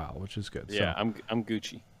for a while, which is good. Yeah, so. I'm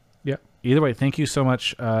Gucci. Yeah. Either way, thank you so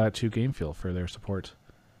much to Gamefuel for their support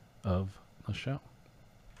of the show.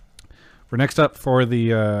 We're next up for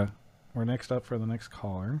the next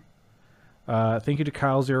caller. Thank you to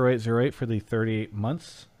Kyle0808 for the 38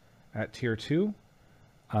 months at tier 2.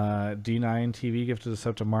 D9 TV gifted a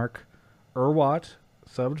sub to Mark Urwat,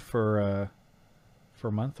 subbed for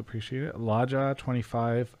a month. Appreciate it. Laja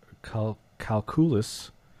 25,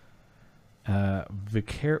 Calculus,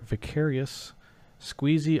 Vicarious,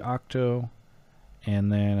 Squeezy Octo,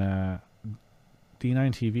 and then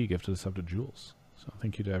D9 TV gifted a sub to Jules. So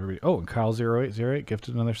thank you to everybody. Oh, and Kyle0808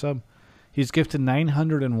 gifted another sub. He's gifted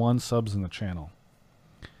 901 subs in the channel.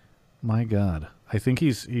 My God. I think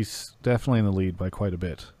he's definitely in the lead by quite a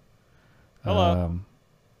bit. Hello.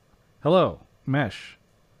 Hello, Mesh.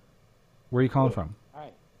 Where are you calling from?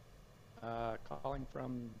 Hi. Calling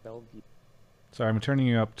from Bellevue. Sorry, I'm turning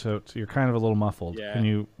you up to you're kind of a little muffled.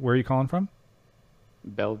 Yeah. Where are you calling from?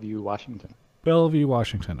 Bellevue, Washington. Bellevue,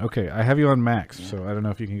 Washington. Okay, I have you on max, so I don't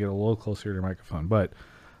know if you can get a little closer to your microphone. But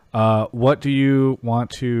what do you want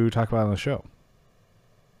to talk about on the show?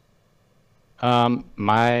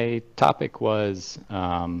 My topic was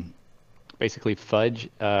basically Fudge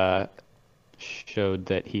showed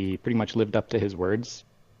that he pretty much lived up to his words.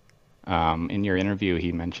 In your interview,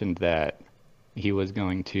 he mentioned that he was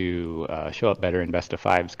going to show up better in best of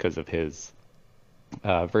fives because of his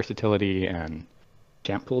versatility and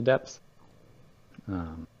champ pool depth.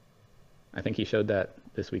 I think he showed that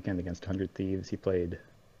this weekend against 100 Thieves. He played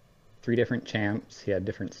 3 different champs. He had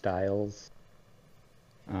different styles,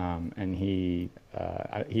 and he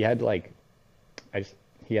had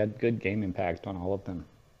he had good game impact on all of them.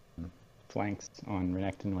 Flanks on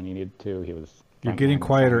Renekton when he needed to. He was. You're getting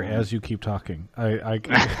quieter as you keep talking.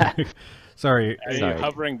 Sorry. Are you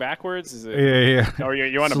hovering backwards? Is it? Yeah. Or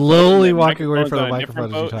you want to slowly walking away from the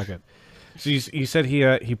microphone as you talk it. So you said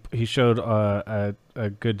he showed a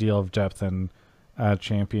good deal of depth and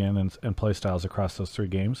champion and play styles across those 3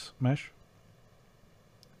 games. Mesh.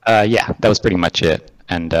 Yeah, that was pretty much it.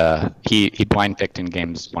 And he blind picked in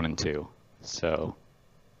games 1 and 2, so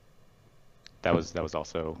that was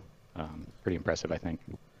also pretty impressive, I think.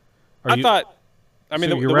 I mean,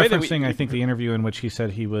 so the you're way referencing, I think, the interview in which he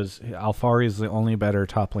said Alphari is the only better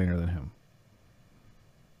top laner than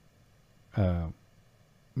him.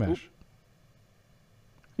 Mesh.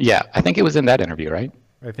 Yeah, I think it was in that interview, right?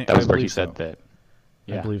 I think that was where he so. said that.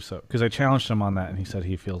 Yeah. I believe so, because I challenged him on that, and he said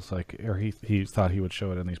he feels like, or he thought he would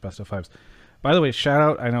show it in these best of fives. By the way, shout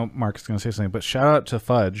out. I know Mark's going to say something, but shout out to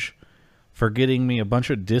Fudge for getting me a bunch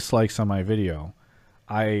of dislikes on my video.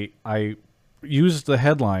 I used the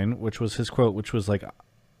headline, which was his quote, which was like,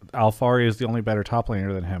 Alphari is the only better top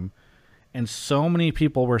laner than him. And so many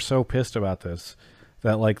people were so pissed about this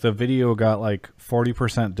that like the video got like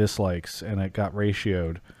 40% dislikes and it got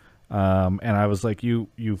ratioed. And I was like, you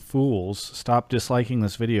fools, stop disliking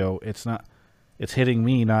this video. It's hitting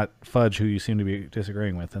me, not Fudge, who you seem to be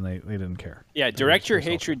disagreeing with. And they didn't care. Yeah. Direct your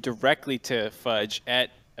hatred directly to Fudge at,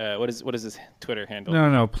 what is his Twitter handle?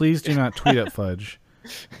 No, please do not tweet at Fudge.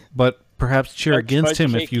 But perhaps cheer against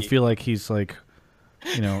him if you feel like he's like,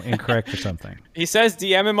 incorrect or something. He says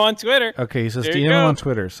DM him on Twitter. Okay, he says DM him on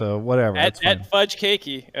Twitter, so whatever. At Fudge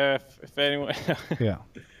Cakey, if anyone. Yeah.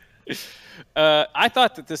 I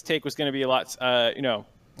thought that this take was going to be a lot,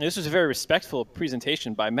 this was a very respectful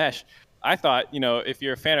presentation by Mesh. I thought, if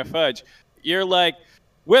you're a fan of Fudge, you're like,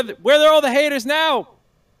 where are all the haters now?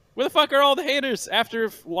 Where the fuck are all the haters?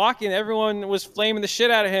 After locking, everyone was flaming the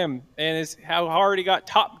shit out of him, and how hard he got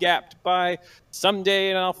top gapped by Someday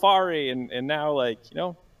and Alphari, and now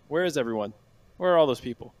where is everyone? Where are all those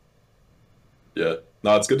people? Yeah,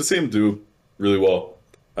 no, it's good to see him do really well.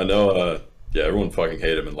 I know, everyone fucking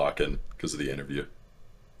hated him in lock-in because of the interview.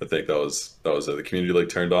 I think that was it. The community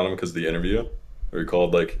turned on him because of the interview, where he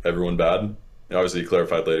called everyone bad. And obviously, he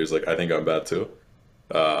clarified later. He's like, I think I'm bad too.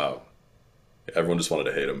 Everyone just wanted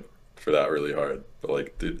to hate him for that really hard.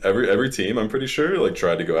 But dude, every team, I'm pretty sure,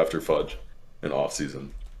 tried to go after Fudge in off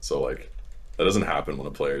season. So that doesn't happen when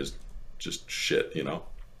a player is just shit,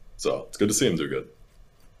 So it's good to see him do good.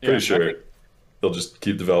 Pretty sure he'll just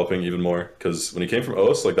keep developing even more, because when he came from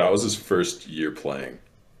OS, that was his first year playing.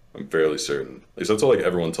 I'm fairly certain. At least that's what like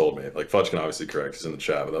everyone told me. Like Fudge can obviously correct. He's in the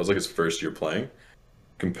chat, but that was like his first year playing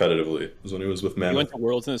competitively. It was when he was with He Mammoth. went to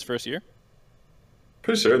Worlds in his first year.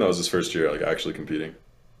 Pretty certain that was his first year, like actually competing.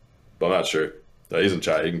 But I'm not sure. He's in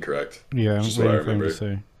chat. He can correct. Yeah, I'm Just what I waiting for him to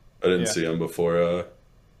remember. say. I didn't Yeah. see him before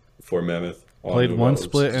Mammoth. All I Played knew one about was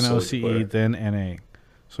split in just like the player. OCE, then NA.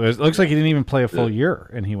 So it looks like he didn't even play a full Yeah. year,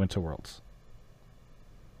 and he went to Worlds.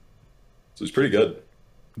 So he's pretty good.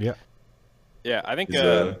 Yeah. Yeah, I think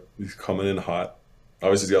He's coming in hot.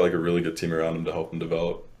 Obviously, he's got like a really good team around him to help him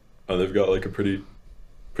develop. They've got like a pretty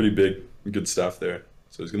big, good staff there.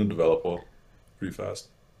 So he's going to develop well, pretty fast.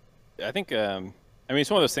 I think I mean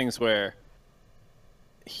it's one of those things where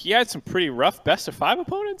he had some pretty rough best of 5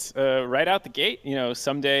 opponents right out the gate. You know,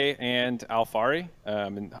 Someday and Alfari,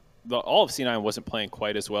 and all of C9 wasn't playing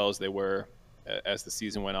quite as well as they were as the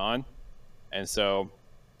season went on, and so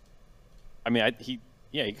I mean he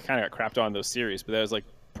kind of got crapped on in those series, but that was like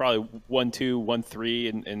probably 1-2,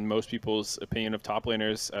 1-3 in most people's opinion of top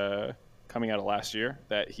laners coming out of last year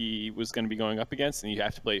that he was going to be going up against, and you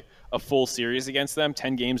have to play a full series against them,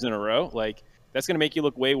 10 games in a row. Like, that's going to make you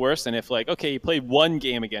look way worse than if, like, okay, he played one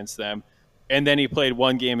game against them, and then he played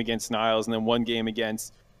one game against Niles, and then one game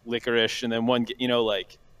against Licorice, and then one, you know,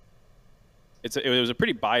 like, it was a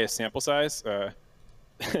pretty biased sample size,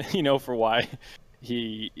 you know, for why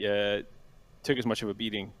he took as much of a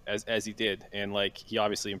beating as he did. And, like, he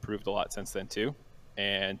obviously improved a lot since then, too.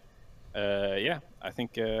 And, yeah, I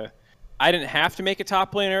think I didn't have to make a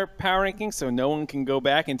top laner power ranking, so no one can go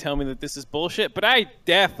back and tell me that this is bullshit. But I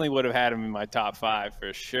definitely would have had him in my top 5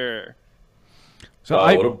 for sure. So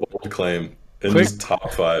what a bold claim in his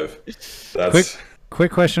top 5. That's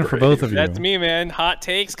quick question for both of you. That's me, man. Hot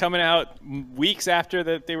takes coming out weeks after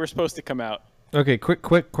that they were supposed to come out. Okay,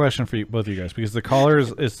 quick question for you, both of you guys, because the caller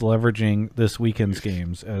is leveraging this weekend's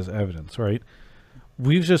games as evidence, right?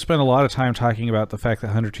 We've just spent a lot of time talking about the fact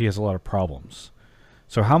that 100T has a lot of problems.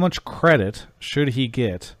 So how much credit should he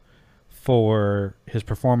get for his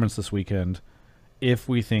performance this weekend if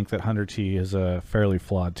we think that 100T is a fairly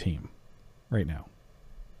flawed team right now?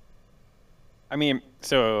 I mean,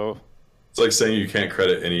 so it's like saying you can't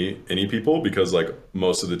credit any people because like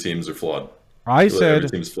most of the teams are flawed. I Really, said every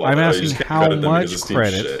team's flawed. I'm You asking just can't how credit them because much this team's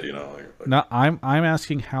credit. shit, you know, like, No, I'm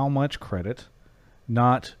asking how much credit,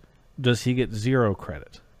 not does he get zero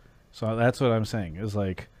credit. So that's what I'm saying. Is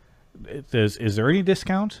like, is there any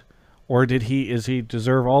discount, or is he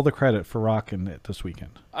deserve all the credit for rocking it this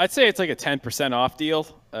weekend? I'd say it's like a 10% off deal.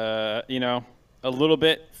 You know, a little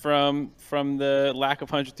bit from the lack of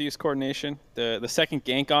 100 Thieves coordination. The second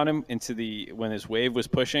gank on him when his wave was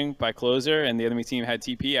pushing by closer and the enemy team had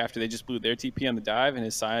TP after they just blew their TP on the dive and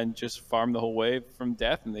his Sion just farmed the whole wave from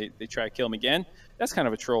death and they try to kill him again. That's kind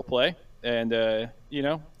of a troll play. And, you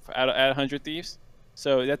know, at 100 Thieves.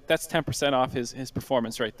 So that's 10% off his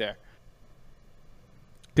performance right there.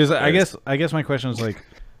 Because I guess my question is like,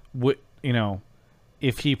 you know,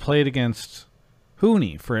 if he played against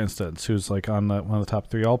Huni, for instance, who's like on one of the top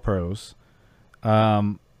 3 All Pros,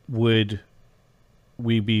 would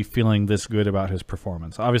we be feeling this good about his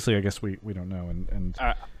performance? Obviously, I guess we don't know. And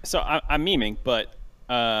so I'm memeing, but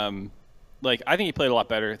like I think he played a lot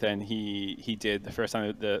better than he did the first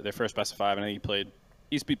time the first best of 5. And I think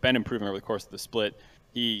he's been improving over the course of the split.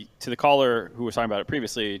 To the caller who was talking about it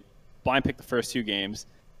previously, blind picked the first 2 games.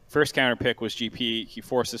 First counter pick was GP. He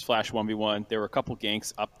forced his flash 1v1. There were a couple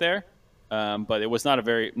ganks up there, but it was not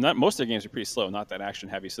most of their games are pretty slow, not that action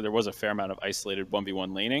heavy. So there was a fair amount of isolated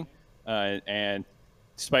 1v1 laning. And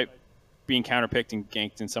despite being counter picked and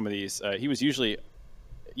ganked in some of these, he was usually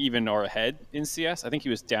even or ahead in CS. I think he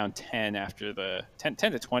was down 10 after the 10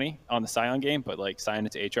 to 20 on the Sion game, but like Sion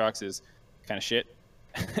into Aatrox is kind of shit.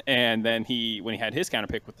 And then when he had his counter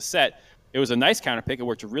pick with the set, it was a nice counter pick. It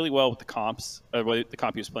worked really well with the comps, the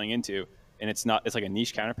comp he was playing into, and it's like a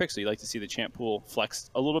niche counter pick. So you like to see the champ pool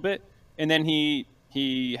flexed a little bit. And then he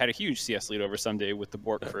had a huge CS lead over Someday with the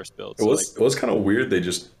Bork first build. It was kind of weird. They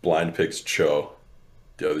just blind picked Cho,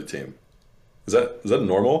 the other team. Is that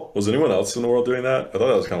normal? Was anyone else in the world doing that? I thought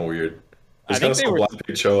that was kind of weird. I kind of saw blind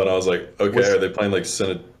pick Cho, and I was like, okay, are they playing like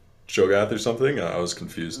Senate Cho'Gath or something? I was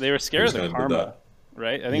confused. They were scared of the karma.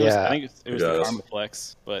 Right? I think it was the karma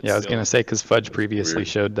flex, but yeah, I was gonna say because Fudge previously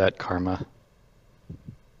showed that karma.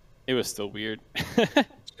 It was still weird.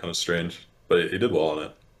 It's kind of strange, but he did well on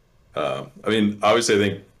it. I mean, obviously, I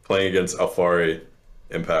think playing against Alfari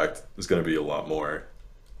Impact is going to be a lot more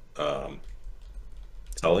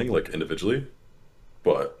telling, like individually,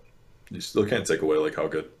 but you still can't take away like how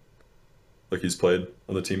good like he's played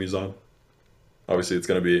on the team he's on. Obviously, it's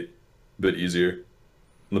going to be a bit easier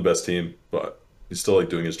on the best team, but he's still like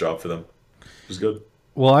doing his job for them, which is good.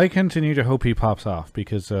 Well, I continue to hope he pops off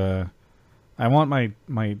because I want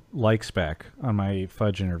my likes back on my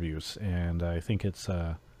Fudge interviews, and I think it's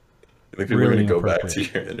I think people are really going to go back to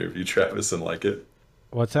inappropriate. your interview, Travis, and like it.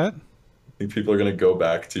 What's that? I think people are going to go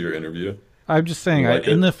back to your interview. I'm just saying, Like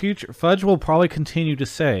in it? the future, Fudge will probably continue to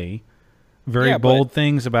say very Yeah, but- bold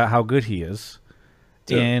things about how good he is,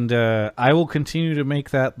 Yeah. and I will continue to make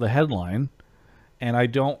that the headline. And I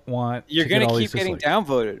don't want You're to going get all to these keep getting dislikes.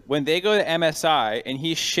 downvoted. When they go to MSI and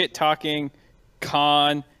he's shit talking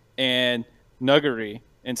Khan and Nuggery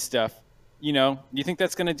and stuff, you know, you think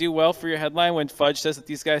that's going to do well for your headline when Fudge says that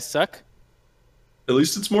these guys suck? At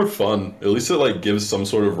least it's more fun. At least it like gives some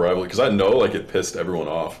sort of rivalry, because I know like it pissed everyone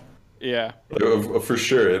off. Yeah. Like, for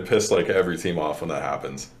sure, it pissed like every team off when that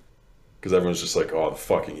happens, because everyone's just like, "Oh, the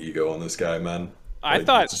fucking ego on this guy, man." I Like,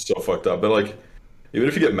 thought- it's just so fucked up. But like, even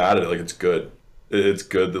if you get mad at it, like it's good. It's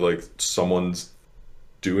good that like someone's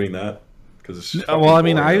doing that, because it's just Well, I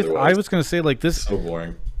mean, boring I otherwise. was going to say like this so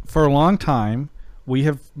boring. for a long time. We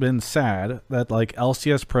have been sad that like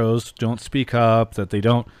LCS pros don't speak up, that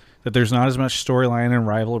there's not as much storyline and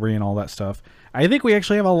rivalry and all that stuff. I think we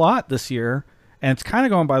actually have a lot this year, and it's kind of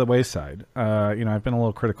going by the wayside. You know, I've been a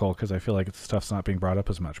little critical because I feel like stuff's not being brought up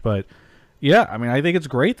as much, but yeah, I mean, I think it's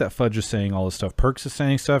great that Fudge is saying all this stuff. Perks is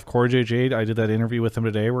saying stuff. Corey J. Jade, I did that interview with him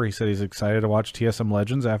today where he said he's excited to watch TSM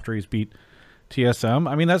Legends after he's beat TSM.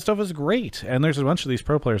 I mean, that stuff is great, and there's a bunch of these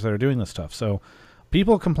pro players that are doing this stuff. So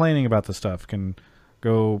people complaining about this stuff can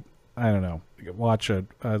go, I don't know, watch a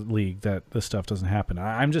league that this stuff doesn't happen.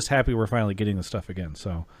 I'm just happy we're finally getting this stuff again.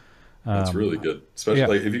 So That's really good. Especially yeah.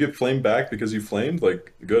 like if you get flamed back because you flamed,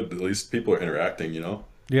 like good. At least people are interacting, you know?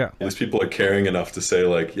 yeah, At least people are caring enough to say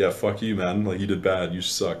like, yeah, fuck you, man. Like you did bad. You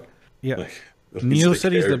suck. yeah. Like, at least Neo they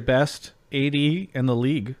City's care. the best AD in the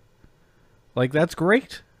league. Like, that's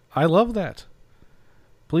great. I love that.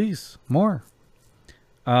 Please, more.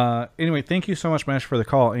 Anyway, thank you so much, Mesh, for the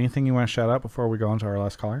call. Anything you want to shout out before we go on to our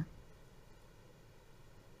last caller?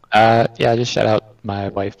 Yeah, just shout out my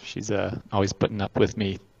wife. She's always putting up with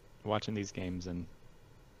me watching these games and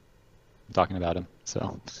talking about them.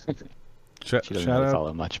 So she doesn't shout really out.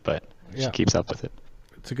 follow much, but Yeah. she keeps up with it.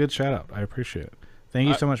 It's a good shout out. I appreciate it. Thank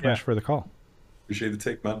you so much, yeah. Mesh, for the call. Appreciate the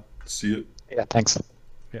take, man. See you. Yeah, thanks.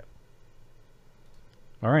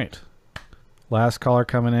 All right. Last caller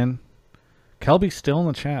coming in. Kelby's still in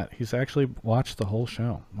the chat. He's actually watched the whole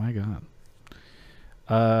show. My God.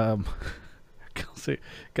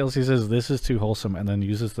 Kelsey says this is too wholesome and then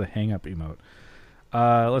uses the hang up emote.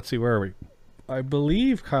 Let's see, where are we? I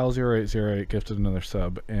believe Kyle0808 gifted another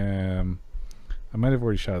sub. I might have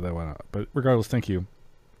already shouted that one out, but regardless, thank you.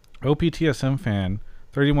 OPTSM fan,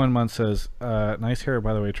 31 months says, nice hair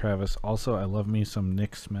by the way, Travis. Also, I love me some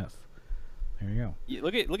Nick Smith. There you go.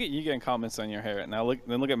 Look at you getting comments on your hair right now.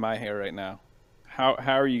 Look at my hair right now. How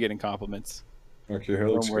are you getting compliments? Mark, your hair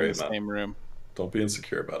looks When we're in great, the man. same room. Don't be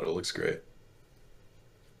insecure about it. It looks great.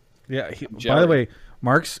 Yeah. By the jelly. way,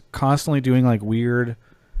 Mark's constantly doing like weird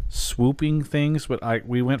swooping things, but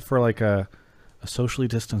we went for like a socially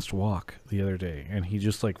distanced walk the other day, and he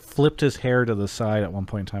just like flipped his hair to the side at one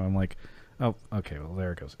point in time. I'm like, oh, okay, well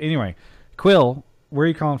there it goes. Anyway, Quill, where are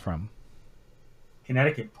you calling from?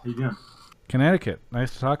 Connecticut. How you doing? Connecticut.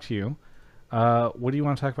 Nice to talk to you. What do you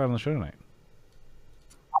want to talk about on the show tonight?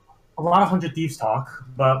 A lot of 100 Thieves talk,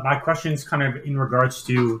 but my question is kind of in regards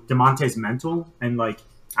to DeMonte's mental and like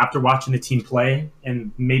after watching the team play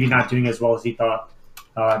and maybe not doing as well as he thought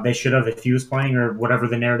they should have if he was playing or whatever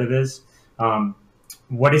the narrative is.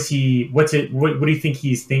 What do you think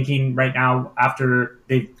he's thinking right now after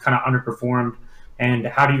they've kind of underperformed, and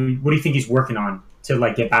what do you think he's working on to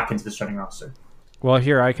like get back into the starting roster? Well,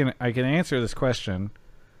 here I can answer this question.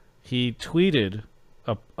 He tweeted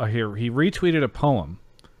he retweeted a poem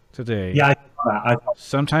today. Yeah, I saw that.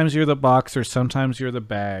 Sometimes you're the boxer, sometimes you're the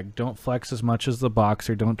bag. Don't flex as much as the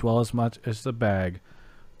boxer, don't dwell as much as the bag.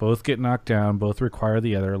 Both get knocked down, both require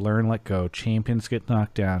the other. Learn, let go. Champions get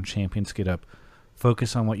knocked down, champions get up.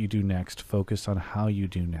 Focus on what you do next. Focus on how you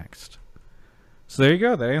do next. So there you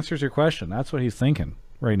go. That answers your question. That's what he's thinking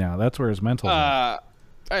right now. That's where his mental's at.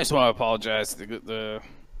 I just want to apologize to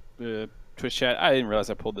the Twitch chat. I didn't realize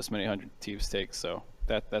I pulled this many 100 Thieves takes, so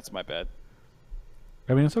that's my bad.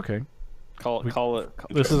 I mean, it's okay. Call it.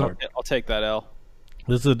 This is I'll take that L.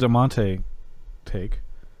 This is a DeMonte take.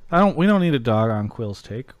 We don't need a dog on Quill's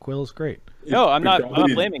take. Quill's great. No, I'm not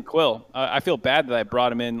blaming Quill. I feel bad that I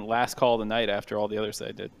brought him in last call of the night after all the others that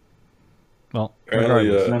I did. Well,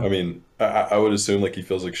 Apparently, I mean, I would assume like he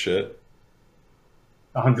feels like shit.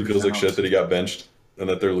 100%. He feels like shit that he got benched and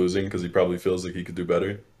that they're losing because he probably feels like he could do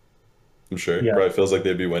better. I'm sure. Yeah. Probably feels like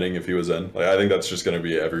they'd be winning if he was in. Like I think that's just going to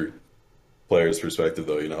be every player's perspective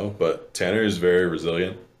though, you know. But Tanner is very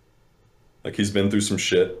resilient. Like he's been through some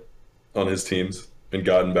shit on his teams and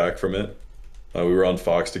gotten back from it. We were on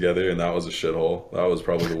Fox together, and that was a shithole. That was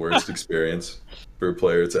probably the worst experience for a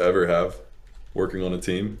player to ever have working on a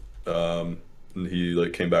team. And he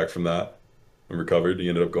like came back from that and recovered. He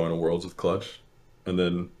ended up going to Worlds with Clutch, and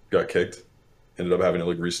then got kicked. Ended up having to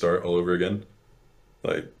like restart all over again.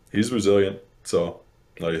 Like he's resilient, so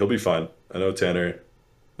like he'll be fine. I know Tanner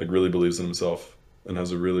like really believes in himself and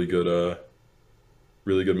has a really good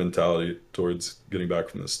mentality towards getting back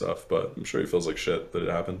from this stuff. But I'm sure he feels like shit that it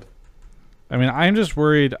happened. I mean, I'm just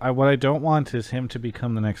worried. What I don't want is him to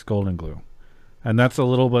become the next Golden Glue. And that's a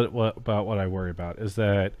little bit about what I worry about, is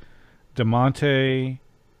that Damonte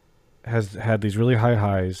has had these really high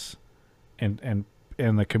highs, and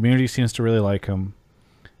the community seems to really like him,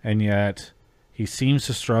 and yet he seems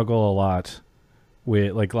to struggle a lot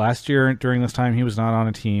with, like last year during this time he was not on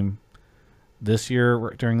a team. This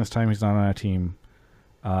year during this time he's not on a team.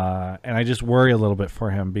 And I just worry a little bit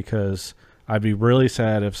for him, because I'd be really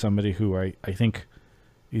sad if somebody who I think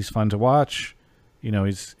he's fun to watch, you know,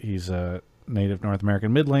 he's a native North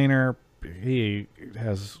American mid laner. He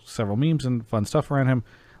has several memes and fun stuff around him.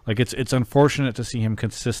 Like it's unfortunate to see him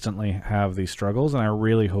consistently have these struggles, and I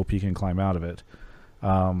really hope he can climb out of it.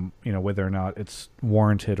 You know, whether or not it's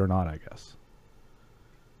warranted or not, I guess.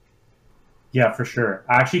 Yeah, for sure.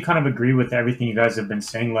 I actually kind of agree with everything you guys have been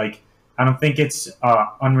saying. Like, I don't think it's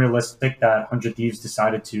unrealistic that 100 Thieves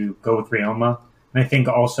decided to go with Ryoma. And I think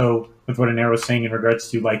also with what Anero was saying in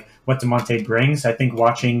regards to like what Damonte brings, I think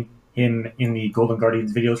watching him in the Golden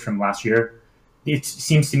Guardians videos from last year, it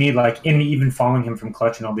seems to me like, in even following him from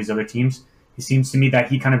Clutch and all these other teams, it seems to me that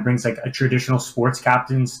he kind of brings like a traditional sports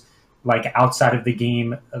captain's like outside of the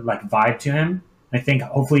game like vibe to him. And I think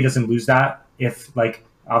hopefully he doesn't lose that. If like,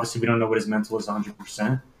 obviously we don't know what his mental is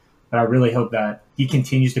 100%. But I really hope that he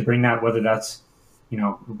continues to bring that, whether that's, you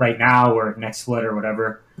know, right now or next split or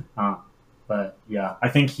whatever. But yeah, I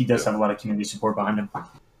think he does have a lot of community support behind him.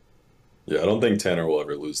 Yeah, I don't think Tanner will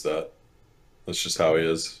ever lose that. That's just how he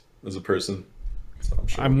is as a person. So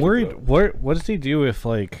I'm worried. What does he do if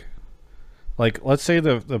like let's say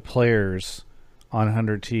the players on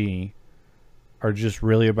 100T are just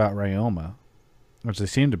really about Ryoma, which they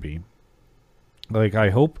seem to be. Like I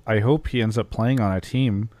hope he ends up playing on a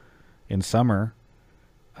team in summer,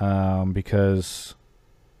 because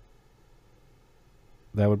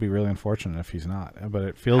that would be really unfortunate if he's not. But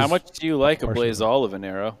it feels. How much do you like a Blaze Olive,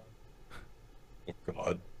 Anero? Oh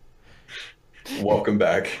God! Welcome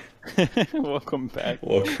back. Welcome back.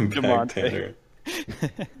 Welcome back, Damonte. Tanner.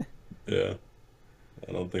 Yeah,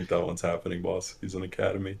 I don't think that one's happening, boss. He's an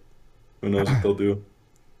academy. Who knows what they'll do?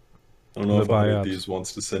 I don't know The if any buyouts. of these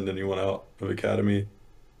wants to send anyone out of academy.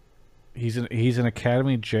 He's an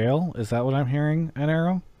academy jail. Is that what I'm hearing,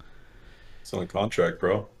 Anero? It's on a contract,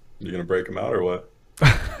 bro. You gonna break him out or what?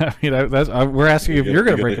 I mean, we're asking if you're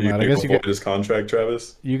going to break him out. I guess his contract,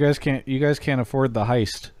 Travis. You guys can't afford the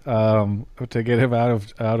heist to get him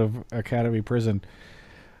out of academy prison.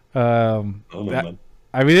 I mean,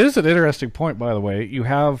 it is an interesting point, by the way. You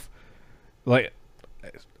have, like,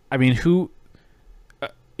 I mean,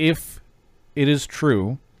 if it is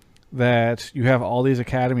true that you have all these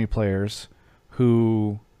academy players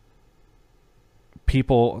who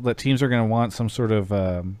teams are going to want some sort of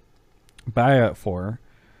buyout for,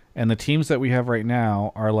 and the teams that we have right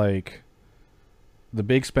now are like the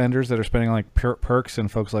big spenders that are spending like perks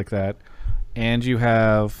and folks like that, and you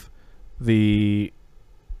have the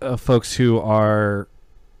folks who are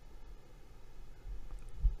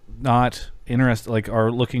not interested, like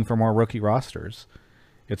are looking for more rookie rosters.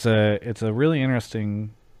 It's a really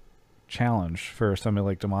interesting challenge for somebody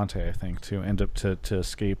like Damonte, I think, to end up to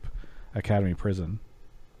escape academy prison.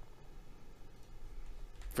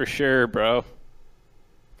 For sure, bro.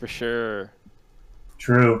 For sure.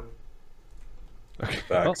 True. Okay.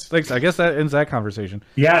 Well, thanks. I guess that ends that conversation.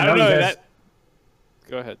 Yeah, I don't no, know you guys.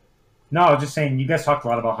 Go ahead. No, I was just saying, you guys talked a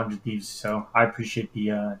lot about 100 Thieves, so I appreciate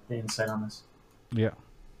the insight on this. Yeah.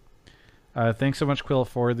 Thanks so much, Quill,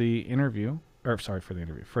 for the interview. Or sorry, for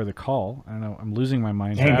the call. I don't know. I'm losing my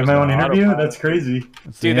mind. Dang, my own interview? That's crazy.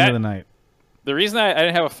 It's the end of the night. The reason I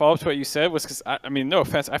didn't have a follow-up to what you said was because, I mean, no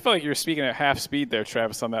offense, I felt like you were speaking at half speed there,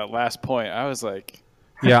 Travis, on that last point. I was like...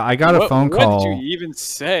 Yeah, I got a phone call. What did you even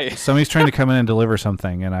say? Somebody's trying to come in and deliver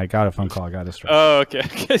something, and I got a phone call. I got distracted. Oh, okay.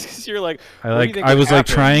 Because you're like... I was like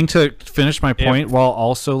trying to finish my point while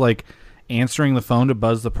also like answering the phone to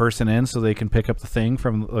buzz the person in so they can pick up the thing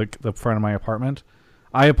from like the front of my apartment.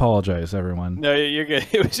 I apologize, everyone. No, you're good.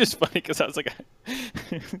 It was just funny because I was like,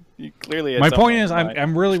 you clearly. Had My something point on is, your mind.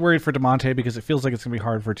 I'm really worried for DeMonte because it feels like it's going to be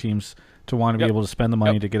hard for teams to want to be Yep. able to spend the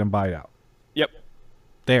money Yep. to get him buy out. Yep.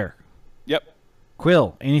 There. Yep.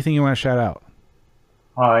 Quill, anything you want to shout out?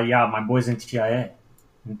 Yeah, my boys in TIA.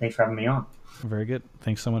 And thanks for having me on. Very good.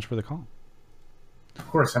 Thanks so much for the call. Of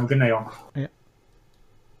course. Have a good night, all.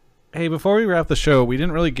 Hey, before we wrap the show, we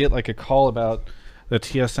didn't really get like a call about the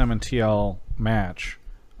TSM and TL match,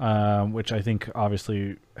 which I think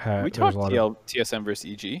obviously had. We there was talked a lot of TSM versus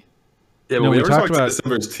EG. Yeah, No, but we we were talked talking about- TSM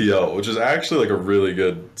versus TL, which is actually like a really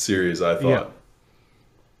good series, I thought. Yeah.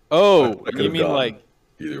 Oh, I could you have mean gone like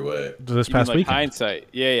either way. this you mean past like weekend. hindsight?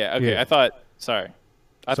 Yeah. Okay, Yeah. I thought. Sorry.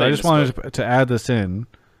 So I just wanted to add this in.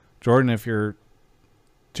 Jordan, if you're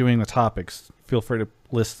doing the topics, feel free to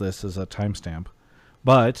list this as a timestamp.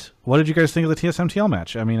 But what did you guys think of the TSM TL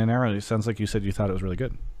match? I mean, in arrow, it sounds like you said you thought it was really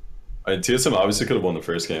good. TSM obviously could have won the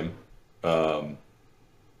first game.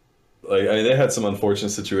 They had some unfortunate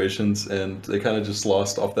situations, and they kind of just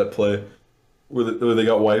lost off that play where they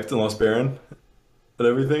got wiped and lost Baron and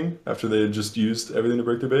everything after they had just used everything to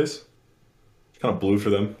break their base. Kind of blew for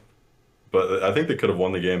them, but I think they could have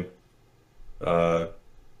won the game. I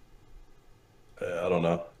don't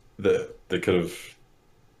know. They could have.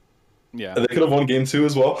 Yeah. They could have won game 2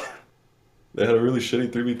 as well. They had a really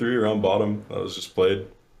shitty 3v3 around bottom that was just played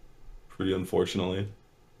pretty unfortunately.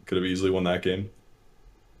 Could have easily won that game.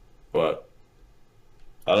 But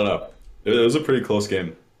I don't know. It was a pretty close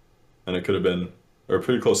game. And it could have been, or a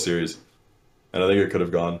pretty close series. And I think it could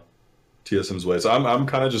have gone TSM's way. So I'm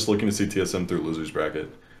kind of just looking to see TSM through losers bracket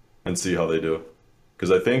and see how they do.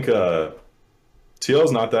 Because I think TL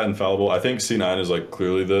is not that infallible. I think C9 is like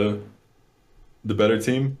clearly the better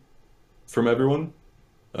team from everyone.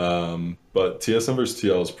 But TSM versus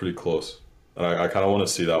TL is pretty close. And I kind of want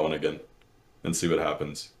to see that one again and see what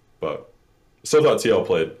happens. But I still thought TL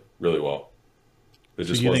played really well. It So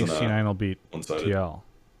just you think wasn't C9 will beat one-sided. TL?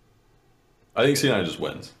 I think C9 just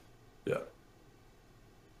wins. Yeah.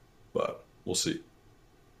 But we'll see.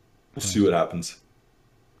 We'll see what happens.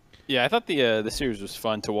 Yeah, I thought the series was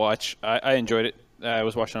fun to watch. I enjoyed it. I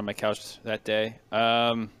was watching on my couch that day.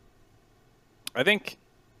 I think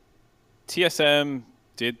TSM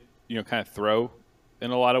did, kind of throw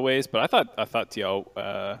in a lot of ways, but I thought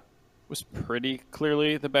TL was pretty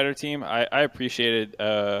clearly the better team. I appreciated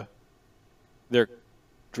their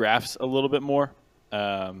drafts a little bit more,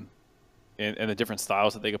 and the different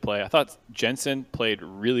styles that they could play. I thought Jensen played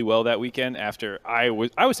really well that weekend. After I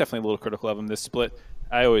was definitely a little critical of him this split.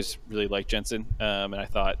 I always really liked Jensen, and I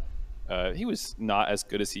thought he was not as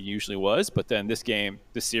good as he usually was. But then this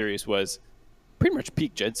series was pretty much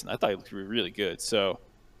peak Jensen. I thought he looked really good. So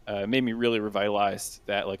it made me really revitalized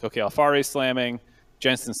that, like, okay, Alfare slamming,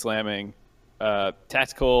 Jensen slamming.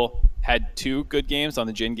 Tactical had 2 good games on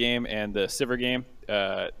the Jin game and the Sivir game.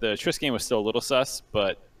 The Triss game was still a little sus,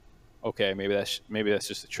 but okay, maybe that's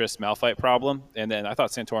just a Triss Malphite problem. And then I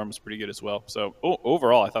thought Santorum was pretty good as well. So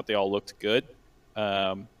overall, I thought they all looked good.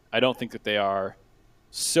 I don't think that they are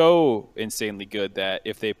so insanely good that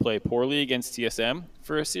if they play poorly against TSM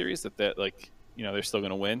for a series, that they're still going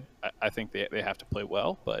to win. I think they have to play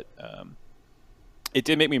well, but it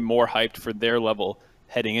did make me more hyped for their level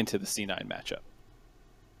heading into the C9 matchup.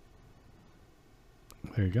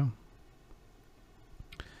 There you go.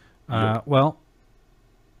 Well,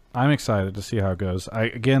 I'm excited to see how it goes.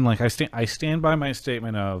 I stand by my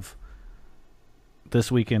statement of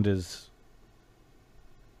this weekend is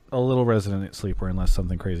a little resident sleeper unless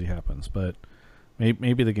something crazy happens. But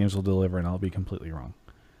maybe the games will deliver, and I'll be completely wrong.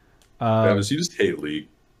 Travis, you just hate League.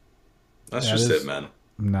 That's that just is it, man.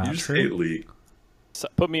 Not You just true. hate League. So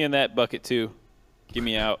put me in that bucket too. Get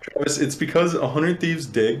me out. Travis, it's because 100 Thieves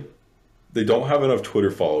Dig, they don't have enough Twitter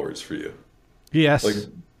followers for you. Yes. Like,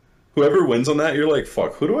 whoever wins on that, you're like,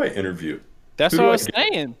 fuck, who do I interview? That's Who what do I was get?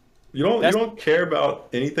 saying. You don't care about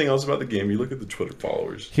anything else about the game. You look at the Twitter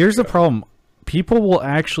followers. Here's the problem. People will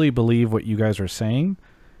actually believe what you guys are saying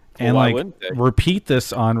and why like wouldn't they? repeat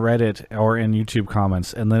this on Reddit or in YouTube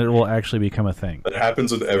comments, and then it will actually become a thing. That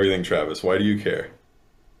happens with everything, Travis. Why do you care?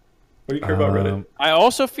 What do you care about Reddit? I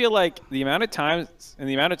also feel like the amount of times and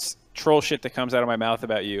the amount of troll shit that comes out of my mouth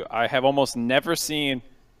about you, I have almost never seen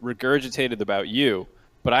regurgitated about you,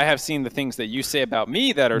 but I have seen the things that you say about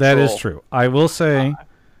me that are That troll. is true. I will say,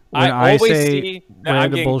 when I always say see that I'm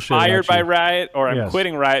random getting bullshit fired about by you- Riot or I'm Yes.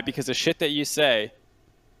 quitting Riot because of shit that you say.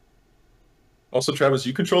 Also, Travis,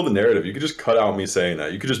 you control the narrative. You could just cut out me saying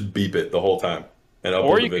that. You could just beep it the whole time and upload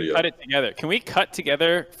Or the you video. can cut it together. Can we cut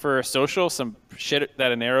together for social some shit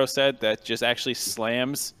that Anero said that just actually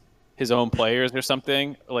slams his own players or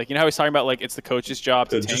something. Like, you know how he's talking about like it's the coach's job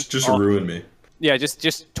to tank. Just ruin me. Yeah,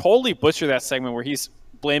 just totally butcher that segment where he's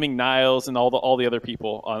blaming Niles and all the other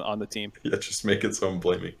people on the team. Yeah, just make it so I'm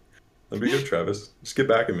blaming. That'd be good, Travis. Just get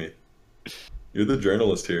back at me. You're the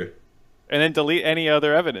journalist here. And then delete any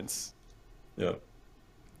other evidence. Yeah.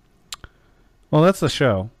 Well, that's the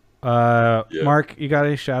show. Mark, you got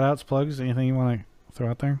any shout-outs, plugs, anything you want to throw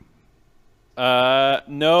out there?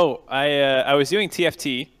 No. I was doing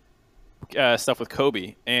TFT stuff with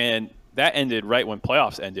Kobe, and that ended right when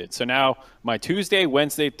playoffs ended. So now my Tuesday,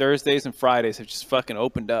 Wednesday, Thursdays, and Fridays have just fucking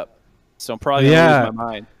opened up. So I'm probably going to lose my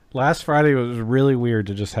mind. Last Friday was really weird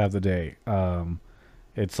to just have the day.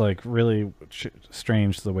 It's like really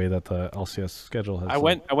strange the way that the LCS schedule has. I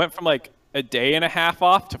went from like a day and a half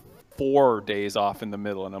off to 4 days off in the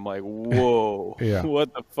middle, and I'm like, whoa, Yeah.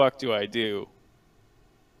 What the fuck do I do?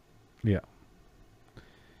 Yeah.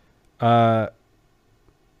 An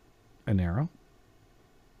arrow.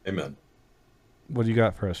 Amen. What do you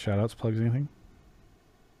got for us? Shout outs, plugs, anything?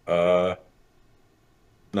 Nah,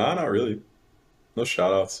 not really. No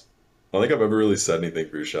shout outs. I don't think I've ever really said anything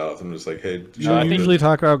for your shout outs. I'm just like, hey, You usually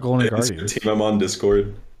talk about Golden this Guardians. team I'm on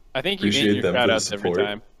Discord. I think you int Appreciate your them for shout the outs every support.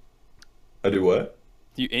 time. I do what?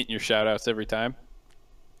 You int your shout outs every time.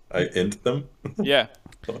 I int them? Yeah.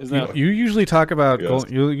 Isn't that, You usually talk about Yes.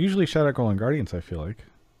 you usually shout out Golden Guardians, I feel like.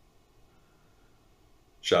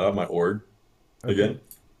 Shout out my org again.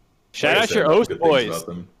 shout Like I out said, your good Oast things boys. about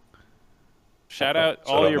them. Shout out Shout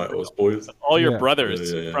all out your my Oast boys. all your Yeah.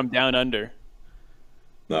 brothers Yeah. from down under.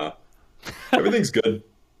 Nah. Everything's good.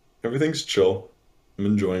 Everything's chill. I'm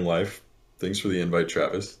enjoying life. Thanks for the invite,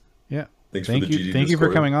 Travis. Yeah. Thanks Thank for the you. GD Thank you for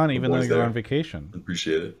Discord. coming on, The even though boys you're there. on vacation.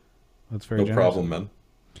 Appreciate it. That's very No generous. problem,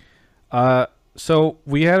 man. So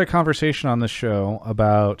we had a conversation on this show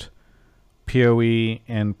about PoE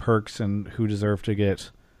and perks and who deserve to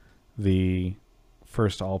get the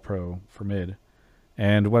first All Pro for mid.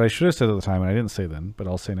 And what I should have said at the time, and I didn't say then, but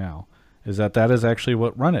I'll say now, is that is actually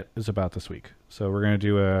what Run It is about this week. So we're going to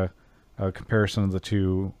do a comparison of the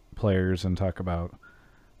two players and talk about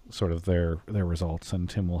sort of their results. And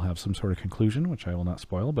Tim will have some sort of conclusion, which I will not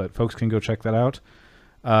spoil, but folks can go check that out.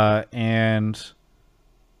 And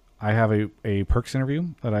I have a perks interview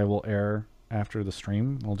that I will air after the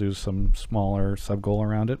stream. We'll do some smaller sub goal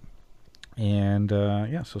around it. And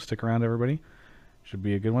yeah, so stick around, everybody. Should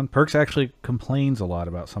be a good one. Perks actually complains a lot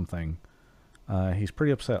about something. He's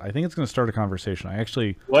pretty upset. I think it's going to start a conversation.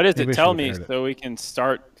 What is maybe it? I Tell should have me aired it. so we can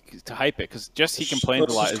start to hype it. Because just he complains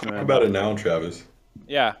a lot. Let's just Isn't talk it? about it now, Travis.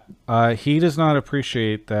 Yeah. He does not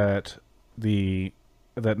appreciate that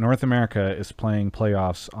that North America is playing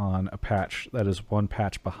playoffs on a patch that is one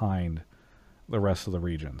patch behind the rest of the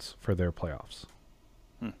regions for their playoffs.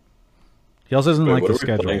 He also doesn't Wait, like what the are we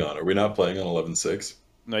schedule. playing on? Are we not playing on 11-6?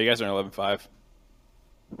 No, you guys are in 11-5.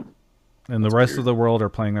 And the rest of the world are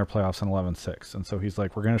playing their playoffs on 11-6. And so he's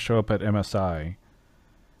like, we're going to show up at MSI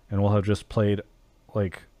and we'll have just played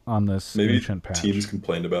like on this Maybe ancient patch. teams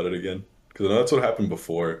complained about it again. Because I know that's what happened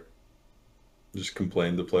before. Just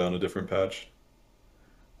complained to play on a different patch.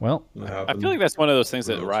 Well, That I happened. feel like that's one of those things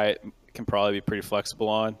that Who knows? Riot can probably be pretty flexible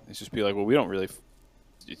on. It's just be like, well, we don't really.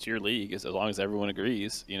 It's your league, as long as everyone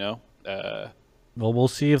agrees, you know. well, we'll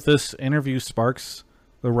see if this interview sparks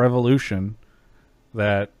the revolution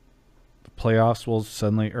that the playoffs will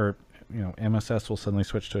suddenly, or MSS will suddenly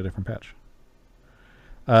switch to a different patch.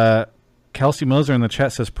 Kelsey Moser in the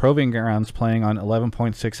chat says Proving Grounds playing on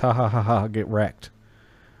 11.6. Ha ha ha ha! Get wrecked.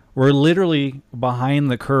 We're literally behind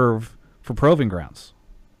the curve for Proving Grounds.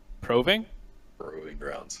 Proving. Proving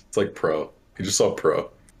grounds. It's like pro. You just saw pro.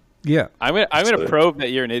 Yeah, I'm gonna So- prove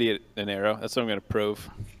that you're an idiot, Nanero. That's what I'm gonna prove.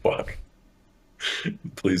 Fuck.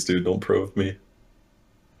 Please, dude, don't prove me.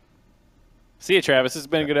 See you, Travis. This has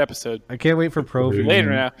been a good episode. I can't wait for Proving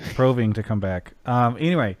Later now. Proving to come back.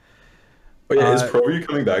 Anyway, But yeah, is Uh, Pro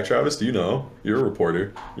coming back, Travis? Do you know? You're a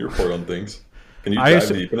reporter. You report on things. Can you I dive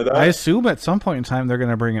assu- deep into that? I assume at some point in time they're going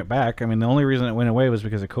to bring it back. I mean, the only reason it went away was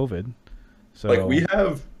because of COVID. So Like we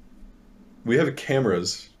have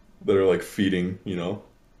cameras that are like feeding,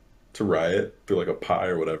 to Riot through like a pie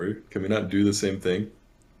or whatever. Can we not do the same thing?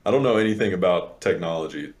 I don't know anything about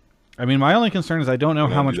technology. I mean, my only concern is I don't know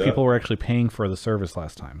Can I how do much that? people were actually paying for the service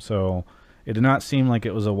last time. So it did not seem like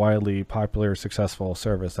it was a widely popular, successful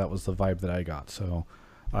service. That was the vibe that I got. So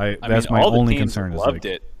that's my all the only teams concern. Is loved like,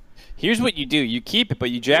 it. Here's what you do: you keep it, but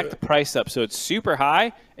you jack the price up so it's super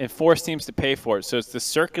high and force teams to pay for it. So it's the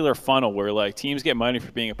circular funnel where like teams get money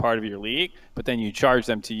for being a part of your league, but then you charge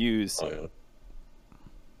them to use. Oh, yeah.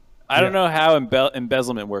 I don't know how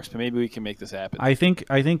embezzlement works, but maybe we can make this happen. I think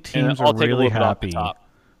And teams I'll are take a really little bit off the happy top.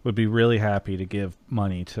 would be really happy to give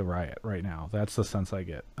money to Riot right now. That's the sense I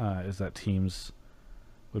get. Is that teams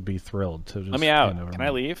would be thrilled to just Let me out. hand over Can I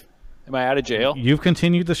money. leave? Am I out of jail? You've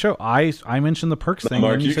continued the show. I mentioned the perks thing,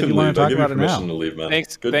 Mark, and you you said can you leave. want to I'll talk give you about it now. permission to leave, man.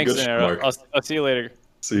 Thanks, Good thanks, shit, Nero. Mark. I'll see you later.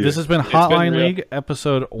 See you. This has been been Hotline real. League,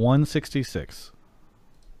 episode 166.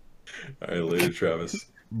 All right, later, Travis.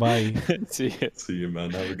 Bye. See you. See you, man.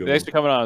 Have a good Thanks one. for coming on.